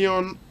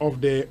opinion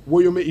of the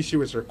Woyome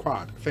issue is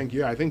required. Thank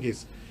you. I think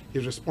he's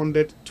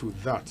responded to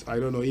that. I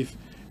don't know if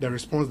the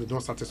response did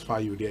not satisfy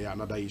you. There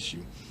another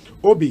issue.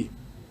 Obi,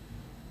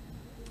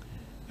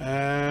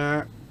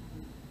 or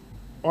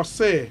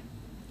say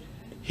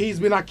he's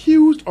been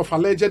accused of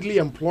allegedly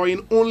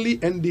employing only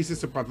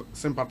NDC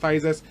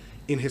sympathizers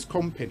in his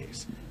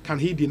companies. Can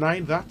he deny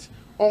that?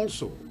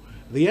 Also,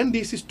 the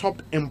NDC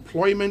stopped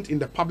employment in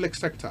the public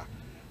sector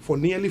for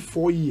nearly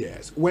 4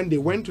 years when they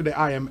went to the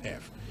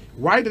IMF.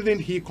 Why didn't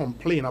he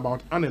complain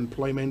about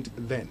unemployment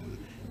then?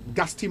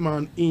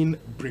 Gastiman in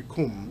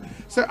Brekum.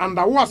 So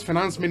under was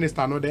finance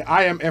minister, no, the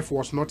IMF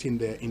was not in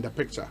the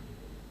picture.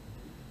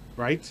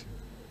 Right?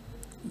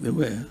 They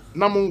were.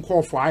 Namun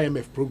call for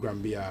IMF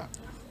program be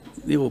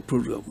They were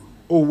program.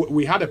 Oh,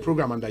 we had a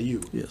program under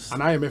you. Yes. An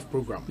IMF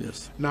program.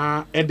 Yes.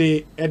 Now at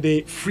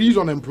the freeze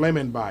on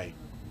employment by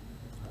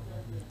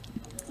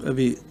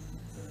Maybe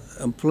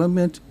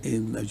employment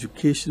in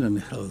education and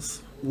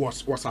health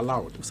was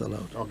allowed. was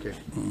allowed. Okay.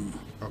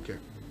 Okay.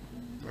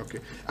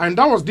 And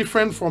that was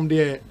different from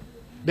the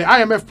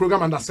IMF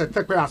program under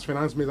Setekwe as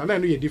finance minister.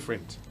 Then you're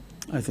different.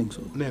 I think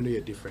so. Then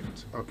you're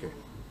different. Okay.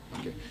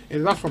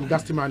 And that's from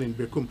Gastiman in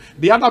Bekum.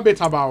 The other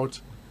bit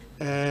about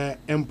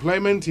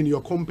employment in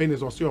your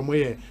companies or so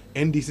more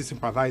NDC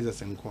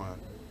sympathizers and Kwan.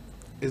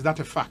 Is that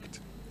a fact?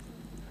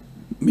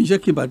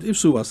 But if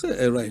so, I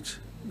say right.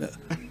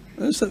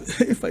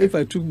 If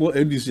I took more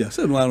NDC, I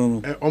said no, I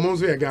don't know.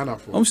 Almost a Ghana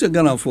for. I'm saying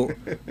Ghana for.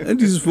 And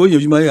this is for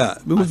you, Maya.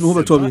 Because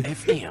no told me.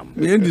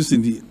 The NDC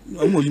in the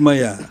almost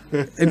Maya.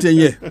 And 10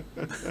 years.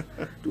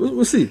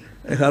 We'll see.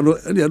 I had no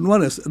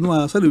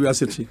sorry we are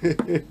setting.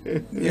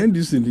 The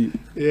NDC in the.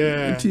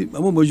 Yeah.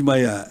 I'm almost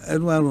Maya. I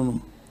don't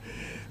know.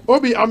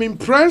 Obi, I'm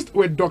impressed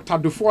with Dr.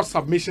 Duffuor's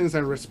submissions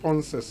and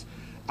responses.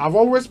 I've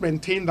always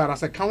maintained that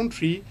as a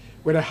country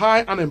with a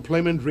high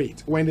unemployment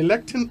rate, when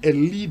electing a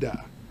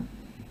leader,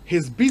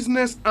 his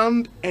business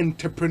and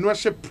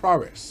entrepreneurship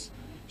prowess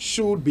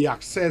should be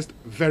accessed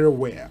very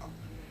well.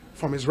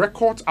 From his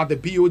records at the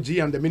BOG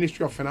and the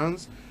Ministry of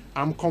Finance,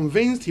 I'm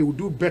convinced he will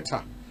do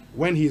better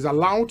when he is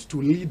allowed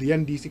to lead the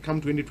NDC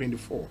come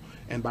 2024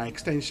 and by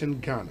extension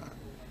Ghana.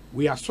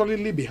 We are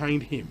solidly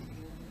behind him.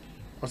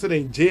 I said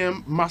the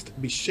JM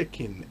must be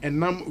shaking and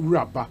nam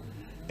raba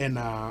and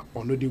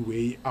on the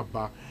way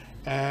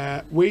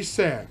abba. We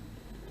say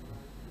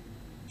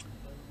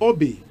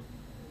Obi,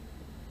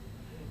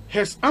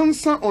 his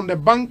answer on the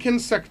banking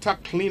sector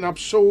cleanup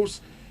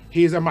shows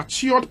he is a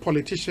matured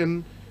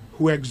politician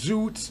who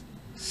exudes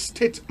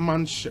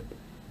statesmanship.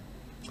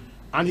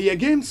 And he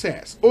again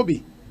says,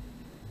 Obi,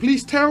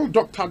 please tell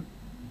Dr.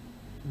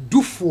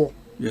 Duffuor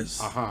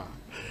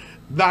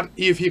that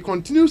if he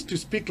continues to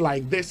speak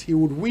like this, he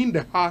would win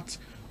the hearts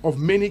of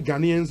many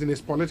Ghanaians in his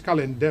political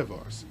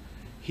endeavors.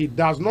 He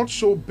does not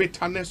show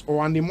bitterness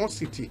or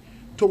animosity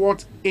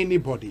towards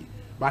anybody,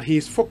 but he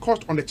is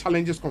focused on the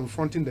challenges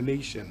confronting the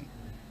nation.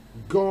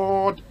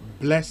 God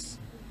bless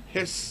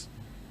his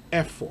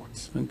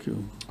efforts. Thank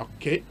you.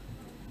 Okay.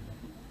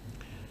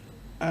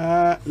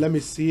 Let me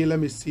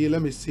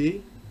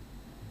see.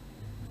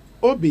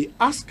 Obi,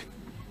 ask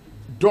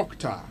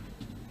Doctor.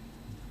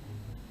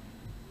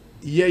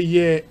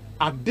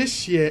 At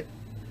this year,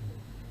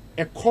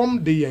 a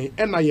com de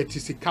and I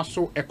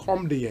tisikaso a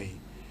com de.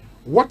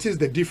 What is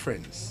the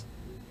difference?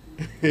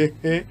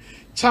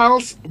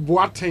 Charles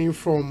Boateng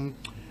from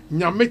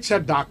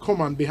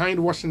Nyamicha.com and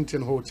behind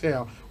Washington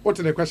Hotel.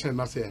 What's the question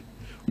I say?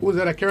 Who's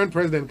the current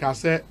president can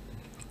say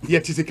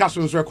yet is a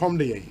castle come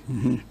there.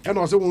 And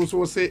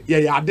also say,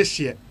 yeah, this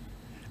year.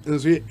 And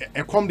so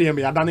a come there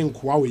me done in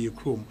Huawei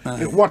Chrome.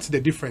 What's the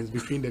difference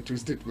between the two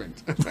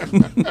statements?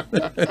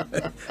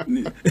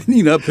 You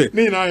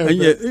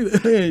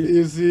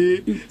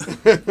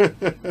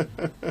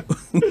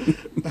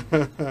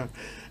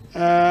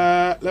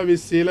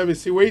see. Let me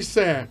see. Wait,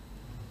 sir.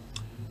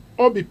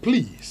 Obi,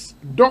 please.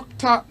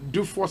 Dr.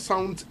 Duffuor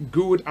sounds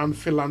good and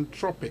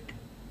philanthropic.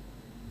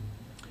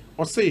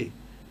 Or say,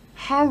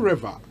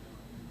 however,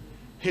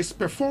 his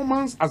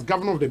performance as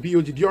governor of the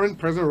BOG during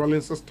President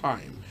Rawlings'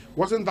 time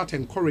wasn't that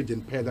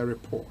encouraging per the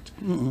report.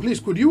 Please,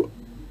 could you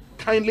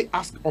kindly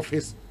ask of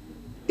his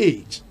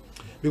age?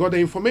 Because the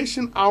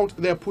information out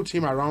there puts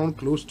him around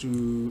close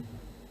to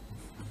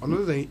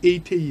another than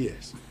 80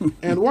 years.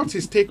 And what's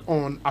his take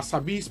on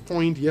Asabi's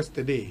point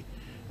yesterday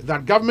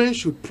that government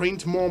should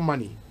print more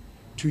money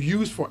to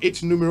use for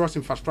its numerous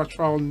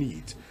infrastructural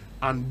needs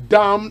and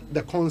damn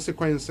the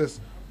consequences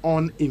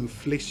on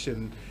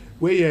inflation?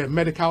 Where a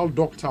medical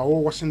doctor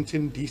or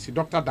Washington DC,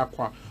 Dr.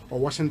 Dakwa or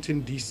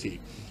Washington DC.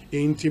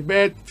 In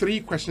Tibet,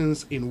 3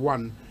 questions in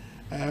one.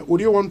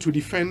 Would you want to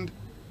defend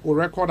or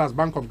record as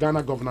Bank of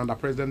Ghana governor under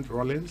President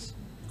Rawlings?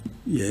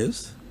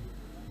 Yes.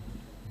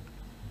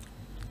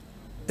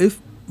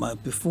 If my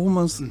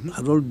performance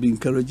had not been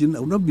encouraging, I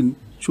would not have been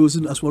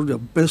chosen as one of the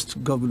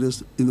best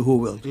governors in the whole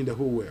world. In the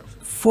whole world.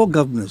 4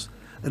 governors.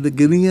 And the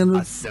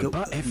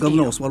Ghanaian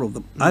governor was one of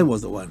them. I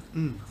was the one.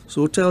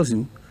 So it tells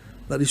him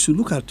that he should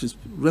look at his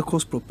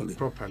records properly.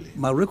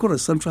 My record at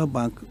Central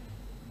Bank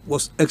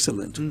was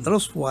excellent. That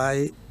was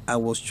why I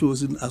was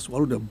chosen as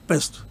one of the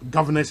best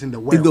governors in the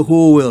world. In the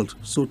whole world.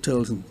 So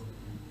tells him.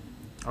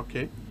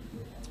 Okay.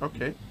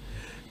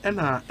 And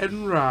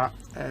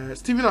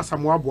Stephen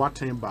Asamoah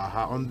Boateng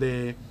Baha on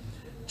the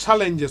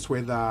challenges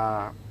with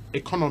the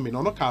economy.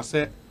 No,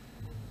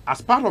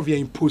 as part of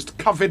your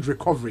post-COVID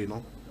recovery,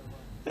 no,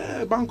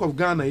 Bank of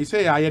Ghana, you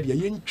say I had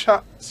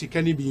yencha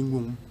sikeni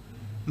being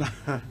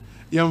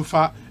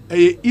yamfa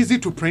easy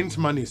to print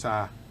money,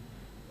 sir.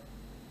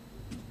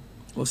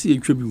 Or see a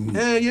tribune.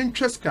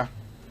 Yencheska.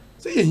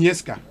 Say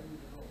yeska.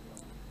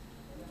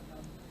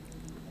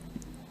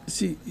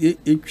 See,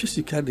 a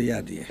Chisica de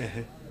idea.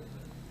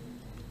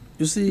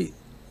 You see,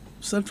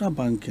 central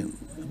banking,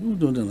 you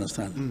don't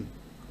understand.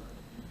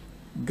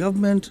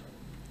 Government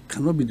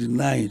cannot be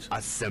denied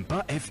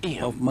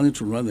of money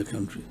to run the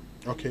country.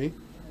 Okay.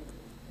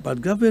 But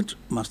government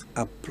must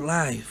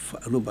apply for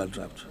an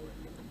overdraft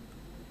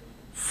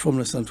from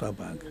the central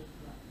bank,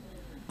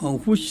 on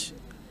which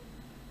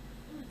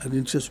an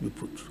interest will be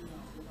put.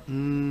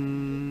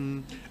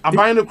 I'm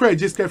buying a credit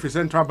just for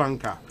central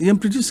banker. I'm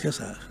pretty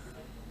scarce.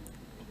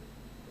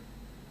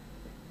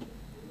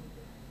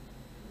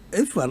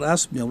 If you had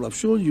asked me, I would have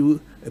shown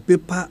you a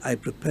paper I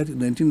prepared in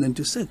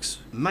 1996.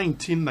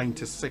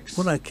 1996.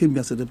 When I came here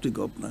as a deputy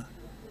governor.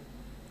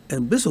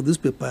 And based on this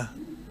paper,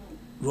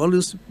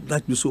 Rawlings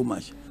liked me so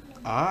much.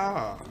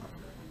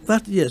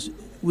 That, yes,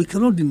 we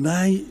cannot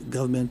deny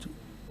government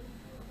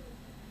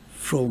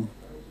from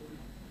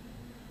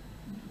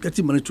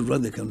getting money to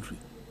run the country.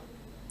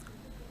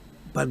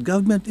 But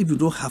government, if you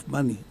don't have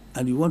money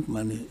and you want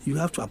money, you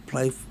have to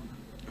apply,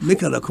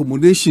 make an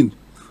accommodation,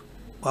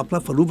 or apply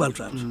for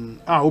overdraft.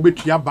 We'll be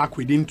back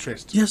with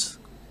interest. Yes,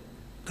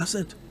 that's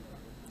it.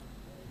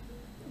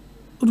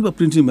 What about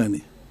printing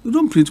money? You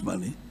don't print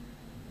money.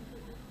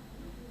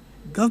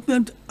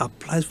 Government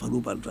applies for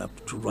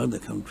overdraft to run the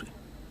country.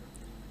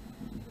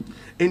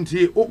 And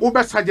the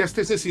Ober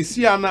suggested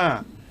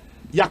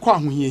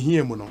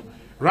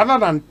rather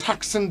than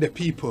taxing the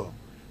people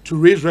to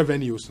raise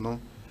revenues, no,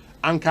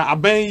 and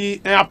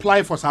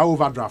apply for some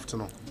overdraft,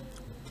 no,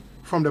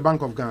 from the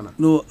Bank of Ghana.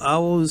 No, I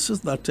will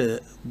insist that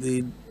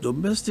the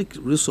domestic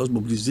resource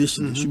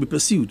mobilization should be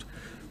pursued.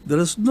 There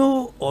is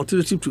no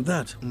alternative to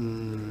that,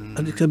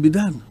 and it can be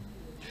done.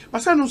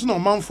 But I don't know,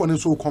 man, for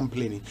so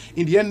complaining.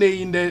 In the end,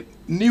 in the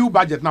new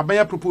budget, now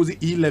Bayer proposing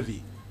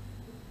e-levy.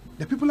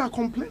 The people are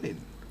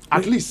complaining.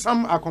 At least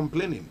some are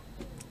complaining.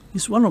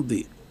 It's one of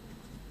the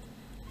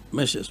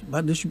measures,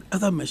 but there should be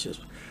other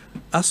measures.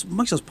 As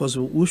much as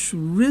possible, we should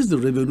raise the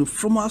revenue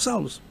from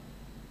ourselves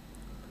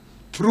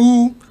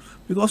through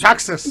because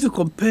taxes. If you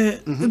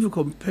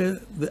compare,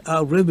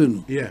 our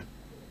revenue,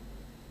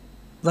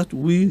 that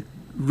we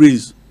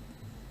raise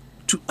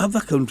to other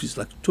countries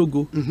like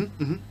Togo,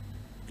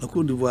 like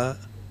Cote d'Ivoire,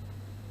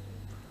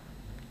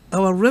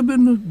 our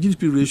revenue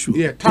GDP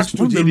ratio tax is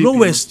one to of the GDP,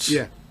 lowest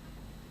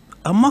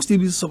amongst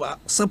even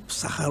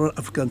sub-Saharan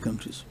African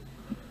countries.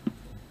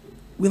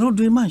 We're not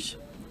doing much.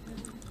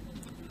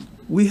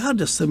 We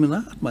had a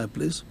seminar at my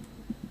place.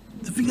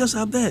 The figures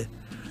are there.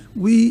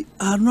 We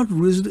are not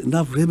raising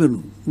enough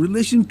revenue in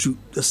relation to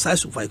the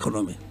size of our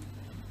economy.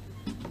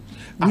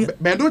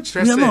 But don't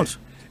we are not.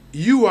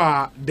 You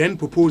are then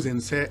proposing,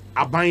 say,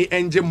 buying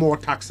engine more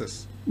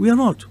taxes. We are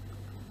not.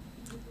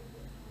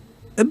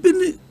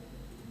 The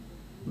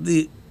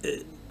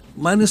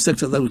mining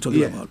sector that we're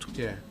talking about.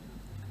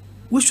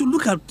 we should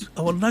look at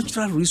our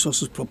natural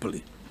resources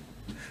properly.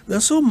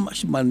 There's so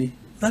much money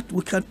that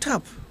we can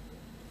tap,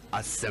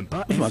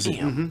 Asempa Mm-hmm.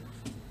 FM.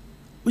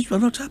 which we are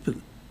not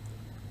tapping.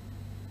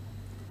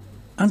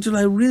 Until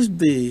I raised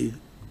the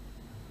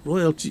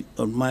royalty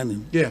on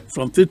mining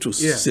from 3 to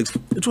 6,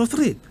 it was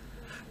 3.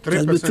 3%. It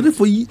has been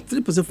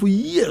 3% for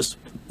years.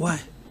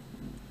 Why?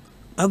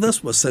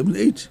 Others were 7,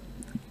 8.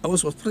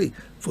 Ours was 3.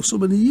 For so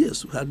many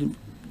years, we hadn't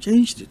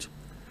changed it.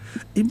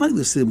 It might be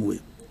the same way.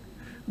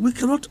 We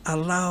cannot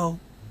allow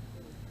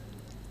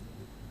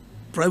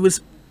private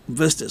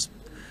investors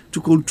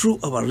to control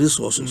our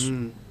resources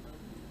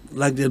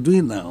like they're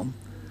doing now.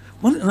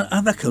 When in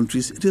other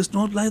countries, it is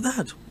not like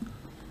that.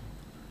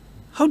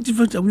 How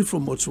different are we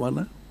from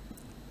Botswana?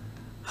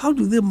 How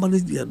do they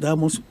manage their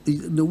diamonds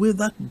in the way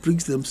that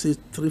brings them, say,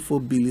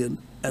 3-4 billion,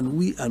 and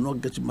we are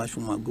not getting much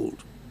from our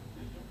gold?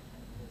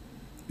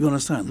 You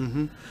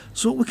understand?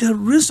 So we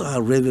can raise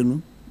our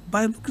revenue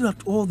by looking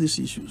at all these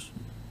issues.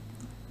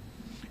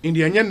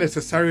 India not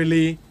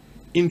necessarily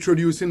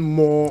introducing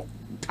more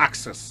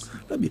taxes.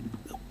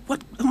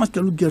 How much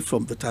can we get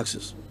from the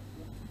taxes?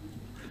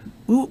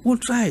 We'll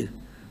try,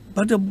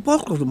 but the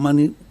bulk of the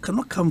money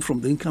cannot come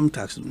from the income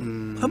tax. How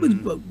many?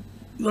 You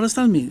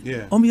understand me?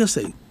 Yeah.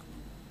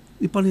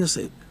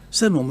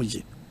 Say no much.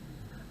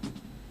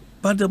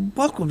 But the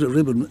bulk of the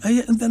revenue are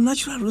in the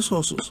natural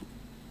resources,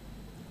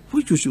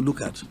 which we should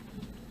look at.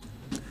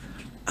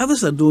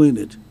 Others are doing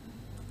it.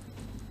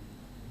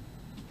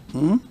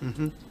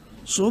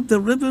 So the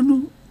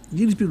revenue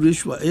GDP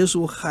ratio is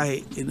so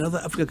high in other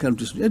African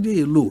countries.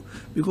 They are low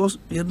because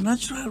your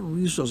natural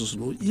resources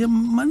low. You're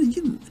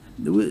managing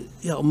the way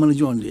you're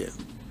managing on there.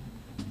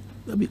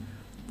 I mean,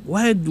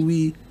 why do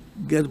we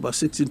get about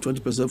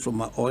 16-20%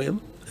 from our oil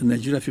in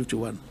Nigeria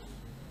 51?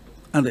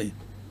 And they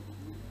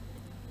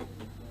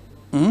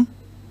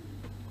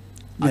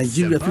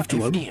Nigeria Asempa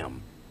 51 FM.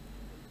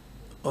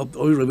 of the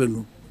oil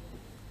revenue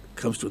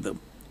comes to them.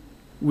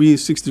 We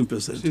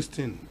 16%.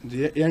 16.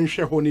 The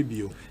Yansha Honey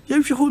Bio. Yeah,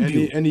 if you hold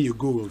you. Any you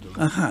gold.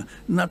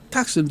 Now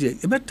tax in there,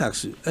 a bad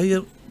tax.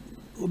 A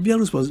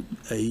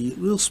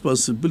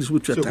responsibility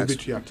with your So tax.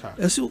 with your tax.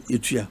 As you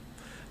eat ya.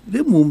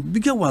 The moon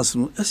bigger ones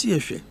no as you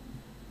share.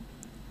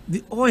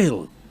 The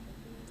oil.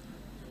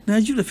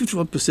 Nigeria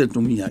 51%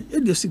 no me.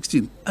 Yeah,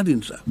 16. I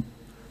didn't try.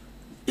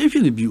 If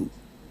you view.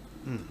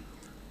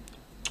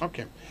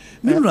 Okay.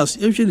 Minerals,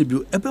 if you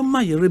view, a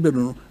my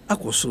revenue,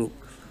 aquasro.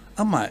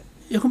 Am I?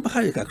 You come back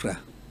kakra.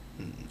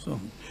 So.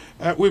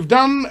 We've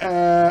done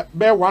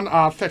bare 1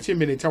 hour 30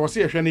 minutes. I was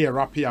here showing a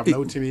wrap up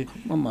now to me.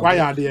 Why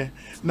are there?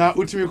 Now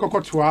Utimi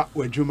Kokotwa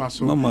we Juma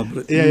so.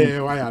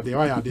 Yeah, why are there?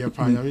 Why are there?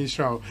 Fine. I mean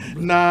sure.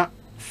 Now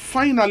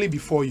finally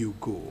before you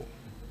go,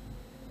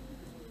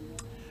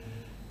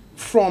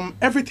 from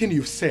everything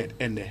you've said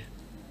and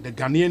the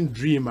Ghanaian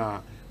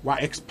dreamer were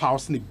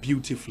espousing it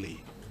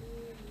beautifully,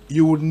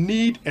 you would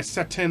need a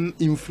certain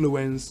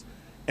influence,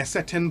 a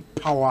certain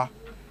power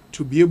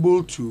to be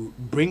able to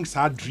bring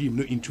that dream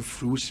into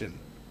fruition.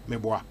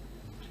 Meboa.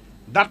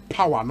 That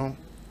power, no,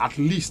 at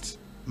least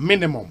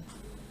minimum,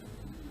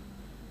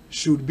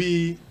 should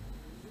be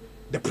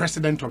the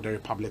president of the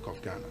Republic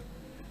of Ghana.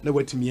 Now,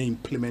 what me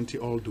implement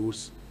all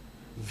those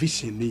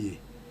vision.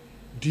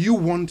 Do you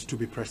want to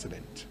be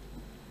president?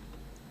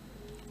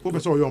 What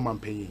is all your man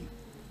paying?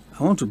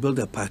 I want to build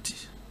a party.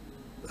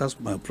 That's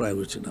my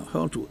priority now. I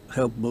want to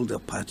help build a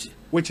party.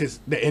 Which is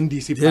the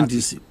NDC The party.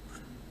 NDC.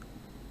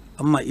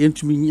 I'm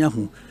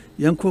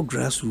young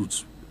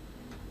grassroots.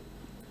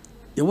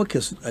 Your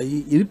workers, I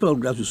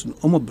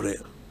grassroots,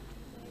 bread.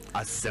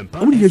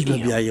 Asempa Only you be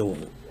FM. a year.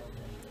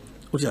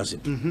 What is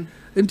it? And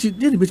it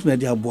did bit me a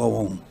dear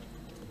boy.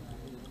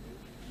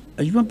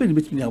 And you want to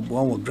bit me a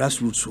boy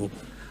grassroots hope.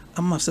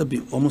 I must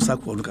be almost a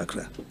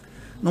quarter.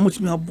 No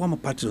much me a bomb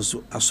party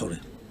so sorry.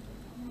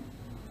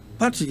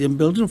 Party in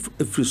building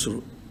a free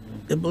soul,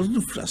 a building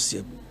of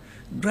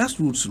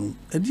grassroots,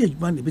 a dear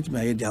man bit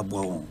me a dear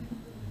boy.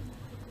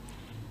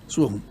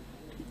 So,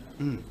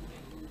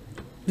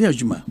 dear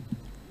Juma,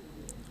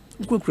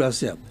 go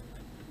crass up.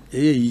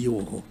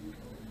 You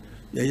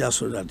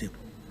saw that.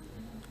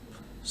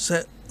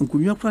 Sir, Uncle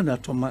Yapran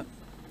at Toma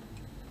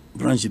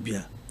branch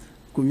beer,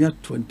 Kunya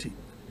 20,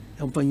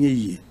 and Panya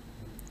ye.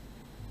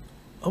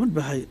 I would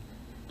buy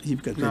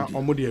him. Now,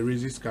 Omodia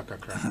resist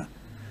Kakakra.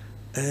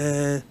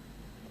 I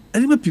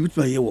never picked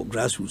my year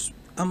grassroots.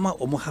 I'm not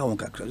Omaha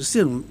Kakra. The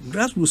same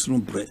grassroots no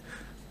bread.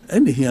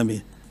 And they hear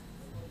me.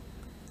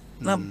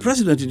 Now,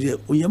 President,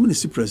 when you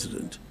see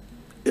President,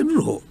 in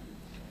Ruho.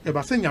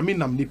 But saying I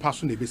mean, I'm the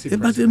person they basic.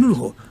 But in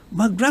Ruho,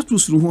 my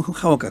grassroots no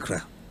how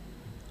Kakra.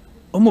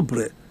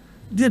 Omobre,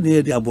 dear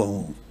near the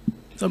Abo.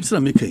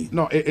 Something making.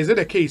 No, is it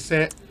a case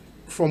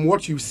from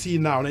what you see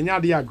now? And you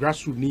are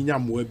grassroots Nina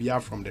Mwebia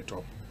from the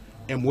top.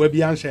 And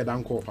Mwebian said,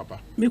 Uncle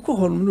Papa. Me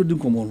call him no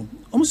dincomono.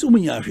 Almost so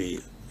many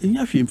yashi. In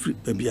Yashi free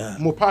baby.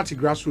 More party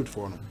grassroots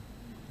for no.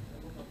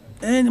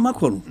 And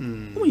Macron.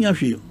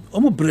 Yashi.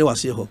 Omobre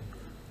was here.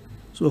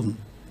 So,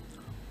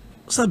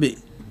 Sabi,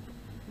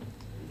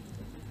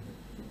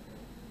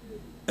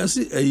 I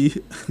see a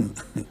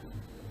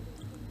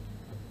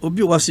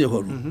Obi was here.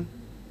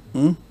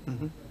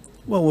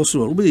 What was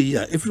so? Be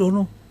ya if you don't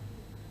know.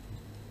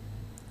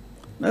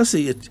 I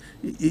say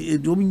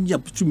it don't mean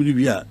yap to me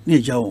near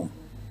Jaw.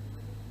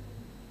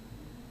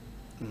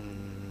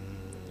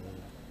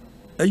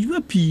 Are you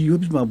happy? You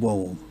be my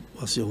boy,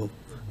 was your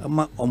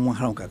on one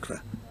hand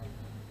crack.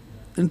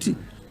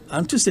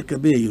 Until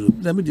second bay, you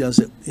let me just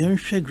say, young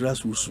shag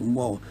grass was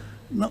small,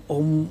 not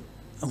on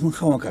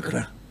how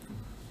crack.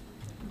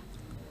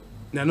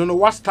 Now, no,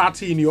 what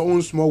started in your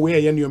own small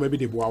way, and you maybe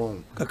the boy.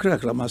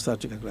 Crack, I must start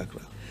to crack.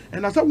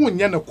 And I thought one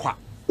yana qua,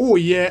 oh,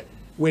 yeah,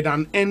 with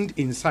an end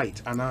in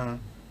sight, and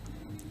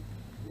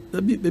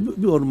be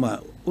on my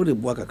old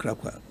work a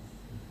cracker.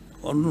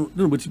 Or no,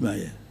 but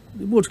my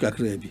the boat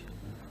cracky.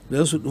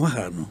 There's no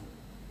harm.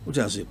 What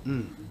I say?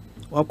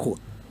 Walk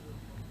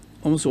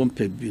almost one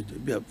pay be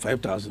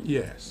 5,000.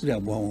 yes, They are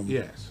born.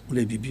 yes.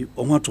 They be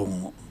on what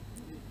on.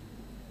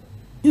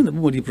 In the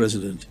body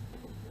president.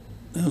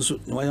 And so,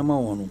 why am I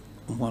on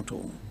what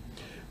on?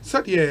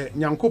 Said ye,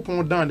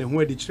 Yankopon down and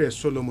where the chair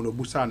Solomon or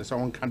Busan is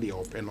on candy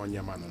open on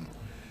your man.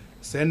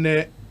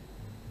 Send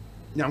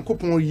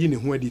Yankopon yin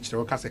where the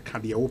chair cast a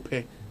candy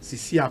open,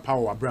 Sisia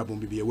power,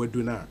 Brabum be a word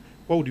do now.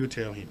 What would you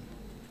tell him?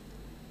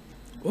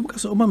 Oh,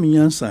 because all my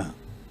answer.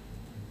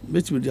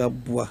 Bet with your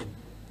bois,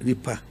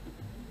 ripa.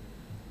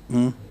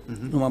 No,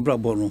 my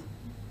brother.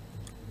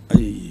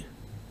 Aye.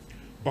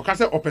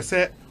 Okase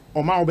opese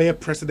Oma obey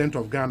president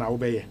of Ghana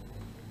obey.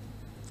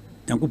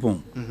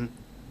 Yankopon.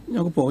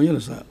 Yankopon,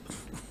 yes, sir.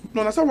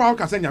 No, that's why I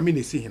can say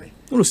Yamini see him.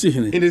 No, see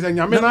him. It is a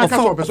Yamina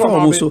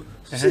also.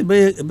 Say by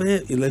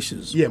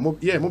elections. Yeah,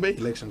 mobile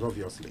elections,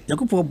 obviously.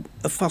 Yankopon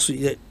a fast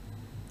yet.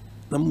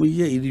 No,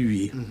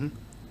 yeah,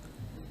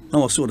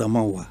 now I saw the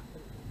Mawa.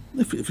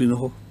 If you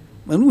know,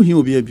 I know he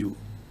will be a view.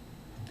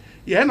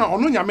 Yeah, no,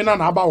 no,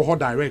 Yamina about her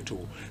direct.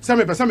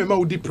 Some person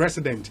may be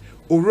president.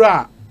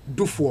 Ora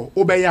Duffuor,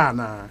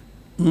 Obeyana.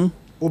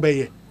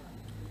 Obey.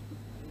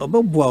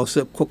 About Bois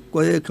said,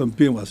 quiet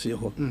campaign was here.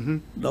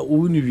 That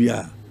only we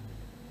are.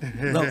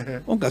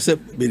 No, Uncle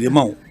said, be the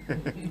mouth.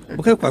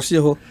 Okay,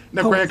 Quasio,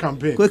 the quiet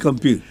campaign. Quick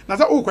campaign.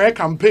 That's a quiet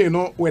campaign,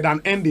 no, with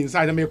an end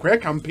inside. I mean,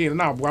 quiet campaign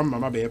now, one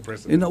mamma be a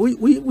president. You know,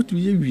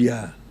 we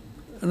are.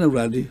 And I'm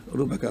ready,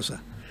 Rubacasa.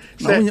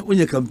 When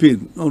you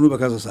campaign, no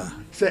Rubacasa.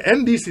 Say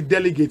NDC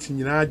delegates in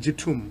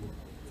Jitum.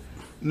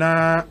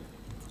 Na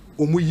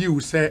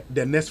Umuyu say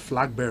the next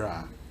flag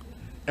bearer.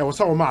 It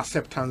was our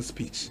acceptance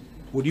speech.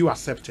 Would you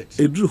accept it?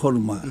 A drew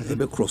Holma,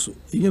 a cross.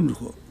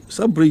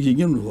 Some bridging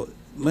in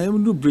my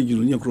own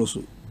bridging in your cross.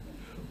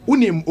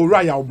 Unim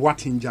Uraya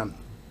Boatinjan.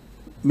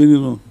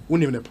 Minimum.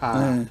 Unim the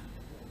pa.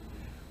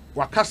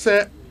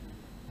 Wakase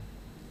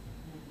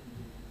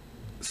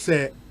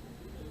say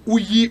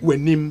Uyi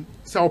wenim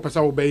Sao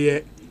Pesa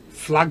obey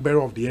flag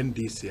bearer of the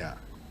NDC.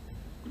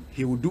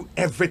 He will do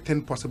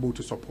everything possible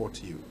to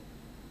support you.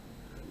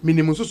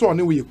 Minimum so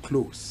only we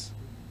close.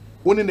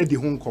 Only the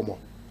home come.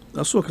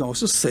 That's what I was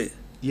just say.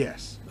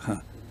 Yes.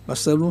 But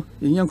so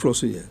in young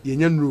cross here.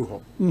 Yen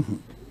ruho.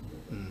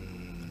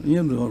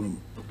 Yen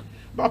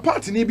But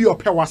party ni bi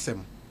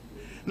opewasem.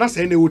 Na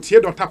say na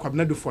wotie Dr.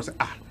 Kwabena Duffuor say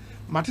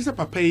matese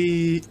papa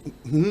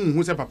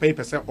hu say papa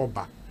pese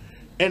oba.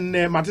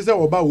 Enne matese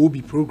oba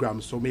obi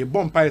program so me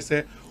bompa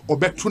say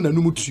obeto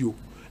nanum tuo.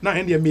 Na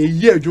ende me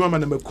ye adwuma ma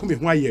na makumi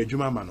ho aye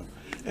adwuma ma no.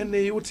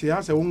 Enne wotie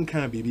ase won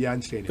kan bibi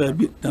ankyere ni.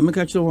 Baby, na me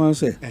ka kire wan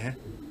say.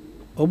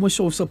 Almost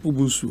show sapu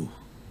busu.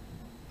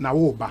 Na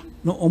wo ba.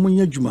 No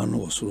omunya adwuma no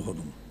osoro ho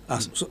no.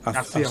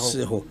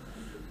 Ase ho.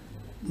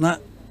 Na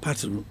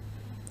party no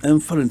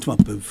enfare ntuma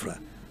pefra.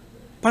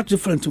 Party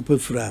friend to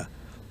pefra.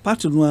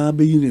 Party no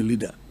be yin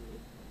leader.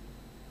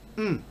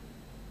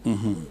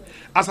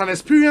 As an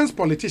experienced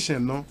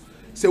politician, no,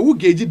 say who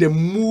gauge the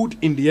mood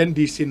in the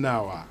NDC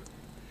now?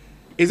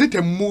 Is it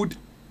a mood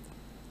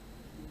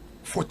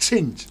for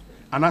change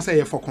and I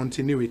say for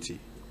continuity?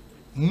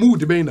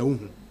 Mood being a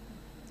woman.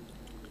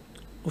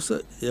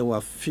 Also, you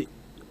were fit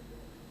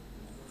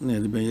near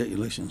the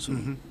elections.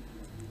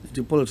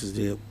 The politics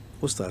there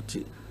was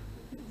started.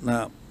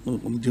 Now,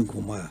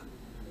 Mdinkoma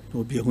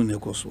will be a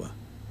Hunekoswa.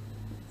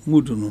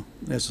 Muduno,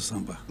 Nessa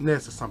Samba.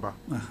 Nessa Samba.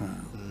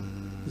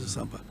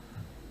 Samba.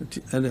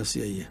 And I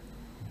say, yeah.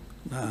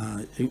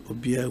 Now, it will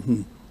be a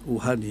who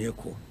had the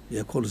echo.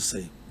 You call to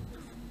say.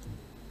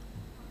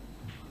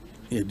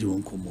 Yeah,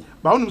 doing Como.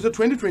 But on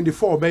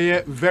 2024, be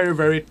a very,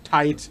 very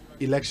tight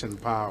election,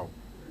 pal.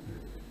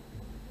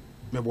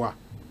 Meboa.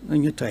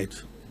 And you're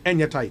tight. And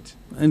you're tight.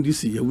 And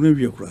this year, you will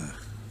be a cry.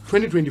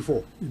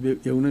 2024. You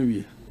will never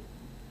be.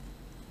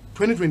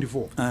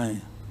 2024.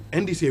 Aye.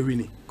 And this year,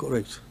 winning.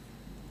 Correct.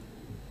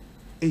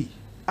 Hey,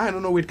 I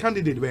don't know what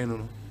candidate way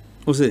no.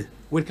 What's it?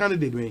 What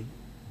candidate way?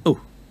 Oh.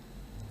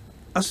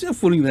 I see a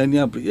falling in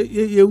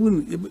you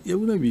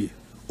wouldn't be.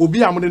 Obi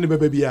amone ne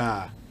baba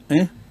bia.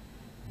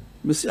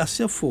 Miss I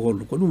see a fall,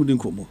 what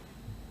wouldn't come.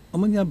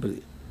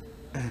 Amanyabri.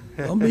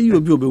 You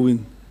will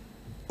win.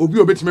 Obi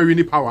obetime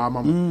win power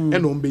mama.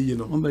 And ombe you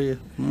know.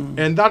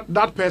 And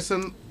that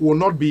person will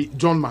not be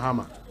John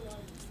Mahama.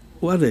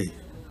 What they?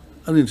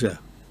 I didn't say.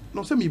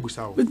 No, say me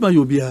busa. Bit my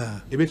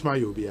obia. A bit my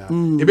obia.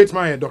 A bit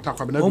my Dr.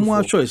 Kwabena Duffuor.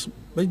 More choice.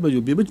 Bit my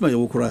obia. Bit my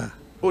okra.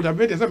 Oh, that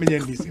bit is a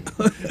million DC.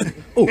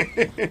 Oh,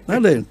 now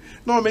then.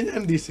 No, I mean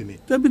DC.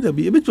 That bit a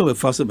bit of a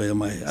faster by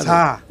my.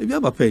 Sir. If you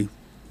have a pay.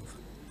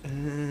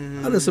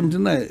 There's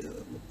something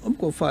I'm going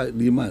to fight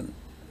the man.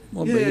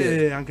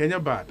 Yeah, and Kenya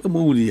bad.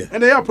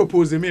 And they are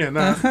proposing me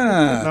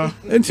now.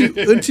 Until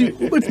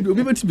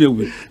we met to be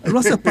with. And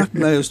Rasta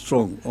partner is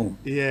strong. Oh,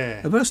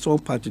 yeah. A very strong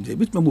party. A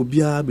bit more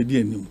beer, be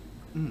dear new.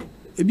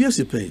 A beer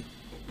pay.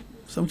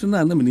 Something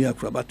I never near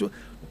crab. But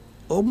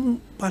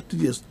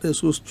party is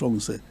so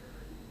strong, say.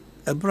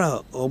 A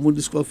bra or more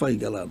disqualify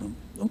Galano.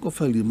 Uncle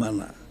Felly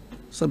manner.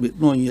 Some bit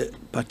non yet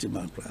party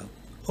man crowd.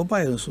 Or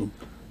buy us some.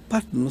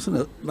 Partners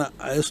not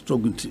I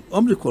struggle to.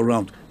 Omnical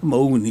round my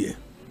own here.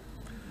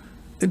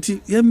 And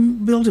you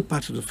build a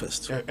party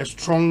first. A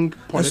strong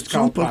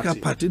political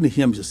party in the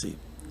hymn, you see.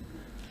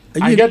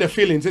 I get the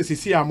feeling, says you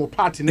see, I'm a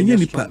party in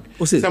the strong.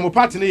 I'm a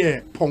party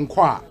near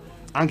Ponqua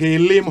and a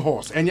lame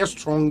horse, and you're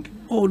strong.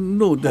 Oh,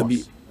 no,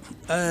 Debbie.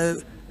 A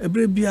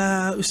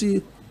brabia, you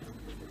see,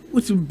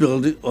 what you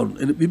build it on,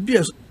 and it be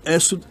as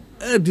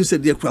you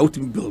said, the crowd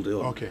to build it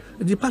on. Okay.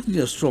 The party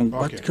is strong,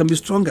 but it can be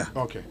stronger.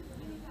 Okay.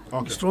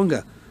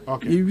 Stronger.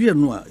 Okay. You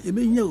know, you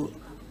mean you.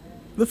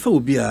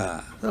 Before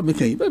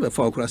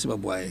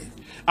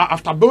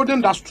after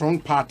building that strong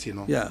party,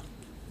 no. Yeah.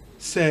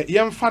 Say,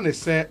 young fan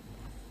say,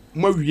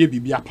 more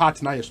be a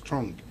party now is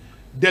strong.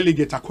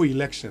 Delegate a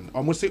co-election.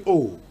 Almost say,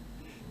 oh,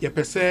 you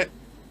per se,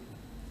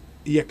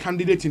 your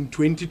candidate in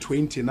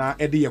 2020 now,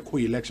 Eddie a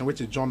co-election,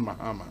 which is John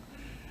Mahama.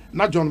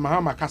 Now John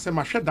Mahama can say,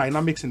 my share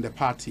dynamics in the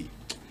party.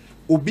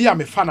 Obi a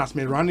me fan as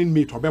me running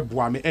mate or be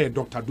boy me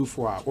Dr.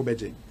 Duffuor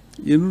obeje.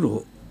 You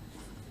know.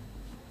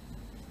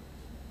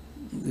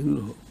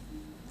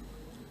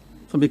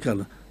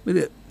 Because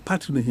maybe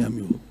party in him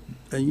you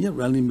and you're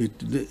running me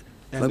today.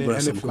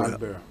 Flag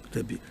bearer.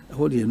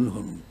 What do you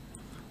know?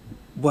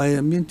 Why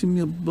I mean to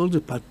me build a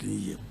party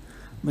here.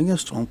 Many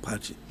strong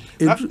party.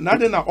 Now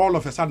then all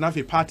of a sudden have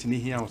a party in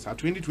here.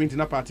 2020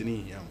 na party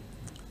in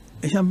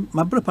here.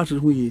 My brother party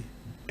who ye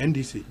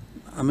NDC.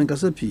 I mean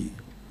Casapi.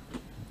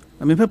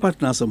 I mean party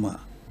now somewhere.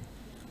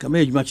 Come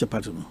here, you match a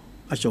party no.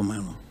 I show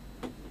man.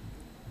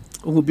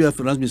 Who be a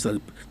finance minister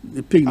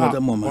the paying another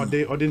moment.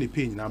 Or they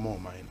paying now more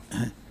mine.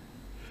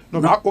 No,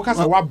 because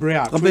what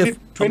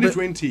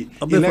 2020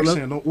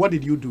 election, what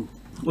did you do?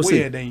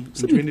 Where then in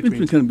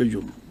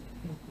 2020?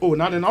 Oh,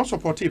 now they now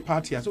support a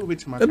party as well. We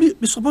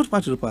support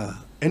party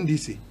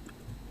NDC.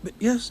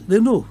 Yes, they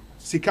know.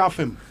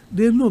 Sikafem.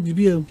 They know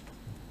BBM.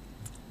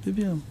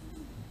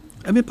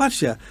 I mean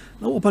party.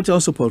 Now party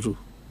also support you.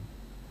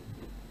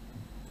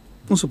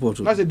 No support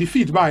you. That's a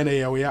defeat by in a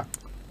year.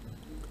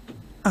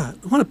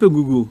 Wanna pay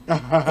Google?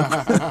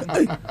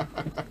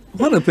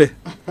 Wanna pay?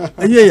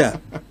 Yeah.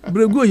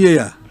 Brego, yeah.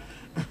 Yeah.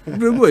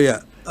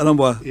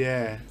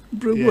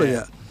 Brego,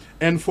 yeah.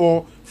 And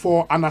for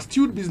an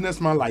astute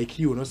businessman like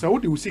you, no, so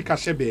what do you see,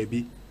 cash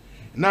baby?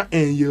 Now,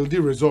 and yield the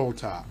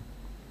result.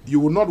 You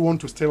will not want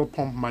to still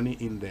pump money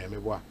in there,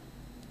 maybe.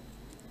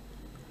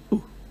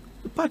 Oh,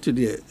 the party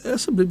there.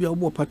 That's a baby. I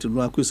want party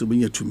no question when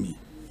you to me.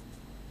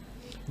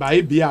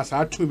 By bias,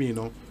 I to me,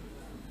 no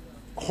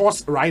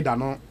horse rider,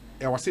 no.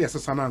 I was saying,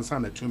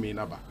 son to me,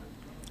 naba.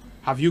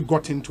 Have you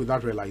gotten to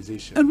that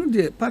realization? And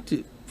the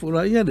party for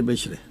a year, the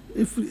bachelor.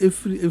 If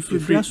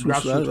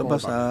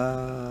grassroots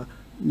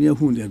near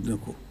whom they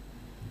go.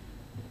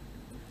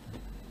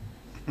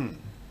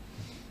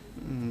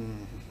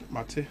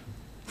 Mate.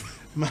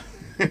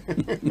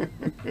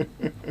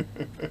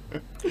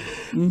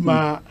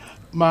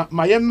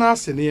 My young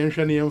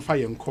and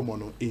fire and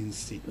common in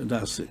sea.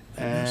 That's it.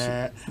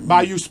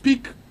 But you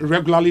speak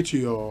regularly to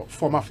your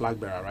former flag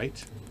bearer,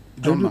 right?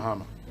 John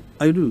Mahama.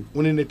 I do.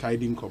 When in the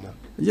tiding common.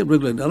 Yeah,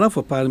 regularly. Enough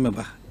for parliament.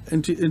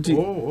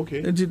 Oh,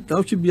 okay. And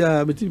that should be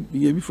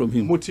from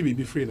him. Motivi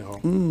be free now.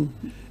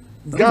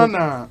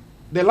 Ghana,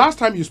 the last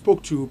time you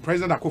spoke to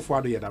President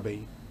Akufo-Addo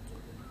Yadabe.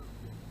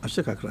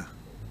 Ashekakra.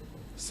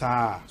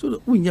 Sir.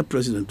 So we are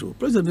president too.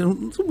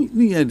 President, so we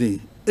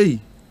hey.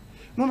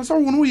 No, so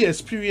one we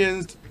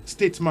experienced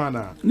statesman.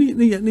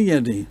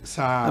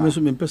 Sir. I'm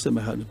assuming person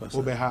my heart.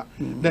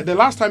 The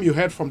last time you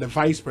heard from the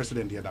Vice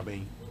President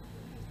Yadabe.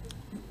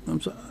 I'm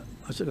sorry.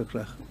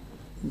 Ashekakra.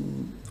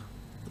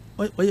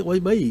 Why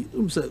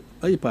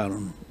say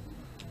pardon?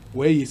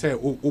 Where you say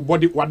oh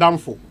body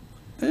wadamfo.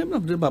 I'm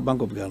not about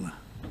Bank of Ghana.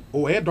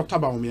 Oh, Dr.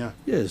 Baumia.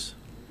 Yes.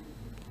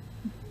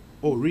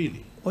 Oh,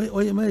 really?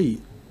 Why am I?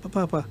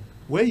 Papa.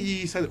 Where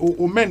he said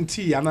oh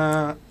menti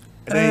ana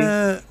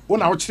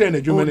on our train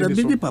a German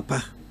baby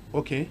papa.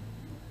 Okay.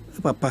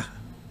 Papa.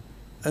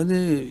 And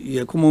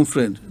your common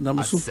friend.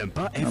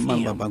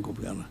 Asempa Bank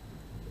of Ghana.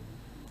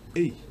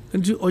 Hey.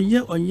 And you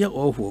on your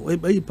awful.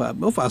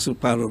 No fast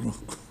pardon.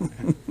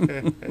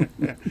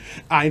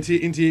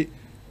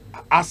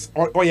 As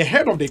or your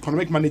head of the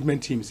economic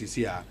management teams is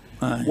here.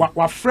 What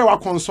Frewa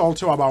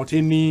consult about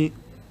any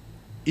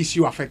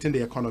issue affecting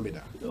the economy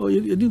there? Oh,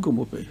 you didn't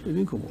come up. You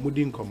didn't come up. You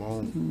didn't come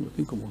on. You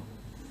didn't come on.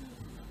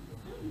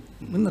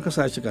 I'm not going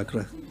to say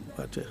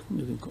but you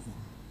didn't come on.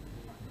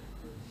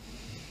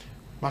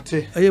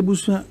 Mate,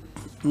 Ayabusha.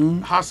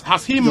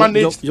 has he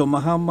managed Your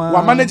Mahama.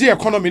 Wa manage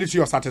economy to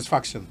your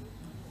satisfaction?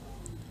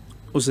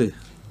 Ose.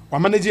 Wa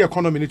manage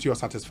economy to your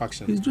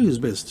satisfaction? He's doing his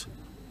best.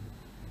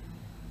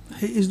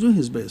 He is doing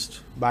his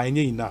best. But ain't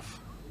enough.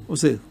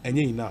 Ose. Ain't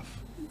enough.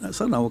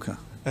 Sana Oka.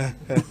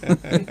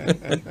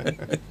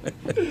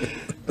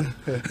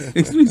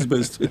 He's doing his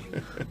best.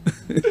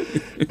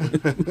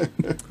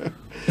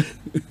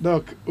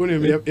 Doc,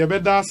 you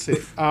better say,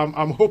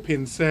 I'm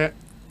hoping, sir,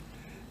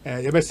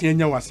 you better see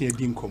what's in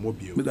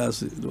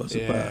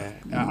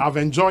I've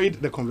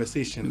enjoyed the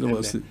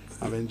conversation.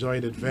 I've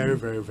enjoyed it very,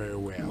 very, very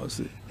well.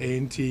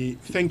 And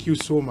thank you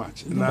so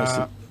much.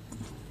 Now,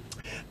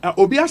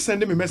 Obi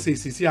sending me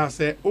message. I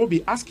said,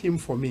 Obi, ask him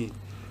for me.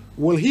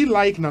 Will he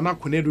like Nana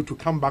Konadu to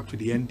come back to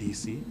the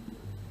NDC?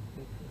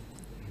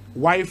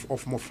 Wife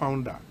of my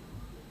founder.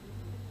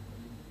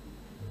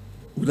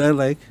 Would I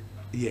like?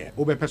 Yeah,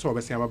 Obi person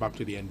Obi say back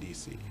to the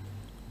NDC.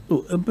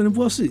 Oh, and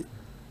Penavosi.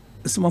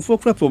 Some for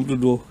crap on the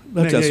door.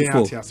 Not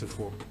just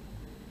for.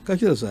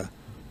 Catch us, sir.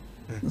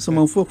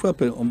 Some for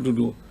crap on the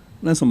door.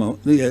 Not some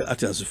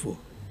at us for.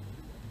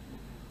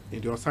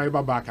 In your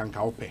cyber back and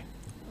cowpe.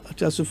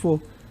 At us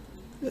for.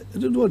 I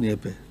don't want to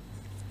pay.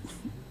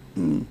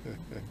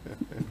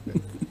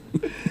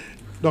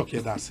 Doc,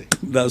 yeah, that's it.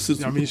 That's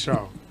it. I mean,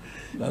 sure.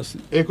 That's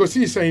it.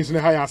 Ekosiisen is in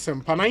the higher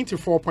Sempa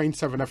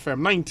 94.7 FM,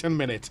 19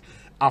 minutes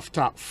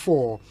after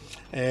 4.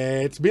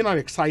 It's been an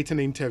exciting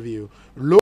interview.